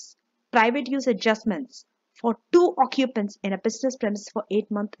basis private use adjustments for 2 occupants in a business premise for 8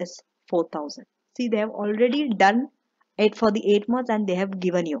 months is 4,000. See, they have already done it for the 8 months and they have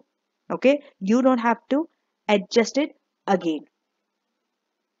given you. Okay, you don't have to adjust it again.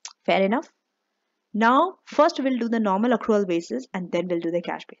 Fair enough. Now, first we'll do the normal accrual basis and then we'll do the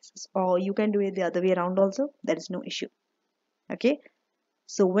cash basis. Or you can do it the other way around also. There is no issue. Okay.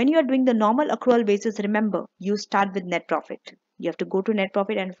 So when you are doing the normal accrual basis, remember, you start with net profit. You have to go to net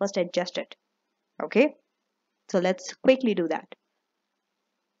profit and first adjust it. Okay. So let's quickly do that.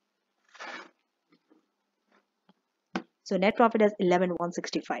 So net profit is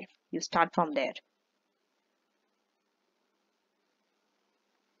 11,165. You start from there.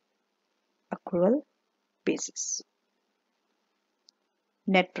 Accrual basis.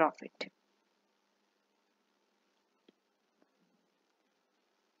 Net profit.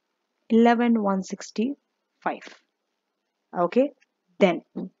 $11,165. Okay, then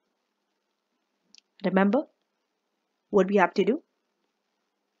remember what we have to do?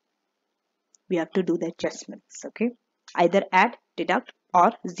 We have to do the adjustments. Okay, either add, deduct,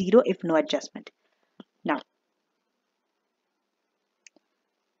 or zero if no adjustment. Now,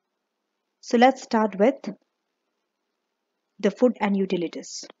 so let's start with the food and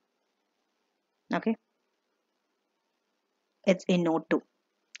utilities. Okay, it's in note 2.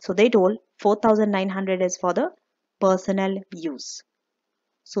 So they told 4,900 is for the personal use.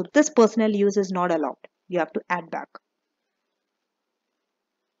 So this personal use is not allowed. You have to add back.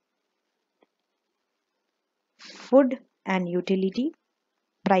 Food and utility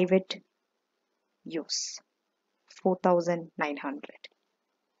private use 4,900.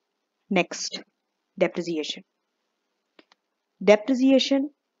 Next, depreciation.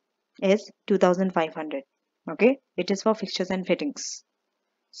 Depreciation is 2,500. Okay, it is for fixtures and fittings.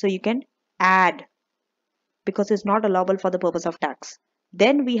 So you can add because it's not allowable for the purpose of tax.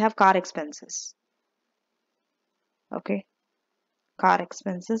 Then we have car expenses. Okay, car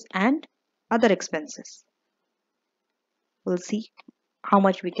expenses and other expenses. We'll see how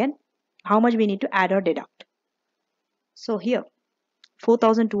much we need to add or deduct. So here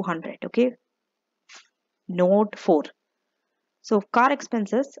 4,200. Okay, note 4. So car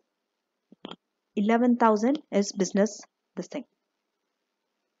expenses 11,000 is business this thing.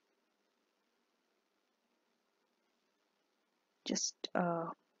 Just a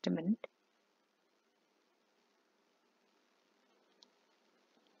minute.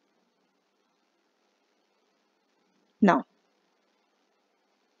 Now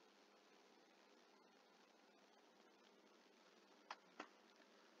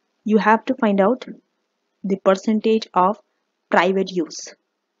you have to find out the percentage of private use.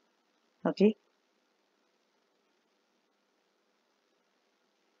 Okay,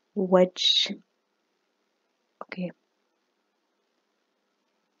 which okay,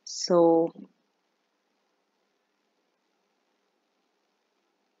 so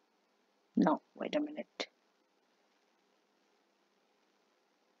no, wait a minute.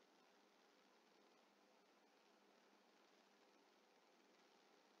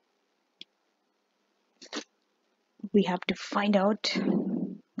 We have to find out.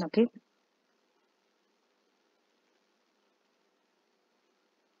 Okay,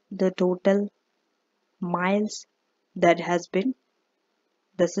 the total miles that has been,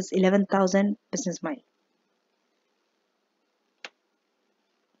 this is 11,000 business mile.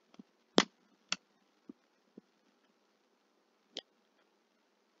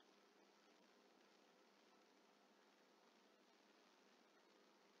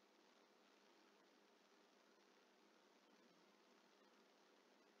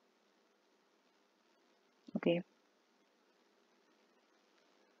 Okay,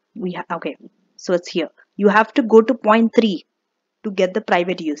 okay, so it's here. You have to go to point 3 to get the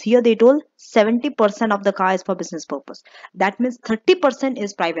private use. Here they told 70% of the car is for business purpose. That means 30%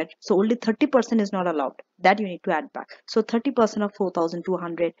 is private. So only 30% is not allowed. That you need to add back. So 30% of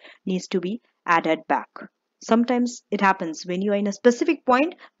 4,200 needs to be added back. Sometimes it happens when you are in a specific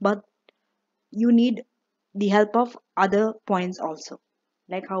point, but you need the help of other points also.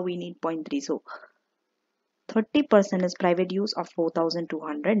 Like how we need point 3. So 30% is private use of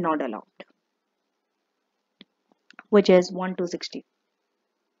 4,200 not allowed, which is 1,260.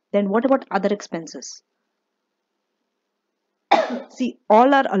 Then what about other expenses? See,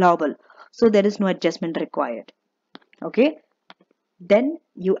 all are allowable, so there is no adjustment required. Okay, then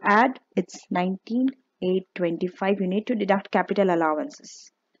you add, it's 19,825. You need to deduct capital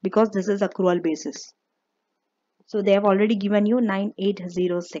allowances because this is accrual basis. So they have already given you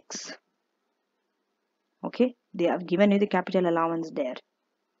 9,806. Okay, they have given you the capital allowance there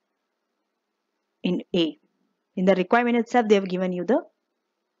in A. In the requirement itself, they have given you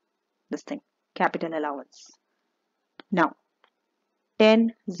this thing, capital allowance. Now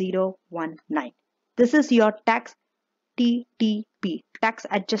 10,019. This is your tax TTP, tax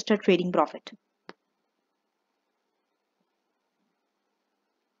adjusted trading profit.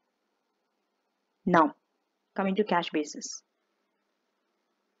 Now coming to cash basis.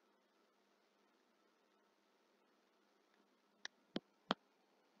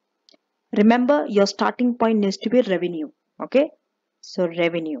 Remember, your starting point needs to be revenue. Okay, so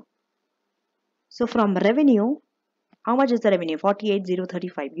revenue. So from revenue, how much is the revenue?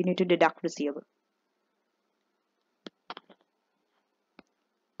 48,035. You need to deduct receivable.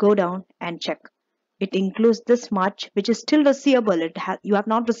 Go down and check. It includes this much, which is still receivable. You have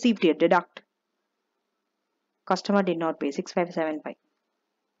not received yet. Deduct. Customer did not pay 6,575.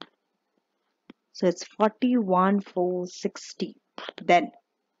 So it's 41,460. Then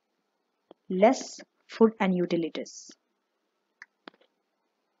less food and utilities.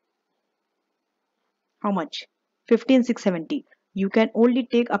 How much? 15,670. You can only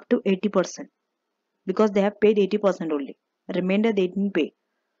take up to 80% because they have paid 80% only. Remainder they didn't pay.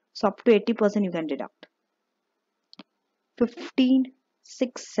 So up to 80% you can deduct.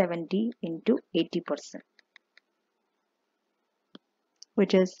 15,670 into 80%,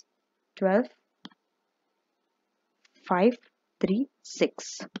 which is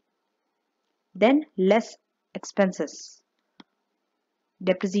 12,536. Then less expenses,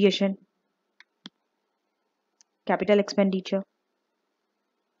 depreciation, capital expenditure.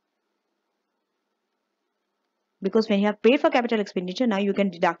 Because when you have paid for capital expenditure, now you can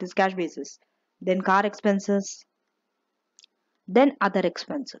deduct this cash basis. Then car expenses, then other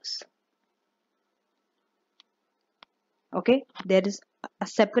expenses. Okay, there is a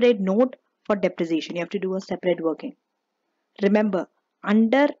separate note for depreciation. You have to do a separate working. Remember,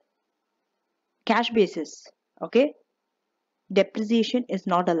 under cash basis, okay, depreciation is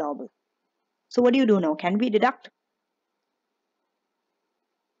not allowable. So what do you do now? Can we deduct?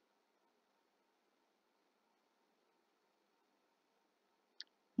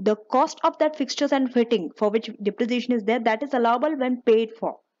 The cost of that fixtures and fitting for which depreciation is there, that is allowable when paid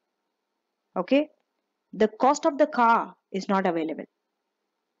for. Okay, the cost of the car is not available,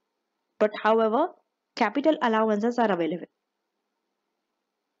 but however capital allowances are available.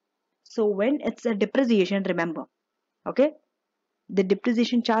 So when it's a depreciation, remember, okay, the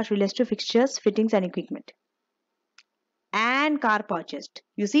depreciation charge relates to fixtures, fittings and equipment and car purchased.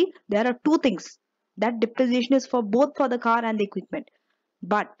 You see, there are two things. That depreciation is for both for the car and the equipment,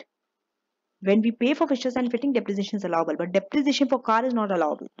 but when we pay for fixtures and fitting, depreciation is allowable, but depreciation for car is not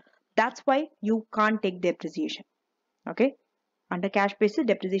allowable. That's why you can't take depreciation. Okay, under cash basis,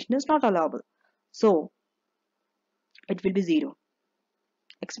 depreciation is not allowable, so it will be zero.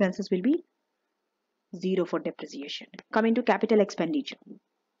 Expenses will be zero for depreciation. Coming to capital expenditure,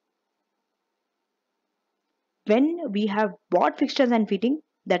 when we have bought fixtures and fitting,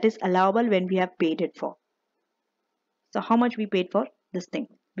 that is allowable when we have paid it for. So how much we paid for this thing?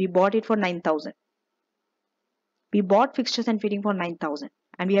 We bought it for 9,000. We bought fixtures and fitting for 9,000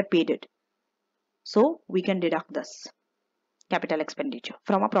 and we have paid it. So we can deduct this capital expenditure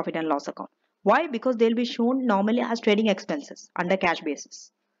from a profit and loss account. Why? Because they'll be shown normally as trading expenses under cash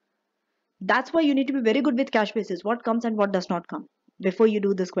basis. That's why you need to be very good with cash basis, what comes and what does not come, before you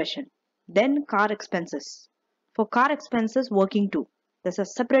do this question. Then car expenses. For car expenses, working too. There's a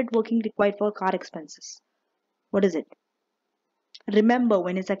separate working required for car expenses. What is it? Remember,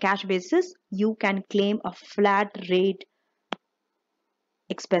 when it's a cash basis, you can claim a flat rate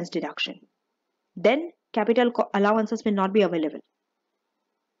expense deduction. Then capital allowances will not be available.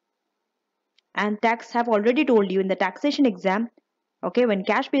 And tax have already told you in the taxation exam, okay, when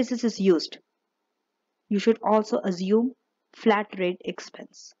cash basis is used, you should also assume flat rate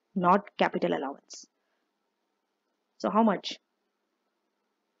expense, not capital allowance. So how much?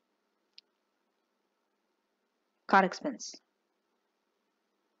 Car expense.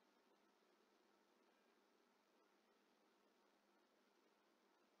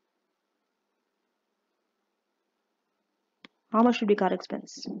 How much should be car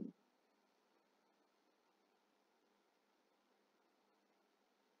expense?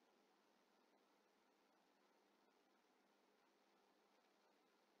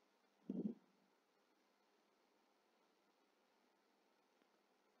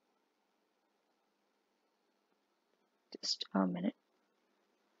 Just a minute.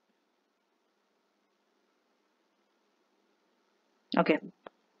 Okay.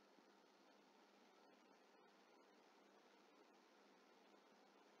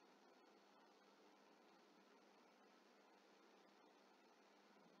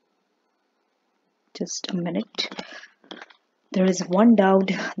 Just a minute. There is one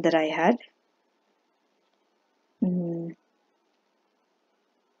doubt that I had.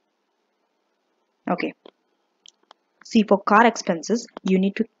 Okay. See, for car expenses, you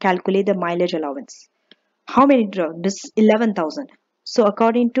need to calculate the mileage allowance. How many draw? This 11,000. So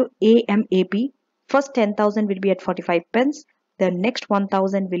according to AMAP, first 10,000 will be at 45 pence. The next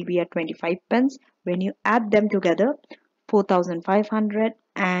 1,000 will be at 25 pence. When you add them together, 4,500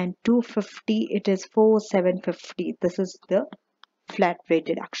 and 250, it is 4,750. This is the flat rate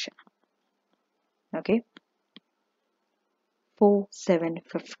deduction. Okay,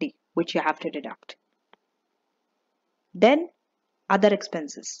 4,750, which you have to deduct. Then other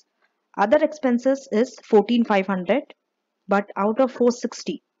expenses. Other expenses is 14,500, but out of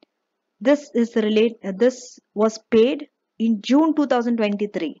 460, this was paid in June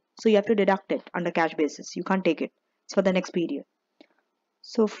 2023. So you have to deduct it under cash basis. You can't take it. It's for the next period.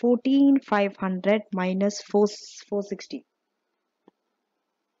 So 14,500 minus 460.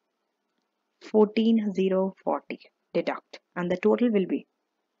 14,040 deduct, and the total will be,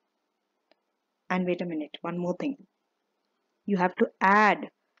 and wait a minute, one more thing, you have to add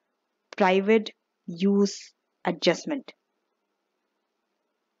private use adjustment.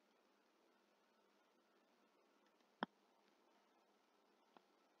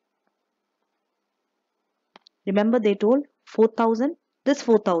 Remember they told 4,000, this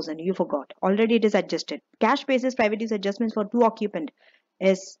 4,000 you forgot, already it is adjusted. Cash basis private use adjustments for two occupant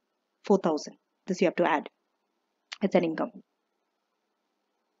is 4,000, this you have to add, it's an income.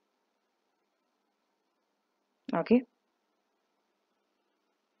 Okay,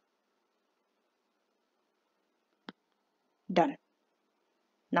 done.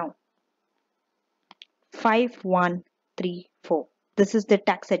 Now 5134, this is the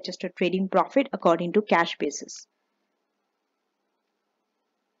tax adjusted trading profit according to cash basis.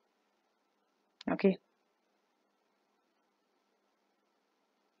 Okay,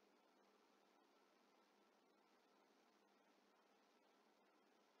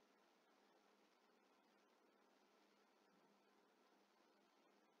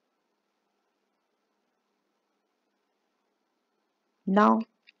 now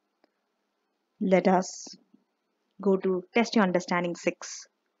let us go to test your understanding 6.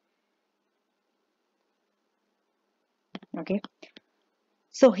 Okay,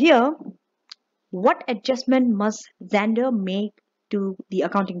 so here what adjustment must Xander make to the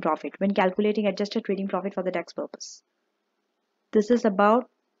accounting profit when calculating adjusted trading profit for the tax purpose? This is about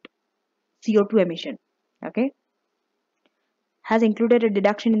CO2 emission. Okay, has included a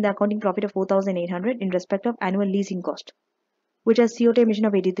deduction in the accounting profit of 4,800 in respect of annual leasing cost, which has CO2 emission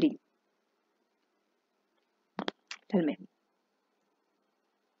of 83. Tell me.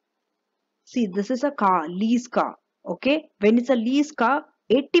 See, this is a car, lease car. Okay, when it's a lease car,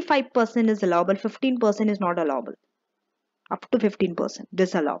 85% is allowable, 15% is not allowable. Up to 15%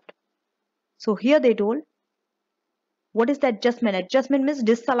 disallowed. So here they told, what is the adjustment? Adjustment means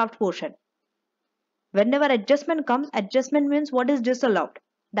disallowed portion. Whenever adjustment comes, adjustment means what is disallowed.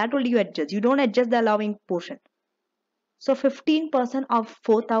 That will you adjust. You don't adjust the allowing portion. So 15% of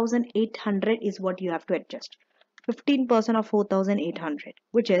 4,800 is what you have to adjust. 15% of 4,800,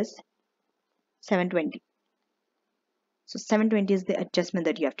 which is 720. So 720 is the adjustment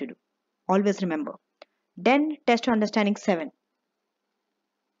that you have to do. Always remember. Then test your understanding 7.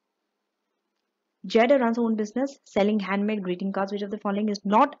 Jada runs her own business selling handmade greeting cards. Which of the following is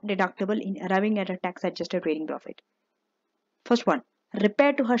not deductible in arriving at a tax adjusted trading profit? First one,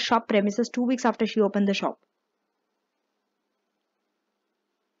 repair to her shop premises 2 weeks after she opened the shop.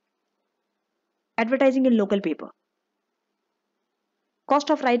 Advertising in local paper. Cost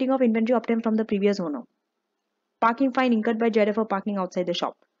of writing of inventory obtained from the previous owner. Parking fine incurred by Jada for parking outside the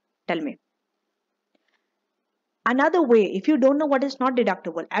shop. Tell me. Another way, if you don't know what is not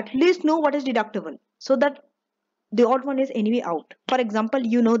deductible, at least know what is deductible so that the odd one is anyway out. For example,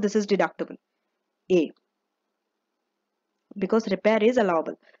 you know this is deductible. A. Because repair is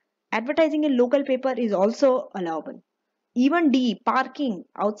allowable. Advertising in local paper is also allowable. Even D. Parking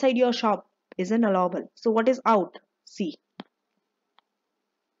outside your shop isn't allowable. So what is out? C.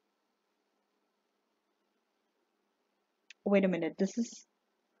 Wait a minute. This is...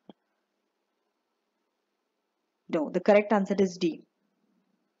 No, the correct answer is D.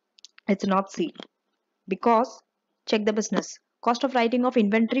 It's not C. Because, check the business. Cost of writing of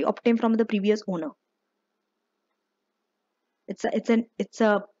inventory obtained from the previous owner. It's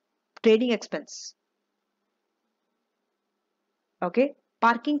a trading expense. Okay.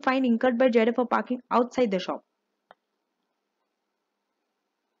 Parking fine incurred by Jada for parking outside the shop.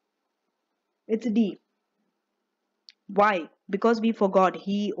 It's D. Why? Because we forgot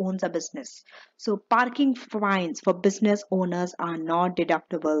he owns a business. So parking fines for business owners are not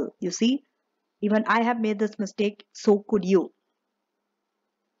deductible. You see, even I have made this mistake, so could you.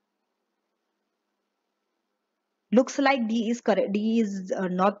 Looks like D is correct. D is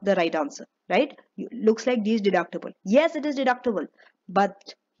not the right answer, right? Looks like D is deductible. Yes, it is deductible,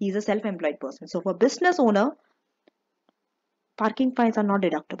 but he is a self-employed person. So for business owner, parking fines are not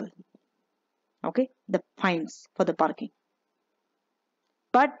deductible. Okay, the fines for the parking.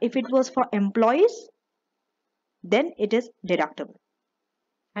 But if it was for employees, then it is deductible.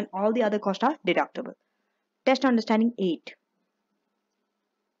 And all the other costs are deductible. Test understanding 8.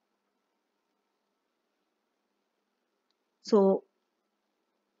 So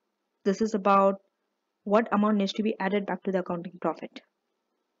this is about what amount needs to be added back to the accounting profit.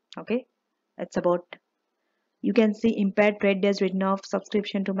 Okay, it's about, you can see impaired trade days written off,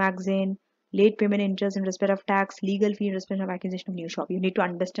 subscription to magazine, late payment interest in respect of tax, legal fee in respect of acquisition of new shop. You need to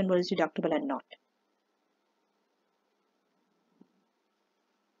understand what is deductible and not.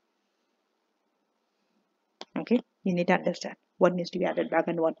 Okay, you need to understand what needs to be added back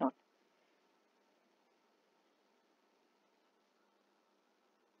and what not.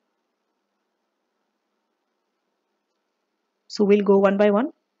 So we'll go one by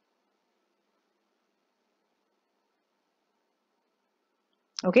one.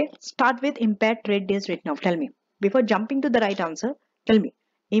 Okay, start with impaired trade days written off. Tell me, before jumping to the right answer, tell me,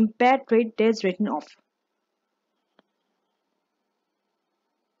 impaired trade days written off.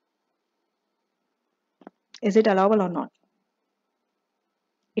 Is it allowable or not?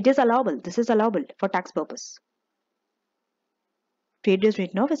 It is allowable. This is allowable for tax purpose. Trade days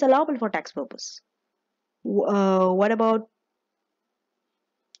written off is allowable for tax purpose. What about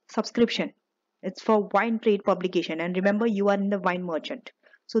subscription? It's for wine trade publication. And remember, you are in the wine merchant.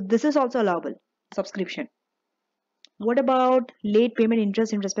 So this is also allowable. Subscription. What about late payment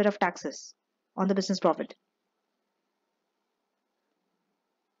interest in respect of taxes on the business profit?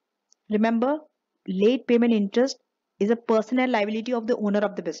 Remember, late payment interest is a personal liability of the owner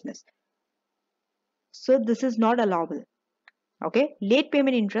of the business. So this is not allowable. Okay, late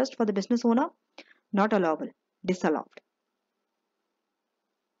payment interest for the business owner, not allowable, disallowed.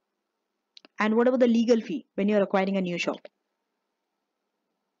 And what about the legal fee when you are acquiring a new shop?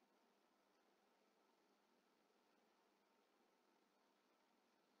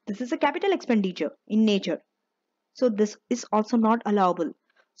 This is a capital expenditure in nature. So this is also not allowable.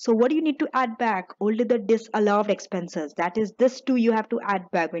 So what do you need to add back? Only the disallowed expenses. That is, this two you have to add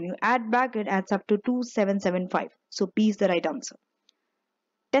back. When you add back, it adds up to 2775. So B is the right answer.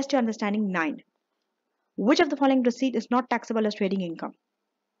 Test your understanding 9. Which of the following receipt is not taxable as trading income?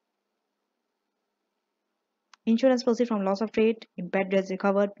 Insurance proceeds from loss of trade, impaired goods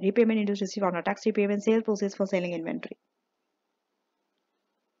recovered, repayment interest received on a tax repayment, sale proceeds for selling inventory.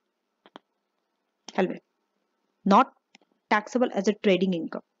 Tell me. Not taxable as a trading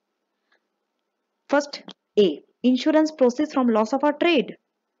income. First, A. Insurance proceeds from loss of our trade.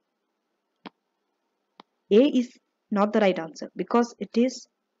 A is not the right answer because it is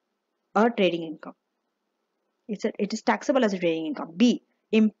a trading income. It is taxable as a trading income. B.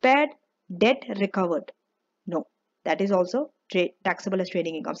 Impaired debt recovered. No, that is also taxable as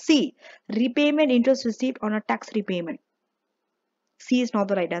trading income. C. Repayment interest received on a tax repayment. C is not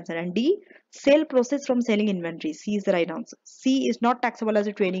the right answer. And D. Sale proceeds from selling inventory. C is the right answer. C is not taxable as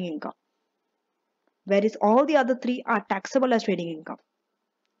a trading income. Whereas all the other three are taxable as trading income.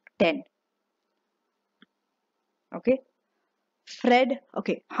 10. Okay. Fred,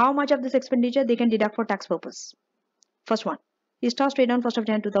 okay, how much of this expenditure they can deduct for tax purpose? First one, he starts trade on 1st of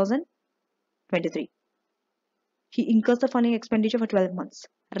January 2023. He incurs the funding expenditure for 12 months.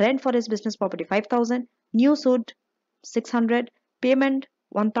 Rent for his business property 5,000, new suit 600, payment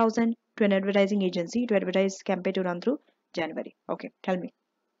 1,000 to an advertising agency to advertise campaign to run through January. Okay, tell me.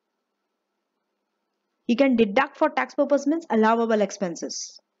 He can deduct for tax purpose means allowable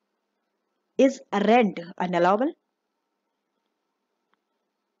expenses. Is rent unallowable?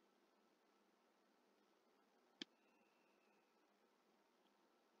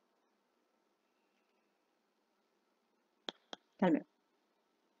 Tell me.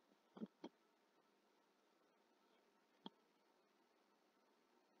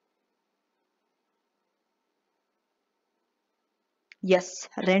 Yes,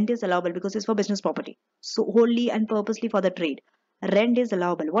 rent is allowable because it's for business property. So wholly and purposely for the trade. Rent is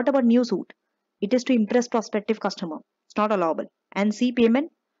allowable. What about new suit? It is to impress prospective customer. It's not allowable. And C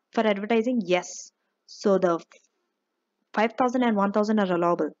payment for advertising? Yes. So the 5,000 and 1,000 are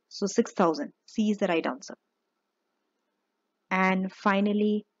allowable. So 6,000. C is the right answer. And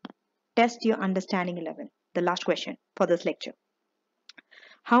finally, test your understanding 11. The last question for this lecture.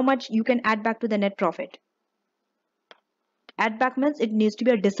 How much you can add back to the net profit? Add back means it needs to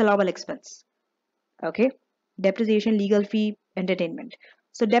be a disallowable expense. Okay, depreciation, legal fee, entertainment.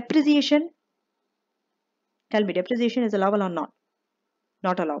 So depreciation, tell me, depreciation is allowable or not?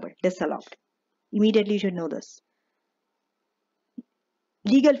 Not allowable, disallowed. Immediately you should know this.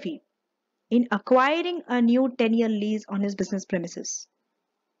 Legal fee, in acquiring a new 10-year lease on his business premises.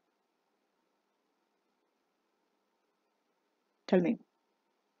 Tell me.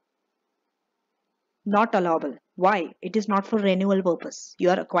 Not allowable. Why? It is not for renewal purpose. You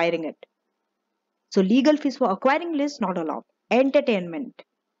are acquiring it. So legal fees for acquiring lease not allowed. Entertainment.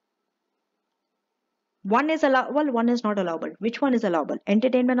 One is allowable, one is not allowable. Which one is allowable?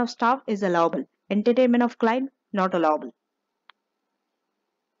 Entertainment of staff is allowable. Entertainment of client not allowable.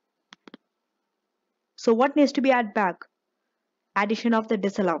 So what needs to be added back? Addition of the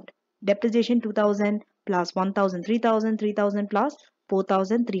disallowed. Depreciation 2,000 plus 1,000, 3,000, 3,000 plus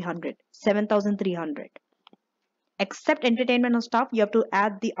 4,300, 7,300. Except entertainment of staff, you have to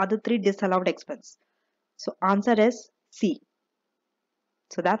add the other three disallowed expense. So answer is C.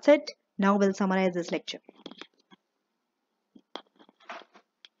 So that's it. Now we'll summarize this lecture.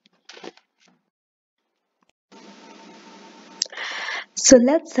 So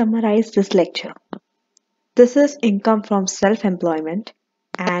let's summarize this lecture. This is income from self-employment,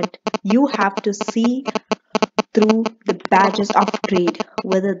 and you have to see through the badges of trade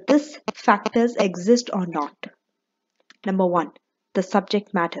whether these factors exist or not. Number 1, the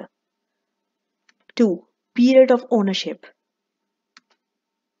subject matter. 2, period of ownership.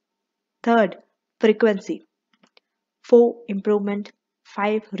 Third, frequency. 4, improvement.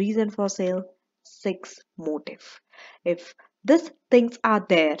 5, reason for sale. 6, motive. If these things are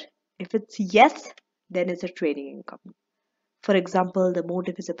there, if it's yes, then it's a trading income. For example, the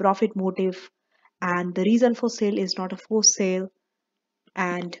motive is a profit motive, and the reason for sale is not a forced sale,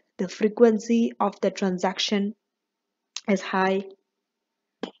 and the frequency of the transaction is high.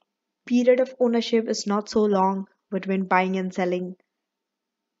 Period of ownership is not so long between buying and selling,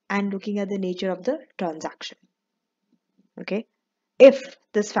 and looking at the nature of the transaction. Okay, if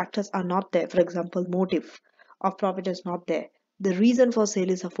these factors are not there, for example, motive of profit is not there, the reason for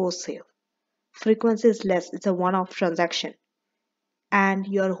sale is a forced sale, frequency is less, it's a one-off transaction, and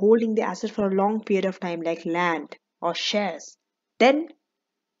you're holding the asset for a long period of time like land or shares, then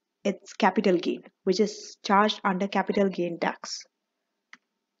it's capital gain, which is charged under capital gain tax.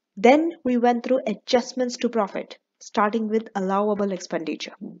 Then we went through adjustments to profit, starting with allowable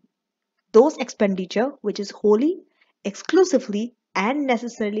expenditure. Those expenditure which is wholly, exclusively, and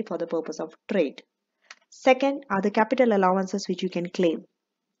necessarily for the purpose of trade. Second are the capital allowances which you can claim.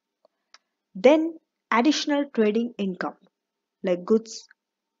 Then additional trading income like goods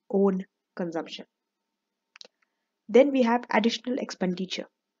own consumption. Then we have additional expenditure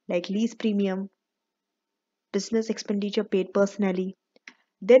like lease premium, business expenditure paid personally.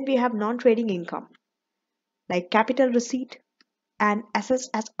 Then we have non-trading income like capital receipt and assessed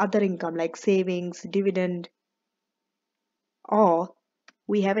as other income like savings, dividend, or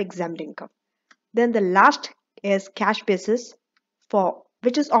we have exempt income. Then the last is cash basis for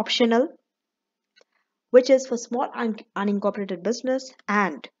which is optional, which is for small unincorporated business,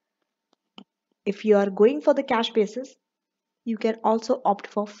 and if you are going for the cash basis, you can also opt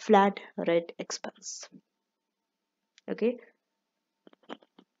for flat rate expense. Okay,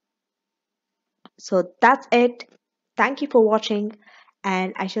 so that's it. Thank you for watching,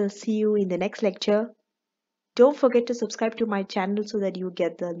 and I shall see you in the next lecture. Don't forget to subscribe to my channel so that you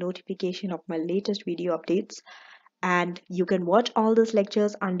get the notification of my latest video updates, and you can watch all these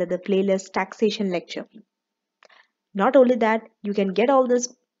lectures under the playlist Taxation lecture. Not only that, you can get all these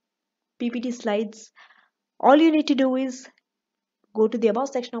PPT slides. All you need to do is go to the above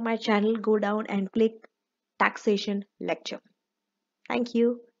section of my channel, go down and click Taxation lecture. Thank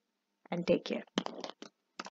you and take care.